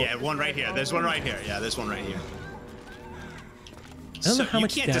 Yeah, one right here. There's one right here. Yeah, there's one right here. I don't know how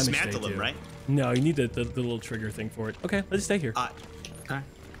much you can't damage dismantle they do. him, right? No, you need the little trigger thing for it. Okay, let's stay here. Okay.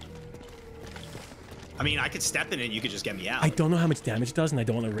 I mean, I could step in it and you could just get me out. I don't know how much damage it does, and I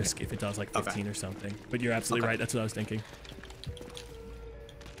don't want to risk if it does like 15 or something. But you're absolutely right. That's what I was thinking.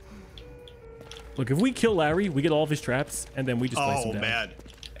 Look, if we kill Larry, we get all of his traps, and then we just place him down. Oh, man.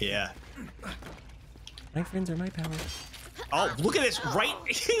 Yeah. My friends are my power. Oh, look at this. Right.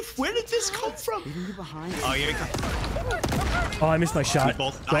 Where did this come from? Oh, here he comes. Oh, I missed my shot.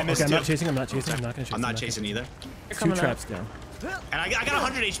 I missed I'm not chasing. I'm not chasing. I'm not going to chase. I'm not chasing either. Two traps down. And I got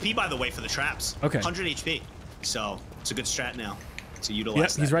 100 HP, by the way, for the traps. Okay. 100 HP. So, it's a good strat now to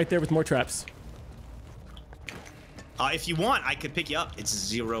utilize that. He's right there with more traps. If you want, I could pick you up. It's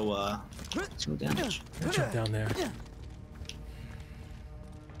zero damage. Jump down there.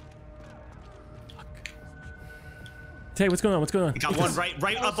 Tay, what's going on? What's going on? You got one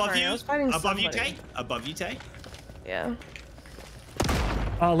right above you. Above you, somebody. Tay. Above you, Tay. Yeah.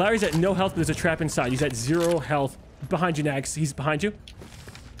 Larry's at no health, but there's a trap inside. He's at 0 health. Behind you, Nags. He's behind you.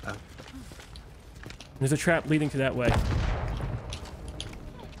 Oh. There's a trap leading to that way.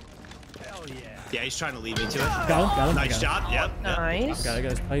 Hell yeah. Yeah, he's trying to lead me to it. Got him. Nice job. Yep. Nice. I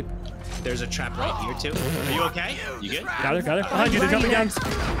got his pipe. There's a trap right here, too. Are you okay? You good? Got her. Behind you. They're jumping down.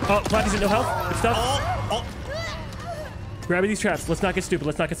 Oh, Platy's at no health. Good stuff. Oh. Grab these traps. Let's not get stupid.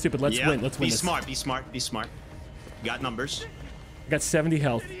 Let's win. Let's win. Be smart. Be smart. You got numbers. I got 70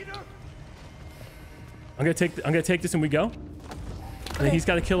 health. I'm gonna take this and we go. And then he's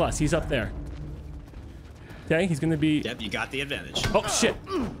got to kill us. He's up there. Okay, he's gonna be. Yep, you got the advantage. Oh shit!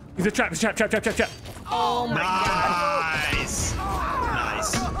 He's a trap. Trap. Oh my god. Nice.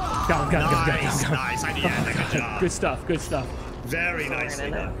 Got him. Nice. I did a good job. Good stuff. Very nicely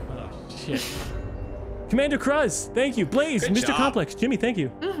done. Oh shit. Commander Cruz, thank you. Blaze, Good Mr. job. Complex, Jimmy, thank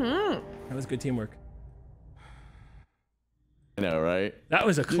you. That was good teamwork. know, right? That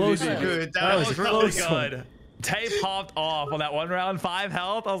was a close one. Good. That was was a really close good. Tay popped off on that one round, 5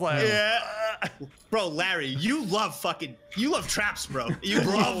 health. I was like, Yeah. Bro, Larry, you love traps, bro. You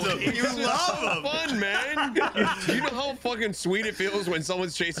love them. You love them. Fun, man. You know how fucking sweet it feels when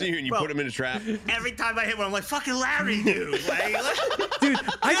someone's chasing you and you Bro, put them in a trap? Every time I hit one, I'm like, fucking Larry, dude. Like, Dude,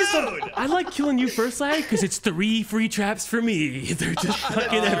 I like killing you first, Larry, because it's 3 free traps for me. They're just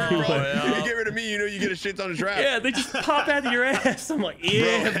fucking everywhere. Bro, you get rid of me, you know you get a shit ton of traps. Yeah, they just pop out of your ass. I'm like,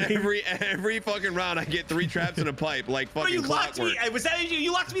 yeah. Bro, every fucking round I get 3 traps in a pipe, like bro, fucking you locked clockwork. me. Was that you?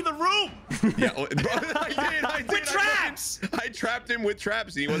 You locked me in the room. Yeah, bro, I did. With traps. I trapped him with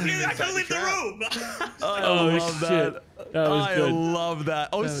traps. And he wasn't even I inside couldn't the leave the trap. room. I Oh, love shit. that. That was I good. love that.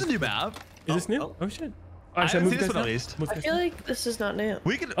 Oh, this is a new map. Is this new? Oh, shit. All I right, so haven't move seen this guys one at down. least. Move I guys feel down. like this is not new.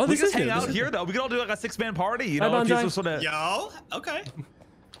 We could Oh, we this could is hang new. out This is here new. though. We could all do like a 6-man party, you Hi, know? In case Bonsai. of sort of. Yo, okay.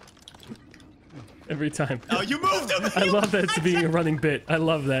 Every time. Oh, you moved him. I love that it's being a running bit. I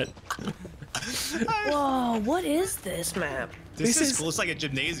love that. Whoa, what is this map? This This is is- cool. It's like a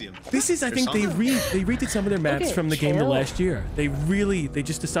gymnasium. This is, I Or think they something. redid some of their maps Okay, from the game the chill. last year. They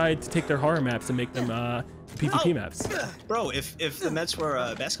just decided to take their horror maps and make them PvP maps Bro, if the Mets were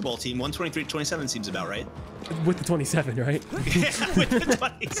a basketball team, 123-27 seems about right. with the 27, right? Yeah, with the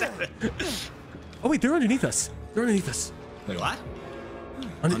 27. Oh wait, they're underneath us. They're underneath us. Wait, what?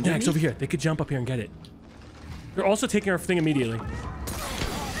 Next over here. They could jump up here and get it. They're also taking our thing immediately.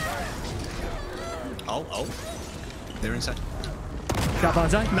 Oh. They're inside. Got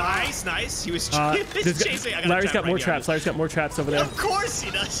Bonsai. Nice. He was chasing. I got a Larry's trap got more right traps. behind Larry's got more traps over me. there. Of course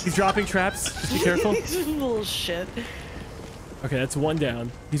he does. He's dropping traps. Just be careful. Bullshit. Okay, that's 1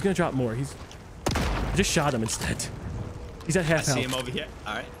 down. He's gonna drop more. I just shot him instead. He's at half I see health. him over here.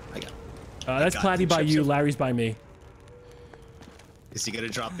 All right, I got him. That's got Platy two by chips you. over. Larry's by me. Is he gonna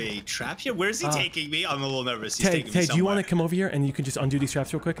drop a trap here? Where's he taking me? I'm a little nervous. He's Tay, taking me do you want somewhere. to come over here and you can just undo these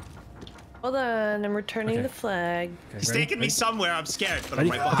traps real quick? Hold on, I'm returning Okay. the flag. Okay, He's ready? taking me somewhere. I'm scared, but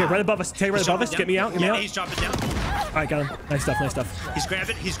Ready? I'm right behind. Okay, right above us. Tay, right He's above us. dropping Get me down. out. Get me Yeah, out. he's dropping down. All right, got him. Nice stuff. Nice stuff. He's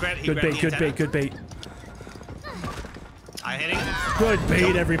grabbing. He Good grabbed bait. the Good antenna. bait. Good bait. I hitting. Good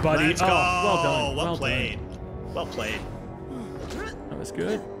bait, everybody. Let's Oh, go. well done. Well played. Well played. That was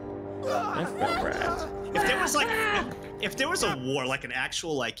good. That felt right. If there was a war, like an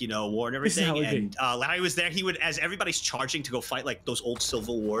actual, war and This is how everything, it'd and Larry was there, he would, as everybody's charging to go fight like those old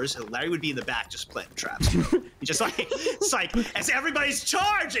civil wars, Larry would be in the back just planting traps. He just it's like as everybody's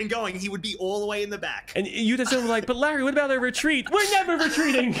charging going, he would be all the way in the back. And you just were like, but Larry, what about a retreat? We're never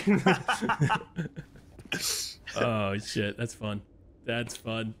retreating. Oh shit, that's fun. That's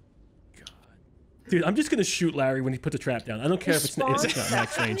fun. God, dude, I'm just gonna shoot Larry when he puts the trap down. I don't care if it's not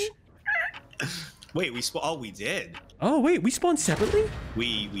max range. Wait, we did. Oh wait, we spawned separately?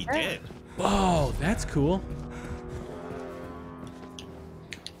 We did. Oh, that's cool.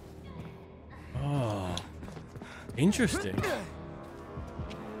 Oh, interesting.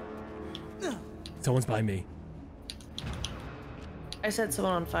 Someone's by me. I set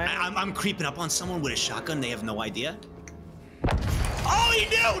someone on fire. I'm creeping up on someone with a shotgun. They have no idea. Oh, he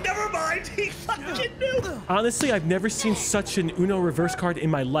knew. Never mind. He fucking knew. Honestly, I've never seen such an Uno reverse card in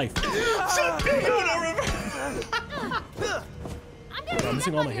my life. I'm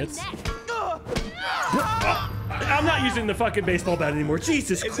missing all my hits. I'm not using the fucking baseball bat anymore.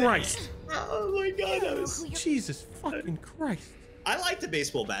 Jesus Christ. Oh my god, that was... Jesus fucking Christ. I like the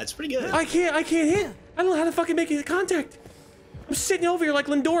baseball bat. It's pretty good. I can't hit. I don't know how to fucking make contact. I'm sitting over here like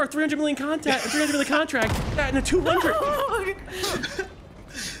Lindor, 300 million contract, that in a 200.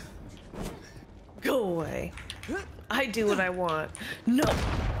 Go away. I do what I want. No.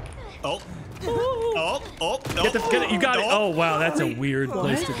 Oh. Get it. You got it. Oh wow, that's a weird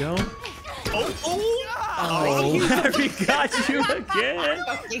place to go. Oh, Larry got you again.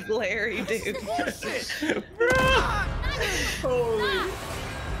 Fucking Larry, dude. Holy.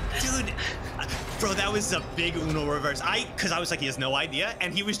 Dude. Bro, that was a big Uno reverse. Because I was like, he has no idea,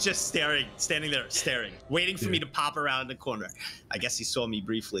 and he was just standing there, waiting for me to pop around the corner. I guess he saw me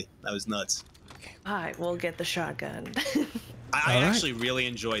briefly. That was nuts. I will get the shotgun. I actually really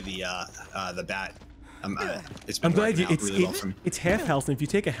enjoy the bat. It's been I'm glad you. working out really well for me. It's half health, and if you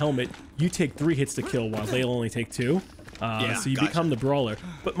take a helmet, you take 3 hits to kill, while they'll only take 2. So you become the brawler.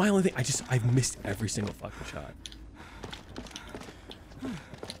 But my only thing, I've missed every single fucking shot.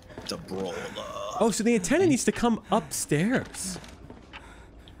 The brawler. Oh, so the antenna needs to come upstairs.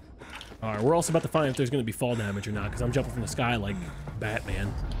 All right, we're also about to find if there's going to be fall damage or not, because I'm jumping from the sky like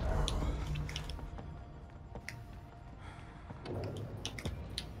Batman.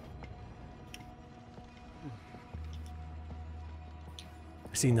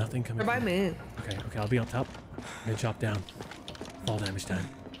 I see nothing coming. They're by me. Okay, I'll be on top. I'm gonna chop down. Fall damage time.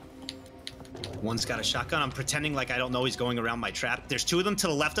 One's got a shotgun. I'm pretending like I don't know he's going around my trap. There's two of them to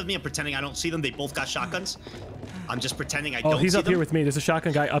the left of me. I'm pretending I don't see them. They both got shotguns. I'm just pretending I don't see them. Oh, he's up here with me. There's a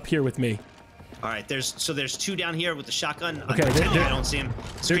shotgun guy up here with me. All right, there's two down here with the shotgun. Okay, I don't see him.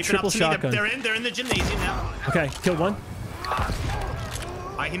 They're triple shotgun. They're in the gymnasium now. Okay, killed one.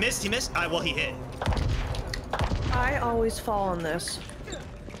 All right, he missed. Well, he hit. I always fall on this.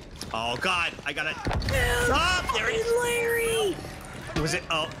 Oh God, I got it. Oh, there he is, Larry. Was it?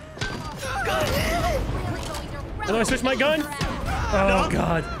 Oh. How do I switch my gun? Oh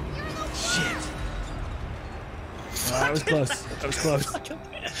God. Shit. That was close. That was close.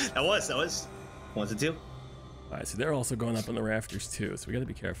 That was. 1 to 2. All right, so they're also going up on the rafters too, so we got to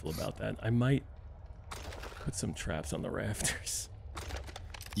be careful about that. I might put some traps on the rafters.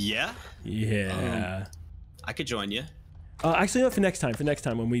 Yeah. Yeah. I could join you. Actually, not for next time. For next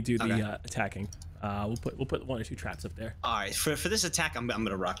time when we do the attacking, we'll put 1 or 2 traps up there. All right. For this attack, I'm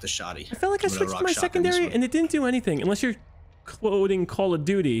gonna rock the shotty. I felt like I switched to my secondary and it didn't do anything unless you're quoting Call of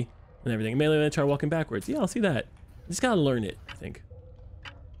Duty and everything. Melee and try walking backwards. Yeah, I'll see that. You just gotta learn it, I think.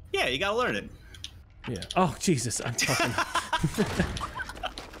 Yeah, you gotta learn it. Yeah. Oh Jesus, I'm fucking.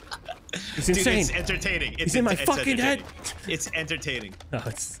 It's insane. Dude, it's entertaining. It's in my fucking head. It's entertaining. No,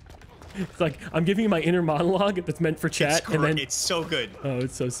 it's like I'm giving you my inner monologue that's meant for chat, and then it's so good. Oh,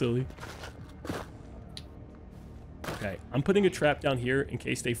 it's so silly. Okay, I'm putting a trap down here in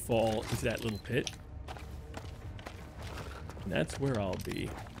case they fall into that little pit. And that's where I'll be.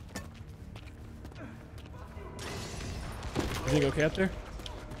 Everything okay up there?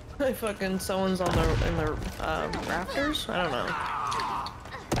 I fucking someone's in the rafters. I don't know.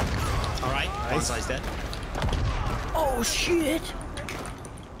 All right, one side's dead. Oh shit!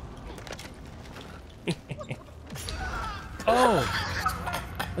 Oh,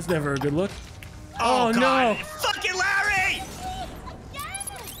 that's never a good look. Oh, God. No! Fucking Larry!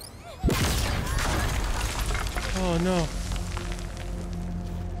 Oh no.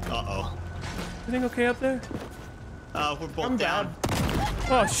 Uh-oh. Everything okay up there? We're both down.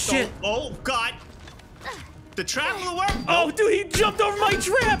 Oh shit! Oh God! The trap will work. Oh, dude, he jumped over my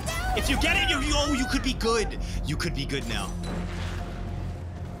trap! If you get it, you could be good. You could be good now.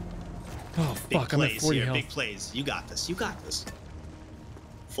 Oh fuck! I'm at 40 here. health. Big plays. You got this. You got this.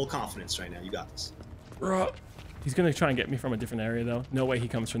 Full confidence right now. You got this. Bro. He's gonna try and get me from a different area though. No way he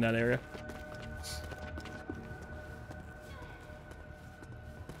comes from that area.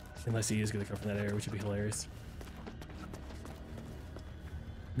 Unless he is gonna come from that area, which would be hilarious.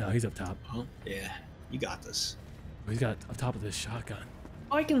 No, he's up top. Oh, yeah. You got this. Oh, he's got up top of this shotgun.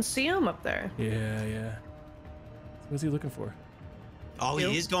 Oh, I can see him up there. Yeah, yeah. What's he looking for? Oh,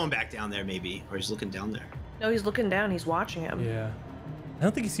 he is going back down there maybe. Or he's looking down there. No, he's looking down. He's watching him. Yeah. I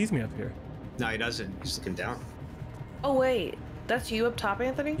don't think he sees me up here. No, he doesn't. He's looking down. Oh, wait. That's you up top,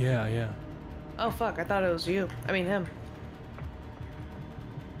 Anthony? Yeah, yeah. Oh, fuck. I thought it was you. I mean, him.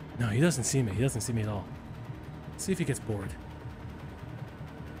 No, he doesn't see me. He doesn't see me at all. Let's see if he gets bored.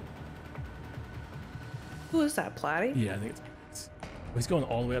 Who is that, Platty? Yeah, I think it's oh, he's going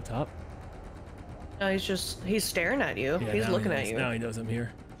all the way up top. No, he's staring at you. Yeah, He's now looking he at knows, you. Now he knows I'm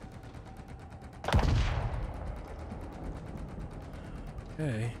here.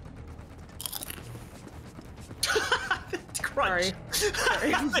 Okay. Crunch.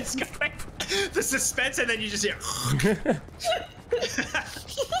 Sorry. The suspense, and then you just hear.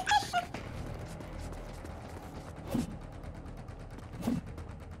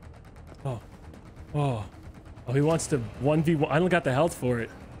 Oh, he wants to 1v1. I don't got the health for it.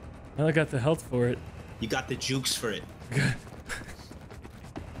 You got the jukes for it.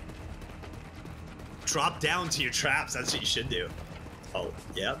 Drop down to your traps. That's what you should do. Oh,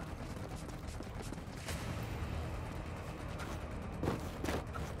 yep.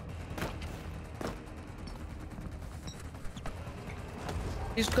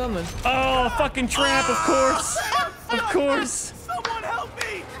 He's coming. Oh, fucking trap, of course. Of course. Someone help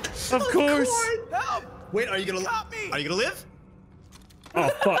me! Of course. Help! Wait, are you gonna live? Oh,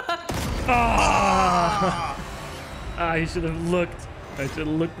 fuck. Ah, I should have looked. I should have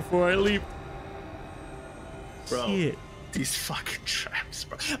looked before I leap. Bro, Shit. these fucking traps,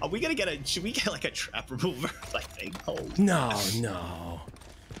 bro. Are we gonna should we get like a trap remover? Like, No.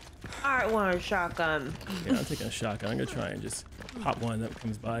 I want a shotgun. Yeah, I'm taking a shotgun. I'm gonna try and just pop one that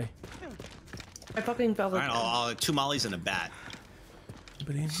comes by. I fucking felt like. Alright, I'll 2 mollies and a bat.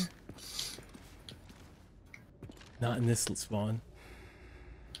 Anybody in here? Not in this spawn.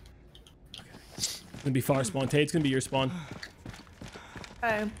 Okay. It's gonna be far spawn. Tay, it's gonna be your spawn.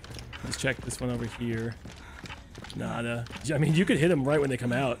 Okay. Let's check this one over here. Nada. I mean, you could hit them right when they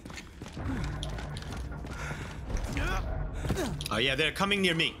come out. Oh yeah, they're coming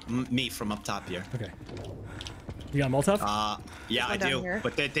near me. Me from up top here. Okay. You got Molotov? Yeah, I do. Here.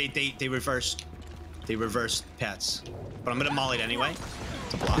 But they reversed. They reversed pets. But I'm gonna molly it anyway.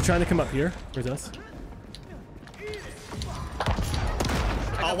 To block. They're trying to come up here. Where's us?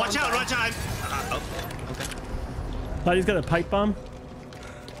 Oh, watch out! Watch out! Oh, okay. Thought he's got a pipe bomb.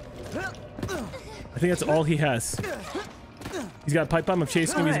 I think that's all he has. He's got a pipe bomb. I'm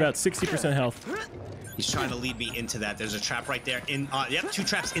chasing him. He's about 60% health. He's trying to lead me into that. There's a trap right there. Yep, 2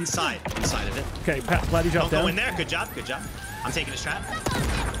 traps inside of it. Okay, Platy dropped down. Don't go in there. Good job. Good job. I'm taking his trap.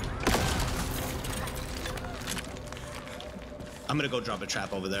 I'm gonna go drop a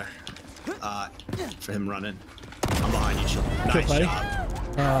trap over there. For him running. I'm behind you, Chill. Nice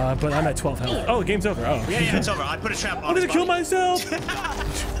job. But I'm at 12 health. Oh, the game's over. Oh. Yeah, it's over. I put a trap on. I'm gonna kill myself.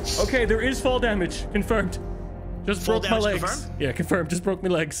 Okay, there is fall damage. Confirmed. Just broke my legs. Confirmed? Yeah, confirmed. Just broke my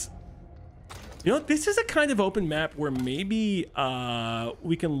legs. You know, this is a kind of open map where maybe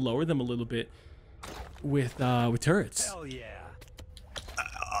we can lower them a little bit with turrets. Hell yeah.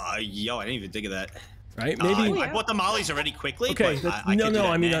 Yo, I didn't even think of that. Right? Maybe I bought the mollies already quickly. Okay. But No.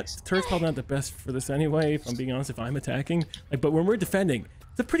 I mean, next. turret's probably not the best for this anyway. If I'm being honest, if I'm attacking, like, but when we're defending,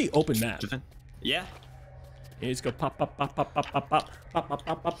 it's a pretty open map. Yeah. You just go pop, pop, pop, pop, pop, pop, pop, pop, pop,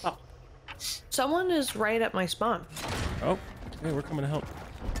 pop, pop, pop. Someone is right at my spawn. Oh, hey, we're coming to help.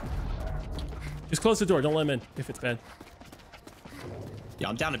 Just close the door. Don't let him in if it's bad. Yeah,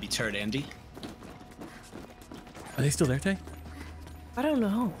 I'm down to be turret, Andy. Are they still there, Tay? I don't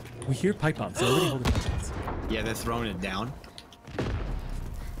know. We hear pipe bombs. They're already holding pipe bombs. Yeah, they're throwing it down.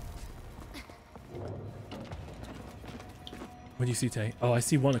 What do you see, Tay? Oh, I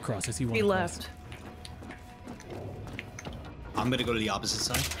see one across. I see one. He across. left. I'm gonna go to the opposite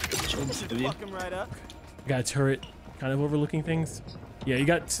side. Fuck him right up. Got a turret kind of overlooking things. Yeah, you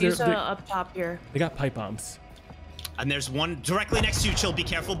got. He's up top here. They got pipe bombs. And there's one directly next to you. Chill, be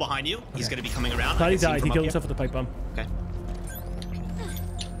careful behind you. He's gonna be coming around. Thought he died. He killed himself with a pipe bomb. Okay.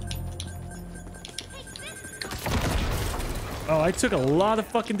 Oh, I took a lot of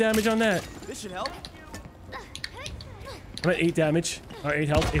fucking damage on that. This should help. I'm at 8 damage. Or 8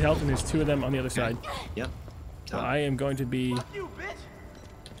 health, and there's 2 of them on the other side. Yep. So I am going to be. Fuck you, bitch.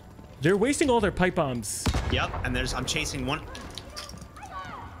 They're wasting all their pipe bombs. Yep. And I'm chasing one.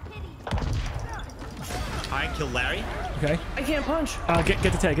 Alright, kill Larry. Okay. I can't punch. Get the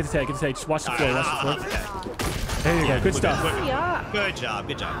tag. Get the tag. Get the tag. Just watch the floor. Watch the floor. There you go. Good stuff. Yeah. Good job.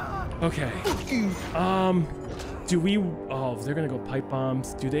 Good job. Okay. Do we? Oh, they're gonna go pipe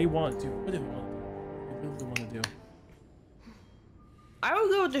bombs. Do they want to? What do they want? What do they want to do? I would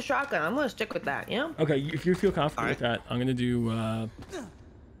go with the shotgun. I'm gonna stick with that. Yeah. Okay, if you feel confident with that, I'm gonna do.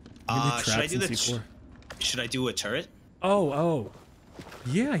 Should I do the? Should I do a turret? Oh.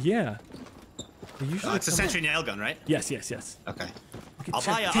 Yeah. It's a sentry nail gun, right? Yes. Okay. I'll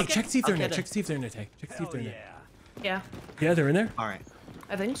check to see if they're in there. Check to see if they're in there. Check to see if they're in there. Yeah. Yeah, they're in there. All right.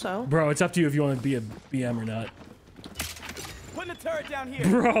 I think so. Bro, it's up to you if you want to be a BM or not. Putting the turret down here.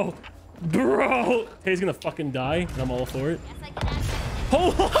 Bro. He's gonna fucking die, and I'm all for it.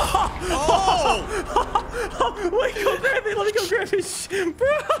 Oh! Wait, go grab it. Let me go grab his bro.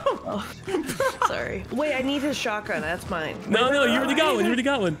 Oh. Sorry. Wait, I need his shotgun. That's mine. No, you already got one. You already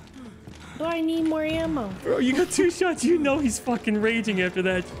got one. Do I need more ammo? Bro, you got 2 shots. You know he's fucking raging after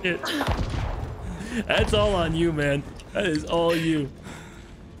that shit. That's all on you, man. That is all you.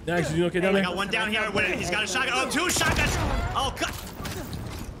 Nice, you doing okay down there? I got one down here. He's got a shotgun. Oh, 2 shotguns. Oh, God.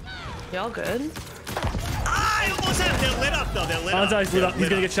 Y'all good? I almost had him. They're lit up, though. They're lit up. Bonsai's lit up. He's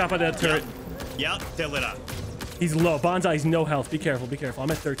gonna get shot by that turret. Yep, they're lit up. He's low. Bonsai's no health. Be careful.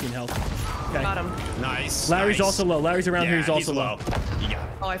 I'm at 13 health. Okay. Got him. Nice. Larry's also low. Larry's around here. He's also low. You got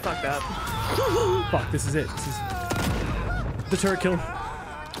it. Oh, I fucked up. Fuck, this is it. This is the turret kill.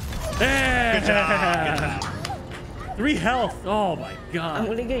 Good job. 3 health. Oh my god. I'm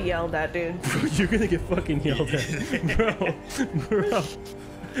gonna get yelled at, dude. You're gonna get fucking yelled at. Bro.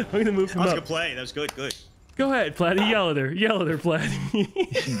 I'm gonna move him That was up. a good play. That was good. Go ahead, Platty. Yell at her, Platty.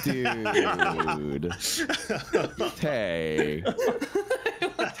 Dude. Tay.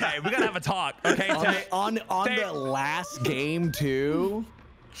 Hey, we gotta have a talk, okay? Tay? On the last game too.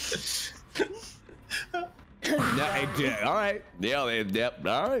 All right. Yep.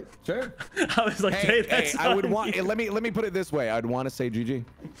 All right. Sure. I was like, hey, that's I would want. Let me put it this way. I'd want to say GG.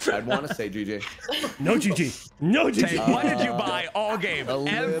 I'd want to say GG. No GG. No GG. Tay, what did you buy all game?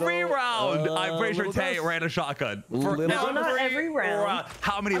 Every round, I'm pretty sure Tay ran a shotgun. No, not every round.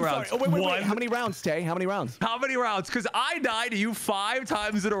 How many rounds? Oh, wait. How many rounds, Tay? How many rounds? How many rounds? Because I died to you 5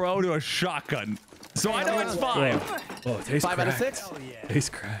 times in a row to a shotgun. So I know it's 5. Oh, Tay's 5 out of cracked. 6? Tay's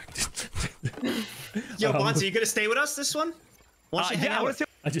cracked. Yo, Bonzi, you gonna stay with us this one? Yeah,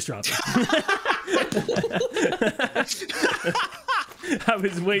 I just dropped it. I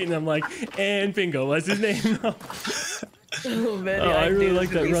was waiting. I'm like, and bingo. What's his name? Oh, man, I really like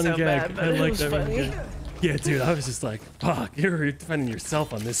that running gag. Bad, I like that funny. running gag. Yeah, dude. I was just like, fuck. You're defending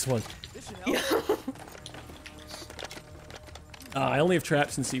yourself on this one. I only have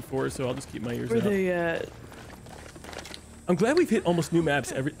traps in C4, so I'll just keep my ears Where out. they at? I'm glad we've hit almost new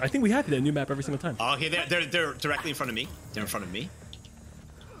maps every. I think we have hit a new map every single time. Oh, okay, they're directly in front of me. They're in front of me.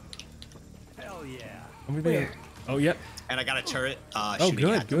 Hell yeah. Where? Oh, yep. And I got a turret. Oh,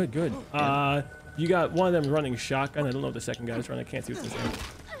 good. You got one of them running shotgun. I don't know what the second guy's running. I can't see what's his name.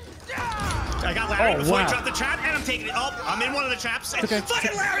 I got Larry before wow. I dropped the trap, and I'm taking it. Oh, I'm in one of the traps. Okay.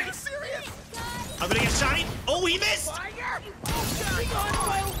 Fucking Larry! I'm gonna get shotty. Oh, he missed!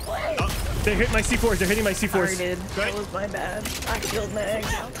 They hit my C4s. They're hitting my C4s. Sorry, dude. That was my bad. I killed Meg.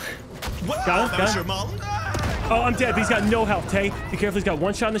 What? Got him, That was got your him. molly? Oh, I'm dead, but he's got no health, Tay. Be careful, he's got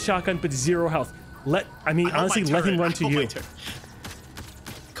one shot in the shotgun, but 0 health. Honestly, let him run to you.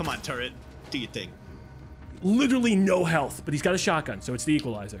 Come on, turret. Do your thing. Literally no health, but he's got a shotgun, so it's the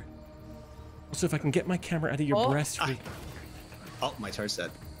equalizer. Also, if I can get my camera out of your breast. Oh, my turret's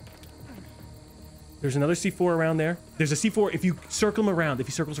dead. There's another C4 around there. There's a C4. If you circle him around, if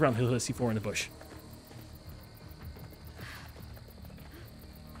he circles around, he'll hit a C4 in the bush.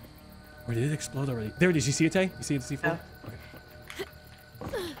 Or did it explode already? There it is. You see it, Tay? You see the C4? Yeah.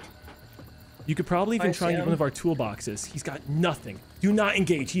 Okay. You could probably even try and get one of our toolboxes. He's got nothing. Do not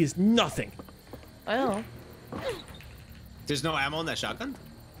engage. He is nothing. I know. There's no ammo in that shotgun?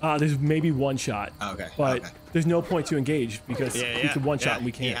 There's maybe one shot. Okay. But there's no point to engage because he could one shot and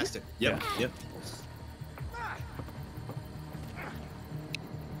we can't. He has to. Yep.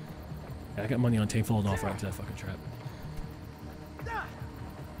 Yeah, I got money on Tay falling off right into that fucking trap.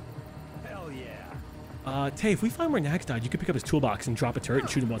 Hell yeah. Tay, if we find where Nax died, you could pick up his toolbox and drop a turret and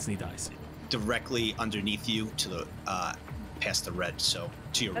shoot him once and he dies. Directly underneath you to the past the red, so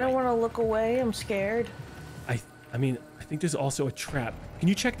to your I don't want to look away. I'm scared. I mean, I think there's also a trap. Can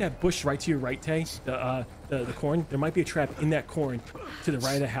you check that bush right to your right, Tay? The corn? There might be a trap in that corn to the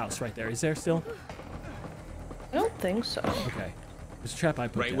right of the house right there. Is there still? I don't think so. Okay. There's a trap I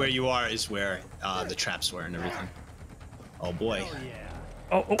put right down. where you are is where the traps were and everything. Oh boy.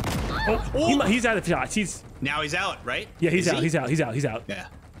 He's out of shots. Now he's out, right? Yeah, he's Is out. he? He's out. Yeah.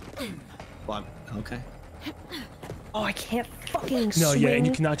 Well, okay. Oh, I can't fucking No, swing. yeah, and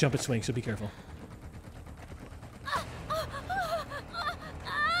you cannot jump and swing, so be careful.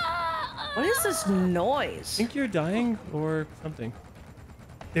 What is this noise? I think you're dying or something.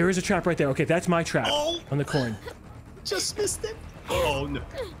 There is a trap right there. Okay, that's my trap on the corn. Just missed it. Oh no.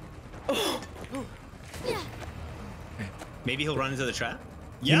 Maybe he'll run into the trap.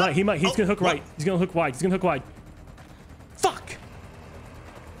 Yeah. He might. He's gonna hook right. He's gonna hook wide. He's gonna hook wide. Fuck.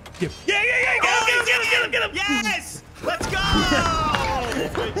 Get him. Yeah. Get him. Yes. Let's go.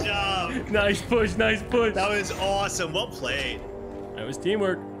 Good job. Nice push. That was awesome. Well played. That was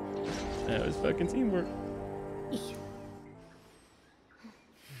teamwork. That was fucking teamwork.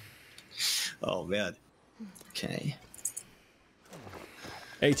 Oh man. Okay.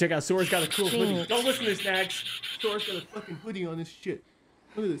 Hey, check out Sora's got a cool hoodie. Don't listen to this, Nags. Sora's got a fucking hoodie on this shit.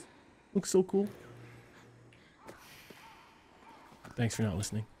 Look at this. Looks so cool. Thanks for not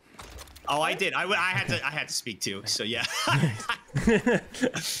listening. Oh, I did. I had to speak too. So yeah.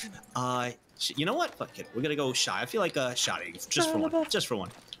 You know what? Fuck it. We're gonna go shy. I feel like a shotty just for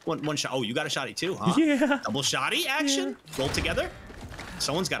one. One shot. Oh, you got a shotty too, huh? Yeah. Double shotty action. Yeah. Roll together.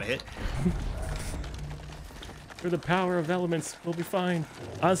 Someone's got to hit. For the power of elements, we'll be fine.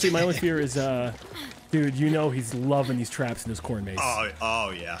 Honestly, my only fear is, dude, you know he's loving these traps in his corn maze.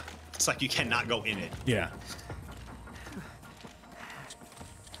 Oh yeah. It's like you cannot go in it. Yeah.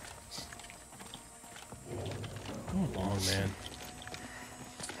 Go along, man.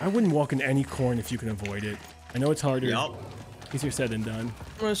 I wouldn't walk in any corn if you can avoid it. I know it's harder. Yep. Easier said than done.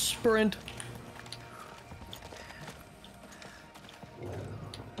 I'm gonna sprint.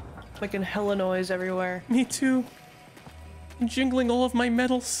 Making hella noise everywhere. Me too. I'm jingling all of my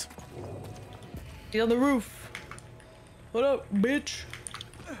medals. Get on the roof. What up, bitch?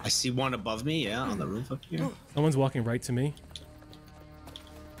 I see one above me, yeah, on the roof up here. Someone's walking right to me.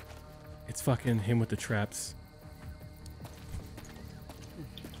 It's fucking him with the traps.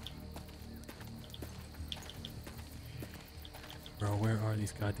 Bro, where are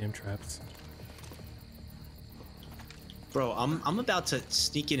these goddamn traps? Bro, I'm about to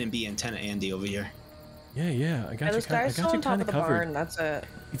sneak in and be Antenna Andy over here. Yeah, I got you. This guy's still on top of the barn. That's it.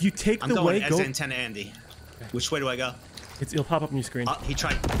 If you take I'm the going way, as go. Antenna Andy. Okay. Which way do I go? It'll pop up on your screen. He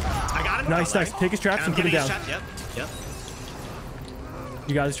tried. I got him. Nice. Take his traps and put him down. Yep.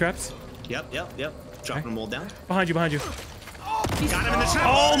 You got his traps? Yep. Dropping them all down. Behind you. Got him in the trap.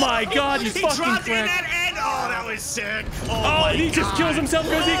 Oh my God, he's he fucking dropped in cracked. that end. Oh, that was sick. Oh, Oh, my he God. just kills himself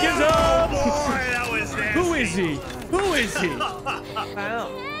because he gives up. Boy, that was nasty. Who is he? Who is he? Wow.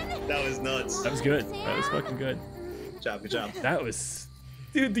 That was nuts. That was good. That was fucking good. Good job. That was...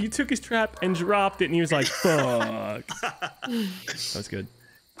 Dude, you took his trap and dropped it, and he was like, fuck. That was good.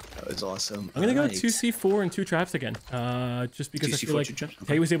 That was awesome. I'm gonna go 2C4 and 2 traps again. Just because I feel like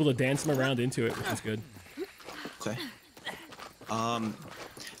Tay was able to dance him around into it, which is good. Okay.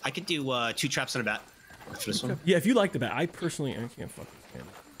 I could do 2 traps and a bat for this one. Yeah, if you like the bat. I personally can't fuck with him.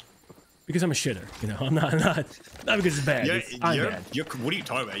 Because I'm a shitter, you know. I'm not because it's bad. I'm bad. What are you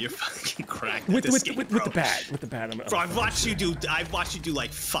talking about? You're fucking cracked. With the bat. With the bat. Bro, I've watched you do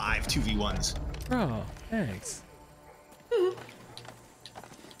like 5 2v1s. Bro, thanks.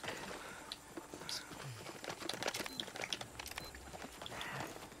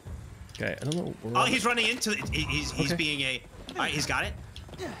 Okay, I don't know. Oh, he's running into it. He's being a. All right, he's got it.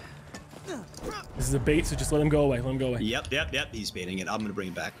 This is a bait, so just let him go away. Yep. He's baiting it. I'm gonna bring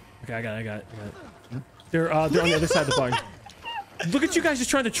it back. Okay, I got it. They're on the other side of the barn. Look at you guys just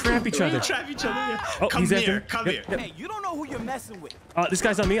trying to trap each other. Yeah. Oh, come he's here. after him. Yep. Hey, you don't know who you're messing with. This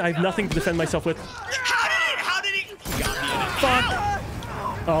guy's on me. I have nothing to defend myself with. How did he? He got me in it.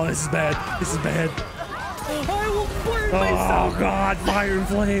 Fuck. Oh, this is bad. I will burn Oh God, fire and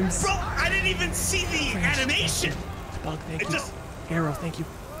flames. Bro, I didn't even see the animation. Oh, thank you. Just Arrow, thank you.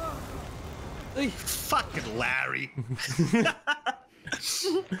 fucking Larry.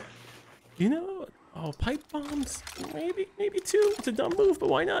 You know, pipe bombs. Maybe 2. It's a dumb move, but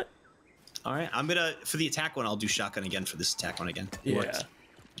why not? All right, I'm gonna for the attack one. I'll do shotgun again for this attack one again. It worked.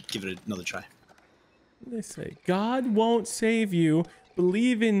 Give it another try. They say God won't save you.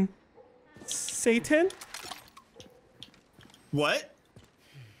 Believe in Satan. What?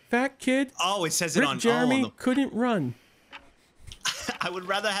 Fat kid. Oh, it says it Rick on. Jeremy couldn't run. I would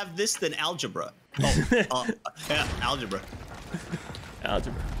rather have this than algebra. Yeah, algebra.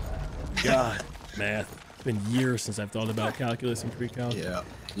 Algebra. God, math. It's been years since I've thought about calculus and pre-calc. Yeah,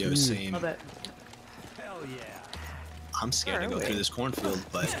 same. Love it. Hell yeah. I'm scared to go through this cornfield,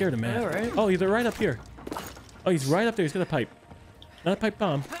 but I'm scared of math. All right. Oh, they're right up here. Oh, he's right up there. He's got a pipe. Not a pipe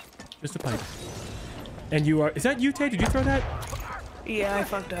bomb, just a pipe. And you are... Is that you, Tay? Did you throw that? Yeah, I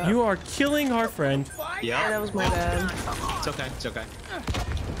fucked up. You are killing our friend. yeah, That was my bad. it's okay. It's okay.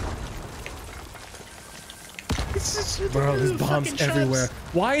 Bro, there's bombs everywhere.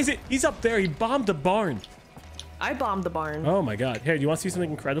 Why is it? He's up there. He bombed the barn. I bombed the barn. Oh my God. Here, do you want to see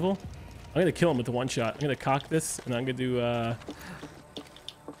something incredible? I'm gonna kill him with the one shot. I'm gonna cock this, and I'm gonna do. I'm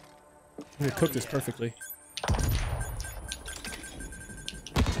gonna cook this perfectly.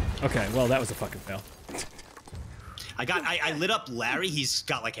 Okay, well that was a fucking fail. I lit up Larry. He's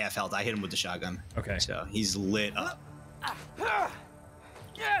got like half health. I hit him with the shotgun. Okay. So he's lit up.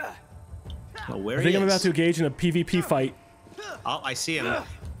 Oh, where I think I'm about to engage in a PvP fight. Oh, I see him.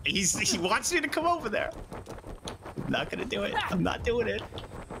 He wants me to come over there. I'm not gonna do it. I'm not doing it.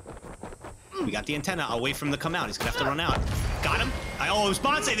 We got the antenna. I'll wait for him to come out. He's gonna have to run out. Got him. Oh, it was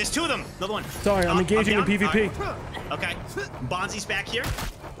Bonsai. There's 2 of them. Another one. Sorry, I'm engaging in down. PvP. Right. Okay. Bonzi's back here.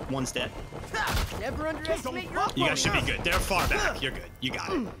 One's dead. Never underestimate your You guys should be good. They're far back. You're good. You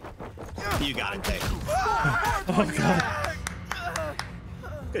got it. You got it, Dave. Oh God.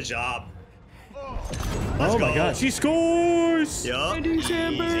 Good job. Oh my God. She scores. Yup.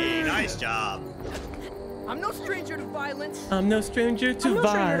 Easy. Nice job. I'm no stranger to violence. I'm no stranger to I'm no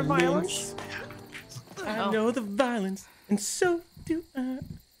stranger to violence. I know the violence, and so do I.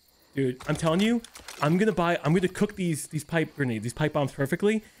 Dude, I'm telling you, I'm gonna cook these pipe grenades, these pipe bombs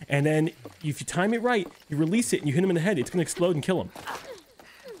perfectly, and then if you time it right, you release it and you hit him in the head, it's gonna explode and kill him.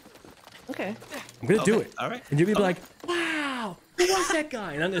 Okay. I'm gonna do it. All right. And you're gonna be like, wow, who was that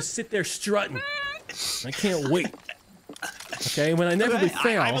guy? And I'm gonna sit there strutting. I can't wait. Okay, when I inevitably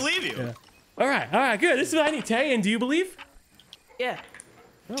fail. I believe you. Yeah. All right, good. This is what I need, Tay. And do you believe? Yeah.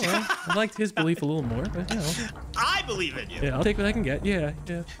 Oh, well, I liked his belief a little more, but you know. I believe in you. Yeah, I'll take what I can get. Yeah.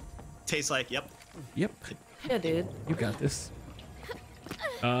 Tastes like, yep. Yep. Yeah, dude. You got this.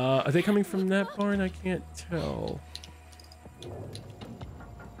 Are they coming from that barn? I can't tell.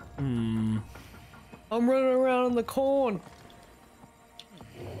 I'm running around in the corn.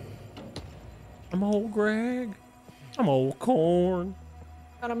 I'm old Greg. I'm old corn.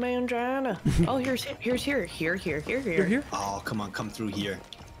 Got a mangina. Oh, here's here. Here. Oh, come on, come through here.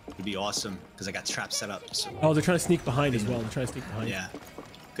 It'd be awesome because I got traps set up. So. Oh, they're trying to sneak behind as well. They're trying to sneak behind. Yeah.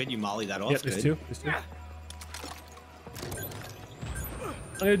 Good, you molly that off. Yep, there's Good. 2. There's 2.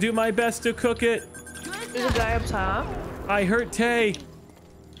 I'm gonna do my best to cook it. There's a guy up top. I hurt Tay.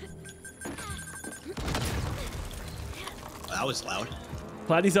 that was loud.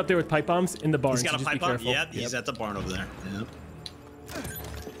 Platy's up there with pipe bombs in the barn. He's got so a just be pipe bomb. careful. Yep, he's at the barn over there. Yep.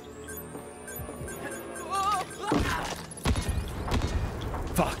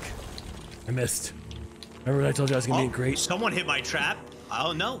 Fuck. I missed. Remember when I told you I was gonna be great? Someone hit my trap.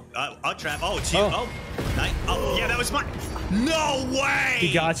 Oh no, a trap. Oh, it's you. Oh, nice. Oh, yeah, that was mine. No way.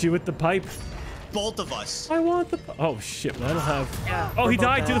 He got you with the pipe. Both of us. I want the. Oh shit! I don't have. Yeah, Oh, he we're both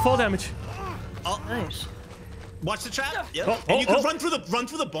died. dead. Do the fall damage. Oh, Nice. watch the trap. Yep. Oh, and you oh, can run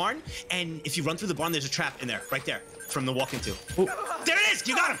through the barn. And if you run through the barn, there's a trap in there, right there, from the walk into. There it is.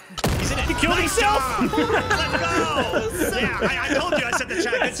 You got him. He's in it. He killed himself. Let's go. Yeah, I told you I set the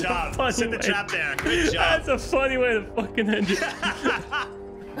trap. Good job. I set the trap there. Good job. That's a funny way to fucking end it.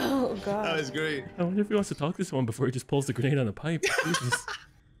 Oh god. That was great. I wonder if he wants to talk to someone before he just pulls the grenade on the pipe. Jesus.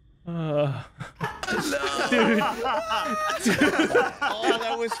 Dude. Oh,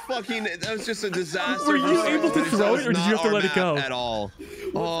 that was fucking. That was just a disaster. Were you able to throw it, or did you have to let it go? At all.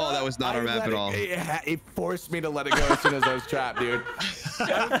 Oh, that was not our map at all. It forced me to let it go as soon as I was trapped, dude.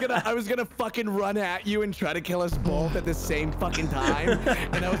 I was gonna fucking run at you and try to kill us both at the same fucking time,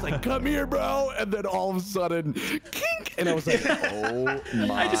 and I was like, "Come here, bro!" And then all of a sudden, kink, and I was like, "Oh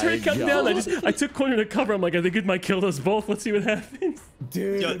my!" I just heard it come down. I took corner to cover. I'm like, I think it might kill us both. Let's see what happens.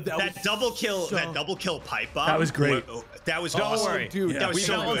 Dude, Yo, that double kill pipe bomb. That was great. That was Don't awesome. worry. Dude, That was we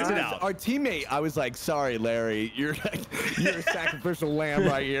so balanced good. it out. Our teammate, I was like, "Sorry, Larry, you're a sacrificial lamb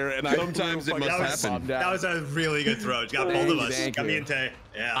right here." And Sometimes it must happen. That was a really good throw. Got both of us. Thank Got me you. and Tay.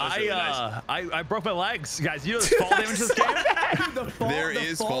 Yeah, that was really nice. I broke my legs, guys. You know there's fall damage to this game? There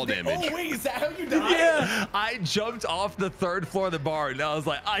is fall damage. Oh wait, is that how you died? Yeah. I jumped off the 3rd floor of the barn, and I was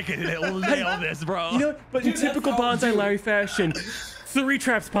like, I can nail this, bro. You know, but in typical Bonsai Larry fashion, 3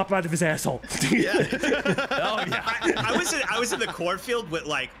 traps pop out of his asshole. Yeah. Oh yeah. I was in the cornfield with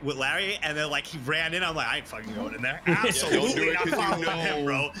Larry, and then like he ran in. I'm like, I ain't fucking going in there. Absolutely not following him,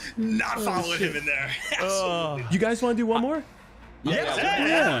 bro. Not following him in there. You guys want to do one more?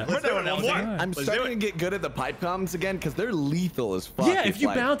 Yeah. Let's do it. One more. I'm Let's starting do to it. get good at the pipe bombs again because they're lethal as fuck. Yeah, if It's you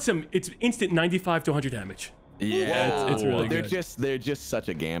like- bounce them, it's instant 95 to 100 damage. Yeah, it's really they're good. they're just such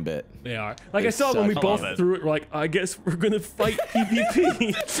a gambit. They are. Like It's I saw when we such- both I love it. threw it, we're like, I guess we're gonna fight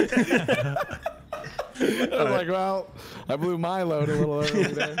PvP. I was like, well, I blew my load a little early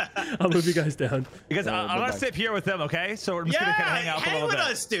there. I'll move you guys down. Because I'm gonna back. sit here with them, okay? So we're just gonna kind of hang out for a little with bit.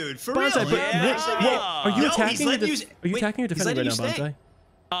 us, dude. For Bonsai, real. but Yeah. are you No, attacking? he's letting you- Are you wait, attacking or he's defending right letting now, you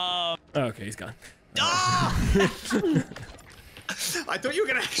Bonsai? Oh, okay, he's gone. Ah! I thought you were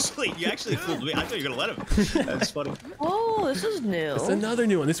gonna you actually fooled me. I thought you were gonna let him. That's funny. Oh, this is new. It's another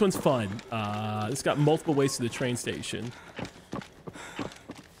new one. This one's fun. It's got multiple ways to the train station.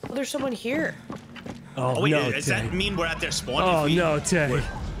 Oh, there's someone here. Oh wait, no, does Tay. that mean we're at their spawn? Oh no, Tay.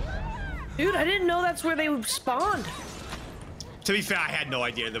 Dude, I didn't know that's where they spawned. To be fair, I had no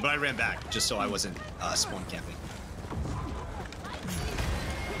idea, but I ran back just so I wasn't spawn camping.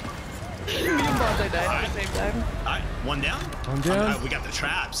 Me and Bonsai died at the same time. All right, one down. One down. We got the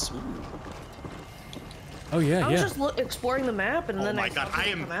traps. Oh yeah, I was yeah. just exploring the map, and Oh then my I god, saw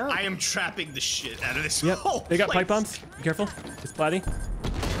them come out. I am trapping the shit out of this. Yep. whole They got place. pipe bombs. Be careful. It's Platy.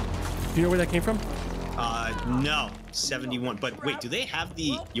 Do you know where that came from? No, 71. But wait, do they have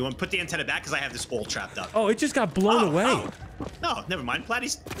the? You want to put the antenna back because I have this all trapped up. Oh, it just got blown away. Oh. No, never mind.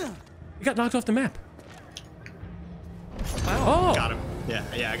 Platy's It got knocked off the map. Oh. got him.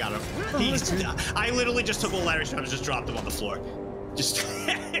 Yeah, I got him. I literally just took all Larry's traps and just dropped them on the floor. Just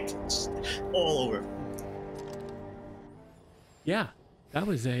all over. Yeah. That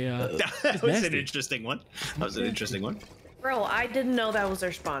was a. That was an nasty. interesting one. That was an interesting one. Bro, I didn't know that was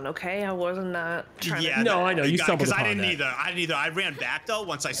their spawn, okay? I wasn't not trying Yeah, to... No, I know, you stumbled because I upon didn't that. either. I ran back though.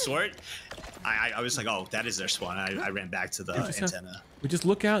 Once I saw it, I was like, oh, that is their spawn. I ran back to the antenna. We just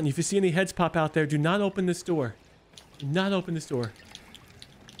look out, and if you see any heads pop out there, do not open this door. Do not open this door.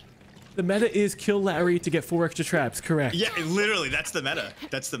 The meta is kill Larry to get 4 extra traps, correct? Yeah, literally, that's the meta.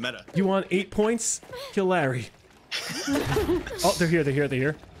 That's the meta. You want 8 points? Kill Larry. Oh, they're here, they're here, they're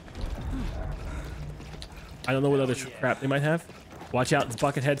here. I don't know what other trap they might have. Watch out, it's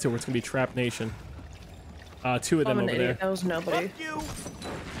Buckethead, so it's gonna be Trap Nation. 2 of them I'm an over idiot. there. That was nobody. Fuck you!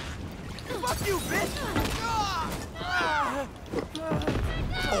 Fuck you, bitch!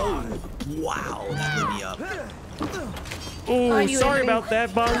 Oh, wow, that lit me up. Oh, you sorry hit me. about that,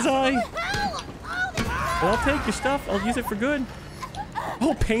 Bonsai. Well, I'll take your stuff. I'll use it for good.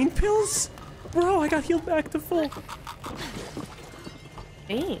 Oh, pain pills? Bro, I got healed back to full.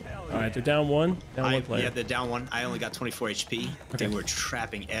 Dang. All right, they're down 1. Down 1 player. Yeah, they're down 1. I only got 24 HP. Okay. They were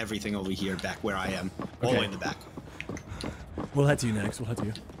trapping everything over here back where I am. All the Okay. way in the back. We'll head to you next. We'll head to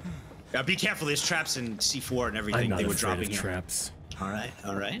you. Be careful. There's traps in C4 and everything. They were dropping here. Traps. All right.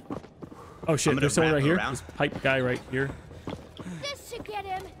 All right. Oh shit! There's someone right here. This pipe guy right here. This should get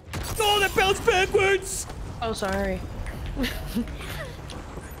him. Oh, that bounced backwards. Oh, sorry.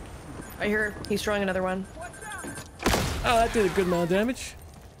 I hear he's throwing another one. Oh, that did a good amount of damage.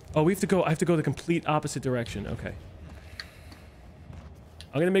 Oh, we have to go. I have to go the complete opposite direction. Okay.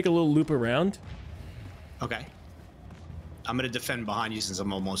 I'm gonna make a little loop around. Okay. I'm gonna defend behind you since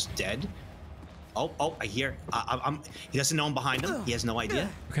I'm almost dead. Oh, I hear. He doesn't know I'm behind him. He has no idea.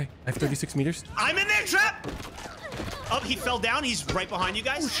 Okay, I have 36 meters. I'm in there, trap! Oh, he fell down. He's right behind you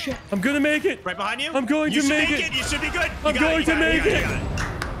guys. Oh, shit. I'm gonna make it. Right behind you? I'm going to make it. You should be good. I'm going to make it.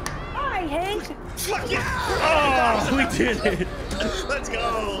 Hi, Hank. Fuck yeah! Oh, we did it. Let's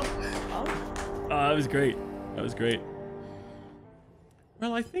go. Oh, that was great. That was great.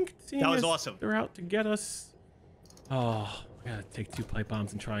 Well, I think that was awesome. They're out to get us. Oh, I gotta take 2 pipe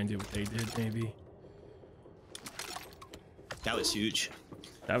bombs and try and do what they did, maybe. That was huge.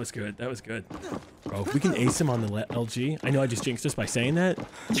 That was good. That was good. Bro, if we can ace him on the LG. I know I just jinxed us by saying that.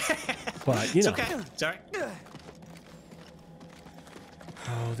 But, you know. It's okay. It's all right.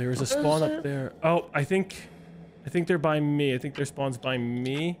 Oh, there was a spawn up there. Oh, I think they're by me. I think their spawn's by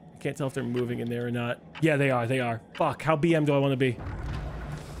me. I can't tell if they're moving in there or not. Yeah, they are. They are. Fuck, how BM do I want to be?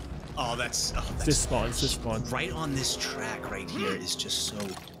 Oh, that's this spawn. It's this spawn. Right on this track right here is just so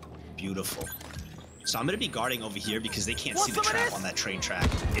beautiful. So I'm gonna be guarding over here because they can't see the trap on that train track.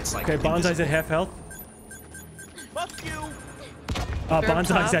 It's like okay. Bonsai's at half health. Fuck you.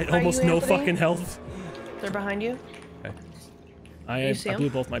 Bonsai's at almost no fucking health. They're behind you. Okay. I blew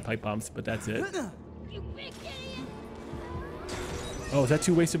both my pipe bombs, but that's it. Oh, is that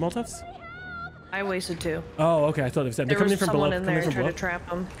 2 wasted Molotovs? I wasted 2. Oh, okay. I thought it was that. They're coming in from below. There was someone in there trying to trap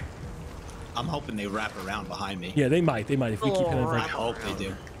them. I'm hoping they wrap around behind me. Yeah, they might. They might if we keep kind of like. I hope they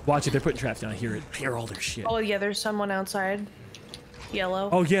do. Watch it. They're putting traps down. I hear it. I hear all their shit. Oh yeah, there's someone outside. Yellow.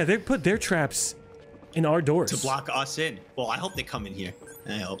 Oh yeah, they put their traps in our doors to block us in. Well, I hope they come in here.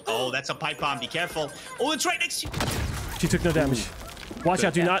 I hope. Oh, that's a pipe bomb. Be careful. Oh, it's right next to you. She took no damage. Watch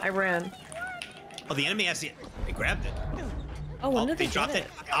out. Do not. I ran. Oh, the enemy has it. They grabbed it. Oh, when did they dropped it?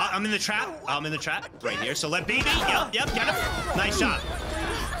 I'm in the trap. I'm in the trap right here. So let BB. Yep, get him. Nice shot.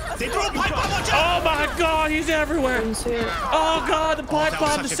 They threw a pipe bomb. Watch out. Oh my God, he's everywhere. Oh God, the pipe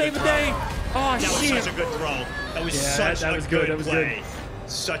bomb to save the day. Oh shit. That was such a good throw. That was such a good play.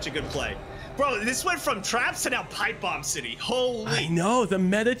 Such a good play. Bro, this went from traps to now pipe bomb city. Holy. I know, the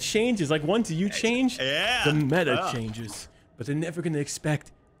meta changes. Like once you change, yeah, the meta changes. But they're never gonna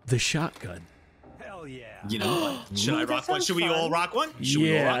expect the shotgun. Hell yeah. You know what? Should I rock one? Should we all rock one?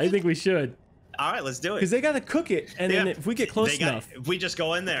 Yeah, I think we should. All right, let's do it. Because they gotta cook it, and then if we get close enough, if we just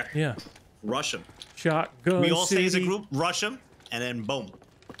go in there, yeah, rush them. Shotgun. We all stay as a group, rush them, and then boom.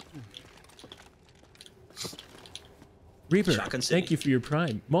 Reaper, thank you for your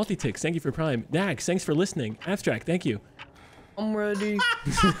Prime. Multitix, thank you for Prime. Nags, thanks for listening. Abstract, thank you. I'm ready.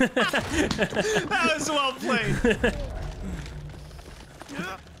 That was well played.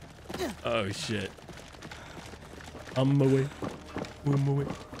 Oh shit. I'm away. I'm away.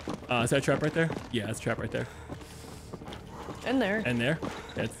 Is that a trap right there? Yeah, that's a trap right there. And there. And there.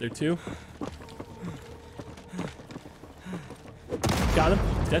 That's there too. Got him.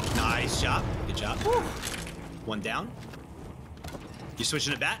 Dead. Nice job. Good job. Woo. One down. You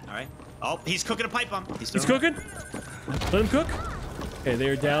switching it back? All right. Oh, he's cooking a pipe bomb. He's cooking? Let him cook. Okay, they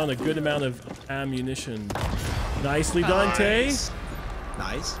are down a good amount of ammunition. Nicely done, Tay.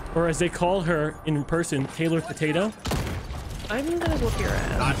 Nice. Or as they call her in person, Taylor Potato. I'm gonna whoop your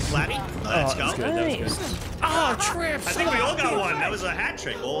ass. Flatty. Let's go. Good, nice. Oh, trips. I think we all got one. That was a hat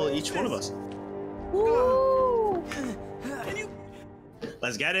trick. All each one of us. Woo!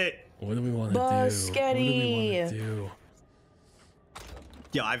 Let's get it. What do we want to do? What do we want to do?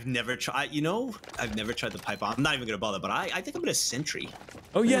 Yo, I've never tried. You know, I've never tried the pipe bomb. I'm not even gonna bother. But I think I'm gonna sentry.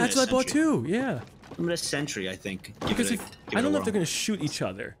 Oh yeah, that's what I bought too. Yeah. I'm gonna sentry. I think. Because I don't know if they're gonna shoot each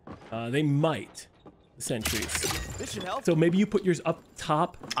other. They might. Sentries. This should help. So maybe you put yours up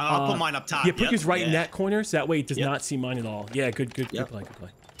top. I'll put mine up top. Yeah, put yours right in that corner, so that way it does not see mine at all. Yeah, good play, good play.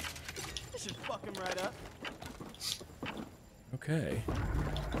 This should fuck him right up. Okay.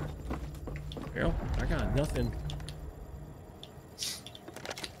 Girl, I got nothing.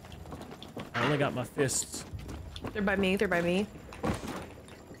 I only got my fists. They're by me. They're by me.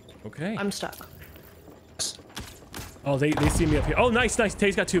 Okay. I'm stuck. Oh, they see me up here. Oh, nice.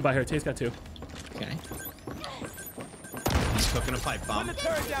 Tay's got 2 by her. Tay's got 2. Okay. He's cooking a pipe bomb.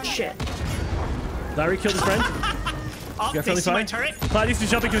 Shit. Larry killed his friend. Oh, they see my turret.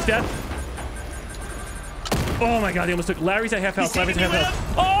 Cloudy's jumping to his death. Oh my god, he almost took Larry's at half health. Larry's at half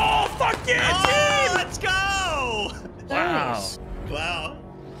health. Oh, fuck yeah, Oh, let's go! Wow. Wow.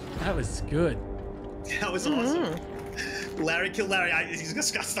 That was good. That was awesome. Larry killed Larry. He's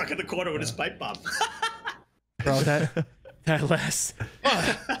just got stuck in the corner with his pipe bomb. Bro, that last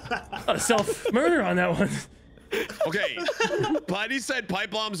self-murder on that one. Okay, Buddy said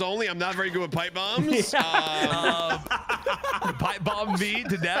pipe bombs only. I'm not very good with pipe bombs. Pipe bomb me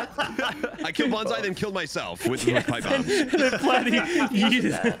to death. I killed Bonsai, then killed myself with pipe bombs. And then Platy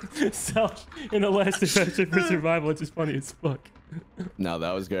yeeted himself in the last adventure for survival, which is funny as fuck. No,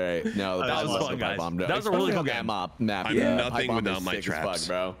 that was great. No, that was fun, guys. That was a really cool map. I'm nothing without my traps,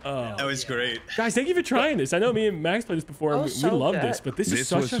 bro. Oh. That was great. Guys, thank you for trying this. I know me and Max played this before. And we love this, but this is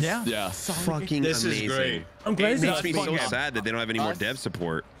such a fucking this amazing. Is great. I'm glad it makes me so game. sad that they don't have any more dev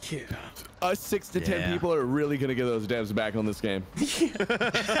support. Yeah. Us 6 to 10 people are really gonna get those devs back on this game.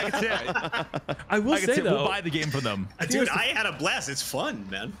 I will say though, we'll buy the game for them. Dude, I had a blast. It's fun,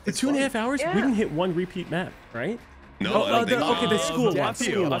 man. In 2.5 hours, we didn't hit one repeat map, right? No, okay, the school one. A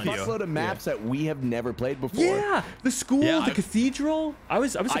fuckload of maps that we have never played before. Yeah, the school, the cathedral. I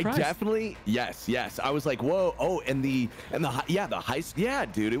was surprised. I definitely, yes. I was like, whoa, and the heist. Yeah,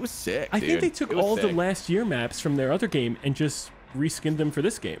 dude, it was sick. I think they took all the last year maps from their other game and just reskinned them for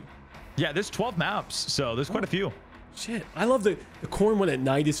this game. Yeah, there's 12 maps, so there's quite a few. Shit, I love the corn one at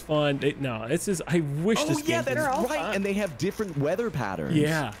night is fun. No, this is. I wish this game. Oh yeah, that's right. And they have different weather patterns.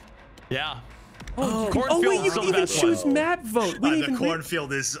 Yeah. Yeah. Oh wait, you can even choose map vote. The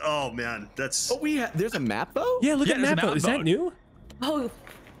cornfield is. Oh man, that's. Oh, there's a map vote. Yeah, look at map vote. Is that new? Oh,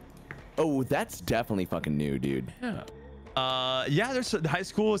 that's definitely fucking new, dude. Yeah. Yeah, there's a high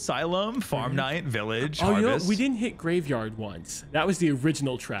school, asylum, farm night, village, harvest. You know, we didn't hit graveyard once. That was the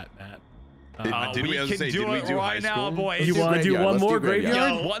original trap map. Did we do right now, boys. You want to do one more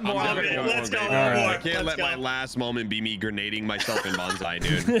graveyard? One more. Let's go. I can't let my last moment be me grenading myself in Bonsai,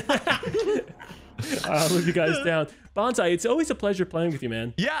 dude. I'll leave you guys down. Bonsai, it's always a pleasure playing with you,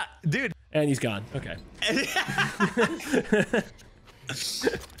 man. Yeah, dude. And he's gone. Okay.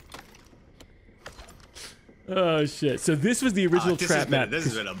 Oh shit! So this was the original trap map. This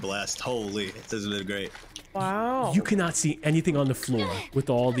has been a blast. Holy, this has been great. Wow. You cannot see anything on the floor with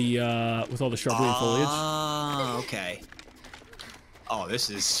all the shrubbery and foliage. Oh, okay. Oh, this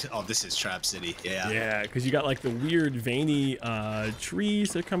is Trap City. Yeah. Yeah, because you got like the weird veiny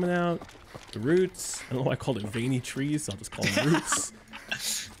trees that are coming out, the roots. I don't know why I called it veiny trees. So I'll just call them roots.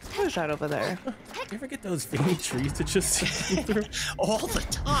 Who's that over there? You ever get those veiny trees to just through? All the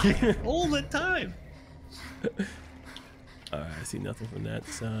time. All the time. Alright, I see nothing from that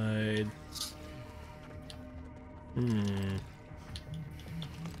side.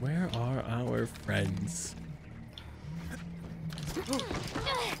 Where are our friends?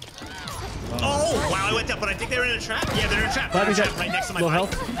 Oh, wow, I went up, but I think they were in a trap. Yeah, they're in a trap. They're in a trap right next to my bike.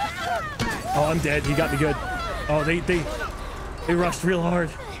 Health. Oh, I'm dead. He got me good. Oh, they rushed real hard.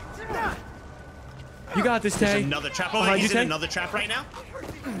 You got this, Tay. There's another trap. Oh, he's in another trap right now.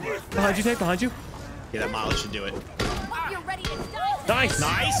 Behind you, Tay. Behind you. Yeah, that mileage should do it. You're ready to die. Nice!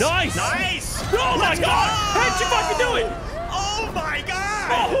 Nice! Oh my god! How'd you fucking do it? Oh my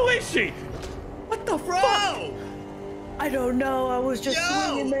god! Oh, who is she? What the fuck? I don't know. I was just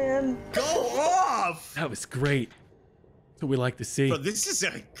swinging, man. Go off! That was great. That's what we like to see. Bro, this is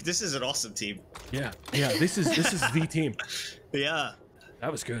an awesome team. Yeah. This is the team. Yeah.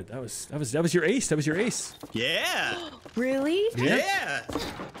 That was good. That was your ace. That was your ace. Yeah. Really? Yeah.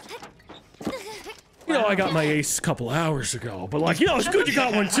 You know, I got my ace a couple hours ago, but like, it's good you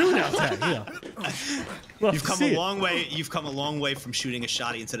got one too now, Tay. You've come a long way. You've come a long way from shooting a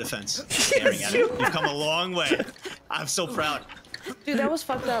shotty into the fence. Staring at it. You've come a long way. I'm so proud. Dude, that was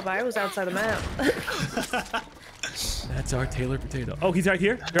fucked up. I was outside the map. That's our Taylor potato. Oh, he's right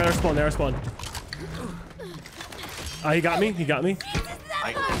here. They're at our spawn. They're at our spawn. He got me. He got me.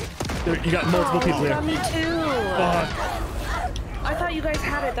 You got multiple people here. Got me too. I thought you guys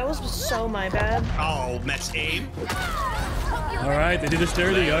had it. That was so my bad. Oh, Mets aim. All right, they did us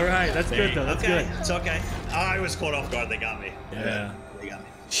dirty. All right, that's good though. That's good. It's okay. I was caught off guard. They got me. Yeah. They got me.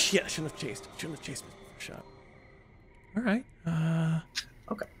 Shit, I shouldn't have chased. Shouldn't have chased me for a shot. All right.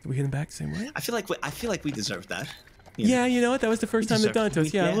 Okay. Did we hit him back the same way? I feel like we deserve that. Yeah, you know what? That was the first time they've done it to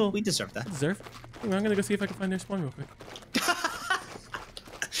us. Yeah, we deserve that. Deserve. Anyway, I'm gonna go see if I can find their spawn real quick.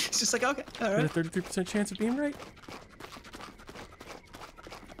 It's just like, okay, all right. Got a 33% chance of being right.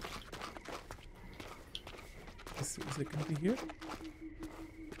 Is it gonna be here?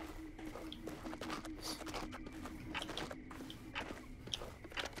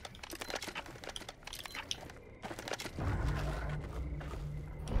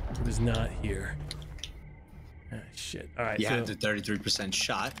 It was not here. Ah, shit. All right. Yeah, so, the 33%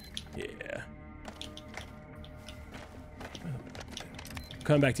 shot. Yeah.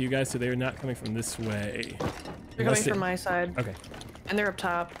 Coming back to you guys, so they're not coming from this way. They're coming from my side. Okay. And they're up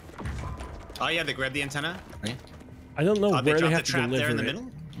top. Oh yeah, they grabbed the antenna. Right. I don't know where they dropped have the to trap deliver there in the it.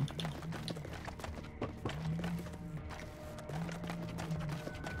 middle.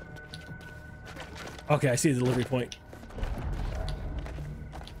 Okay, I see the delivery point.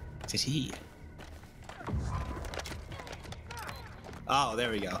 Did he? Oh,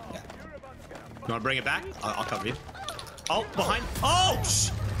 there we go. Yeah. You want to bring it back? I'll cover you. Oh, behind. Oh,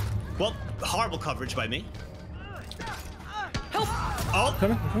 well, horrible coverage by me. Help! Oh,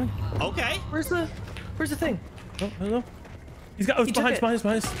 Coming. okay. Where's the thing? Oh, I don't know. He's got. Oh, it's behind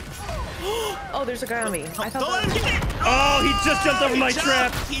us. Oh, there's a guy on me. I thought Don't let him get it. Oh, he just jumped over my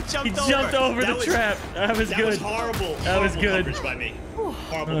trap. He He jumped over the trap. That was good. That was horrible. That was good. Coverage by me.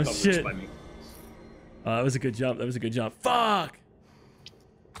 Horrible Oh, coverage shit. by me. That was a good jump. Fuck.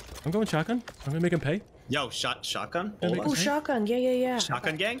 I'm going shotgun. I'm gonna make him pay. Yo, shotgun. Oh, shotgun. Yeah.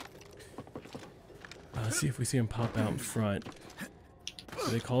 Shotgun gang. Let's see if we see him pop out in front.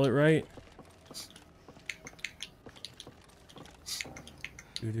 Do they call it right?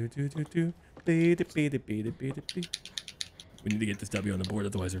 We need to get this W on the board,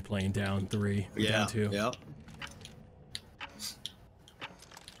 otherwise we're playing down 3. Down 2. Yep.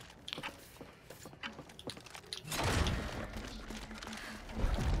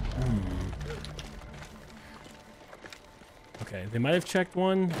 Okay, they might have checked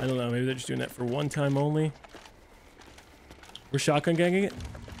one. I don't know. Maybe they're just doing that for one time only. We're shotgun ganging it?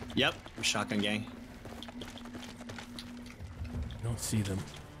 Yep. Shotgun gang. I don't see them.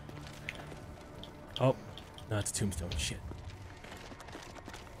 Oh, no, it's a tombstone. Shit.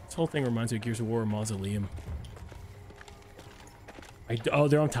 This whole thing reminds me of Gears of War Mausoleum. Oh,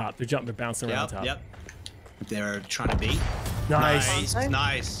 they're on top. They're jumping. They're bouncing around top. Yep. They're trying to beat. Nice.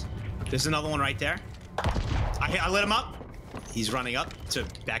 Nice. There's another one right there. I lit him up. He's running up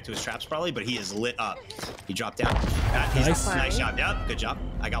back to his traps probably, but he is lit up. He dropped down. Nice job. Yep. Good job.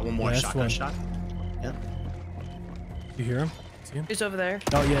 I got one more shotgun shot. Yep. You hear him? See him? He's over there.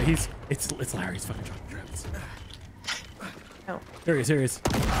 Oh yeah, it's Larry. He's fucking dropping traps. Oh. There he is.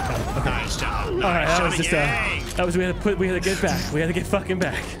 Okay. Nice job. All right, that was just we had to get back. We had to get fucking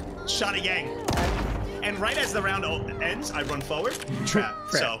back. Shot a gang. And right as the round ends, I run forward. Trap.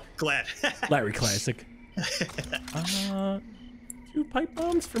 So glad. Larry classic. 2 pipe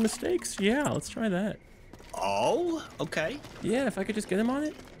bombs for mistakes? Yeah, let's try that. Oh, okay. Yeah, if I could just get him on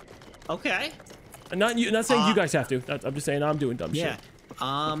it. Okay. Not saying you guys have to. I'm just saying I'm doing dumb shit.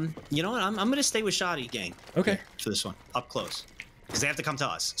 You know what? I'm gonna stay with Shoddy gang. Okay. For this one, up close, because they have to come to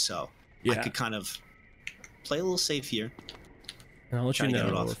us. So yeah. I could kind of play a little safe here. And I'll let you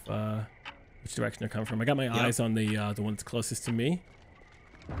know if, which direction they're coming from. I got my eyes on the one that's closest to me.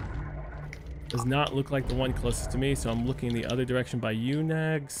 Does not look like the one closest to me, so I'm looking the other direction by you,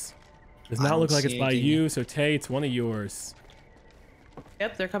 Nags. Does not look like it's by you, so Tay, it's one of yours.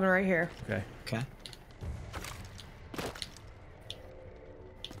 Yep, they're coming right here. Okay. Okay.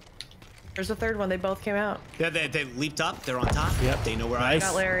 There's a third one. They both came out. Yeah, they leaped up. They're on top. Yep. They know where nice. I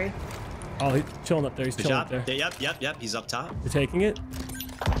got Larry. Oh, he's chilling up there. He's Good chilling job. up there. Yep. He's up top. They're taking it.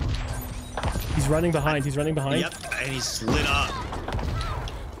 He's running behind. He's running behind. Yep. And he's lit up.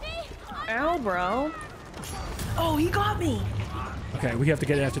 Ow, bro. Oh, he got me. Okay, we have to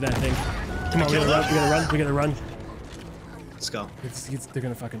get after that thing. Come on, we gotta run. Let's go. They're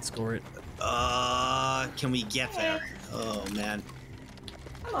gonna fucking score it. Can we get there? Oh man.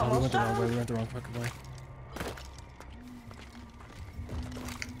 Oh, we went the wrong way. We went the wrong fucking way.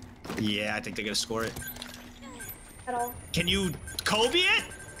 Yeah, I think they're gonna score it. At all. Can you Kobe it?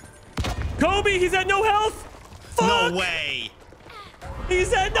 Kobe, he's at no health. Fuck! No way.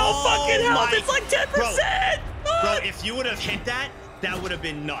 He's at no fucking health. It's like 10%. Bro, if you would have hit that, that would have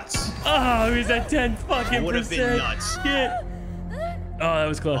been nuts. Oh, he's at 10 fucking would have been nuts. Shit. Oh, that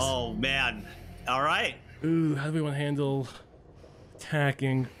was close. Oh man. All right. Ooh, how do we want to handle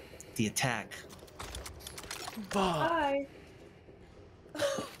attacking? The attack. Bye.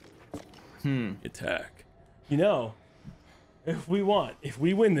 Attack. You know, if we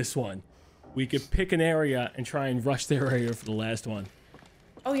win this one, we could pick an area and try and rush their area for the last one.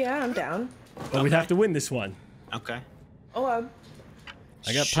 Oh yeah, I'm down. But we'd have to win this one. Okay. Oh,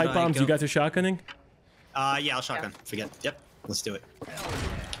 I got pipe bombs. You guys are shotgunning? Yeah, I'll shotgun. Forget. Yep. Let's do it.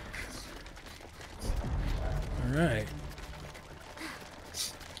 All right.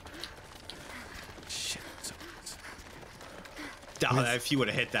 Shit. If you would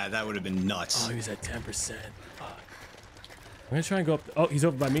have hit that, that would have been nuts. Oh, he was at 10%. Fuck. I'm gonna try and go up. Oh, he's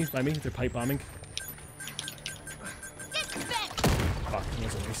over by me. They're pipe bombing.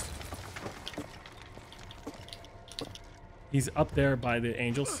 was a waste. He's up there by the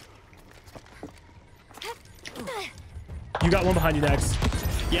angels. You got one behind you, Dax.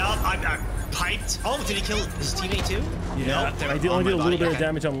 Yeah, I piped. Oh, did he kill his teammate too? Yeah, Nope, I only did a little bit of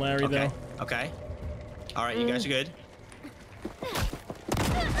damage on Larry though. Okay. All right, you guys are good.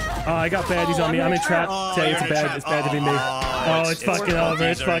 Oh, I got baddies on me. I'm in trap. Tay, it's bad to be me. Oh, it's fucking over.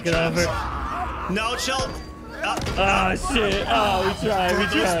 It's fucking over. No, chill. Oh shit. Oh, we tried. We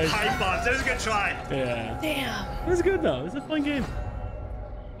tried. Pipe bombs. That was a good try. Yeah. Damn. It was good though. It was a fun game.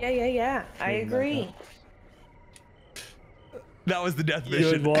 Yeah. I agree. That was the death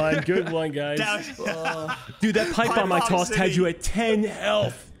mission. Good one, guys. Dude, that pipe bomb I tossed had you at 10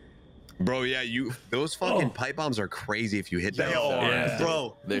 health. Bro, yeah, those fucking pipe bombs are crazy if you hit them. They are,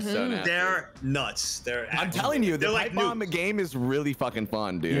 bro. They're so nasty. They're nuts. I'm telling you, the pipe like bomb game is really fucking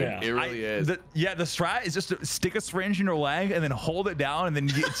fun, dude. Yeah. It really is. The strat is just to stick a syringe in your leg and then hold it down, and then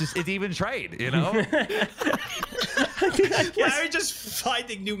it's even trade, you know? Why are we just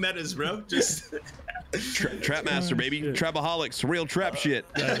finding new metas, bro? Just Trap master, baby. Trapaholics. Real trap shit.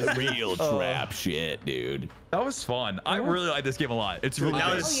 Real trap shit, dude. That was fun. I really like this game a lot. It's really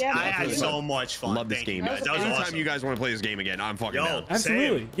good. I had so much fun. Love this game. That was Anytime awesome. you guys want to play this game again, I'm fucking down.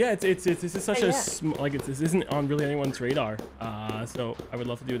 Absolutely. Yeah, it's such a this isn't on really anyone's radar. So I would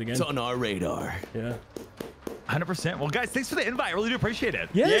love to do it again. It's on our radar. Yeah. 100%. Well, guys, thanks for the invite. I really do appreciate it.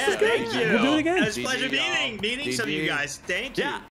 Yeah, this is good. Thank you. We'll do it again. It was a pleasure meeting some of you guys. Thank you. Yeah.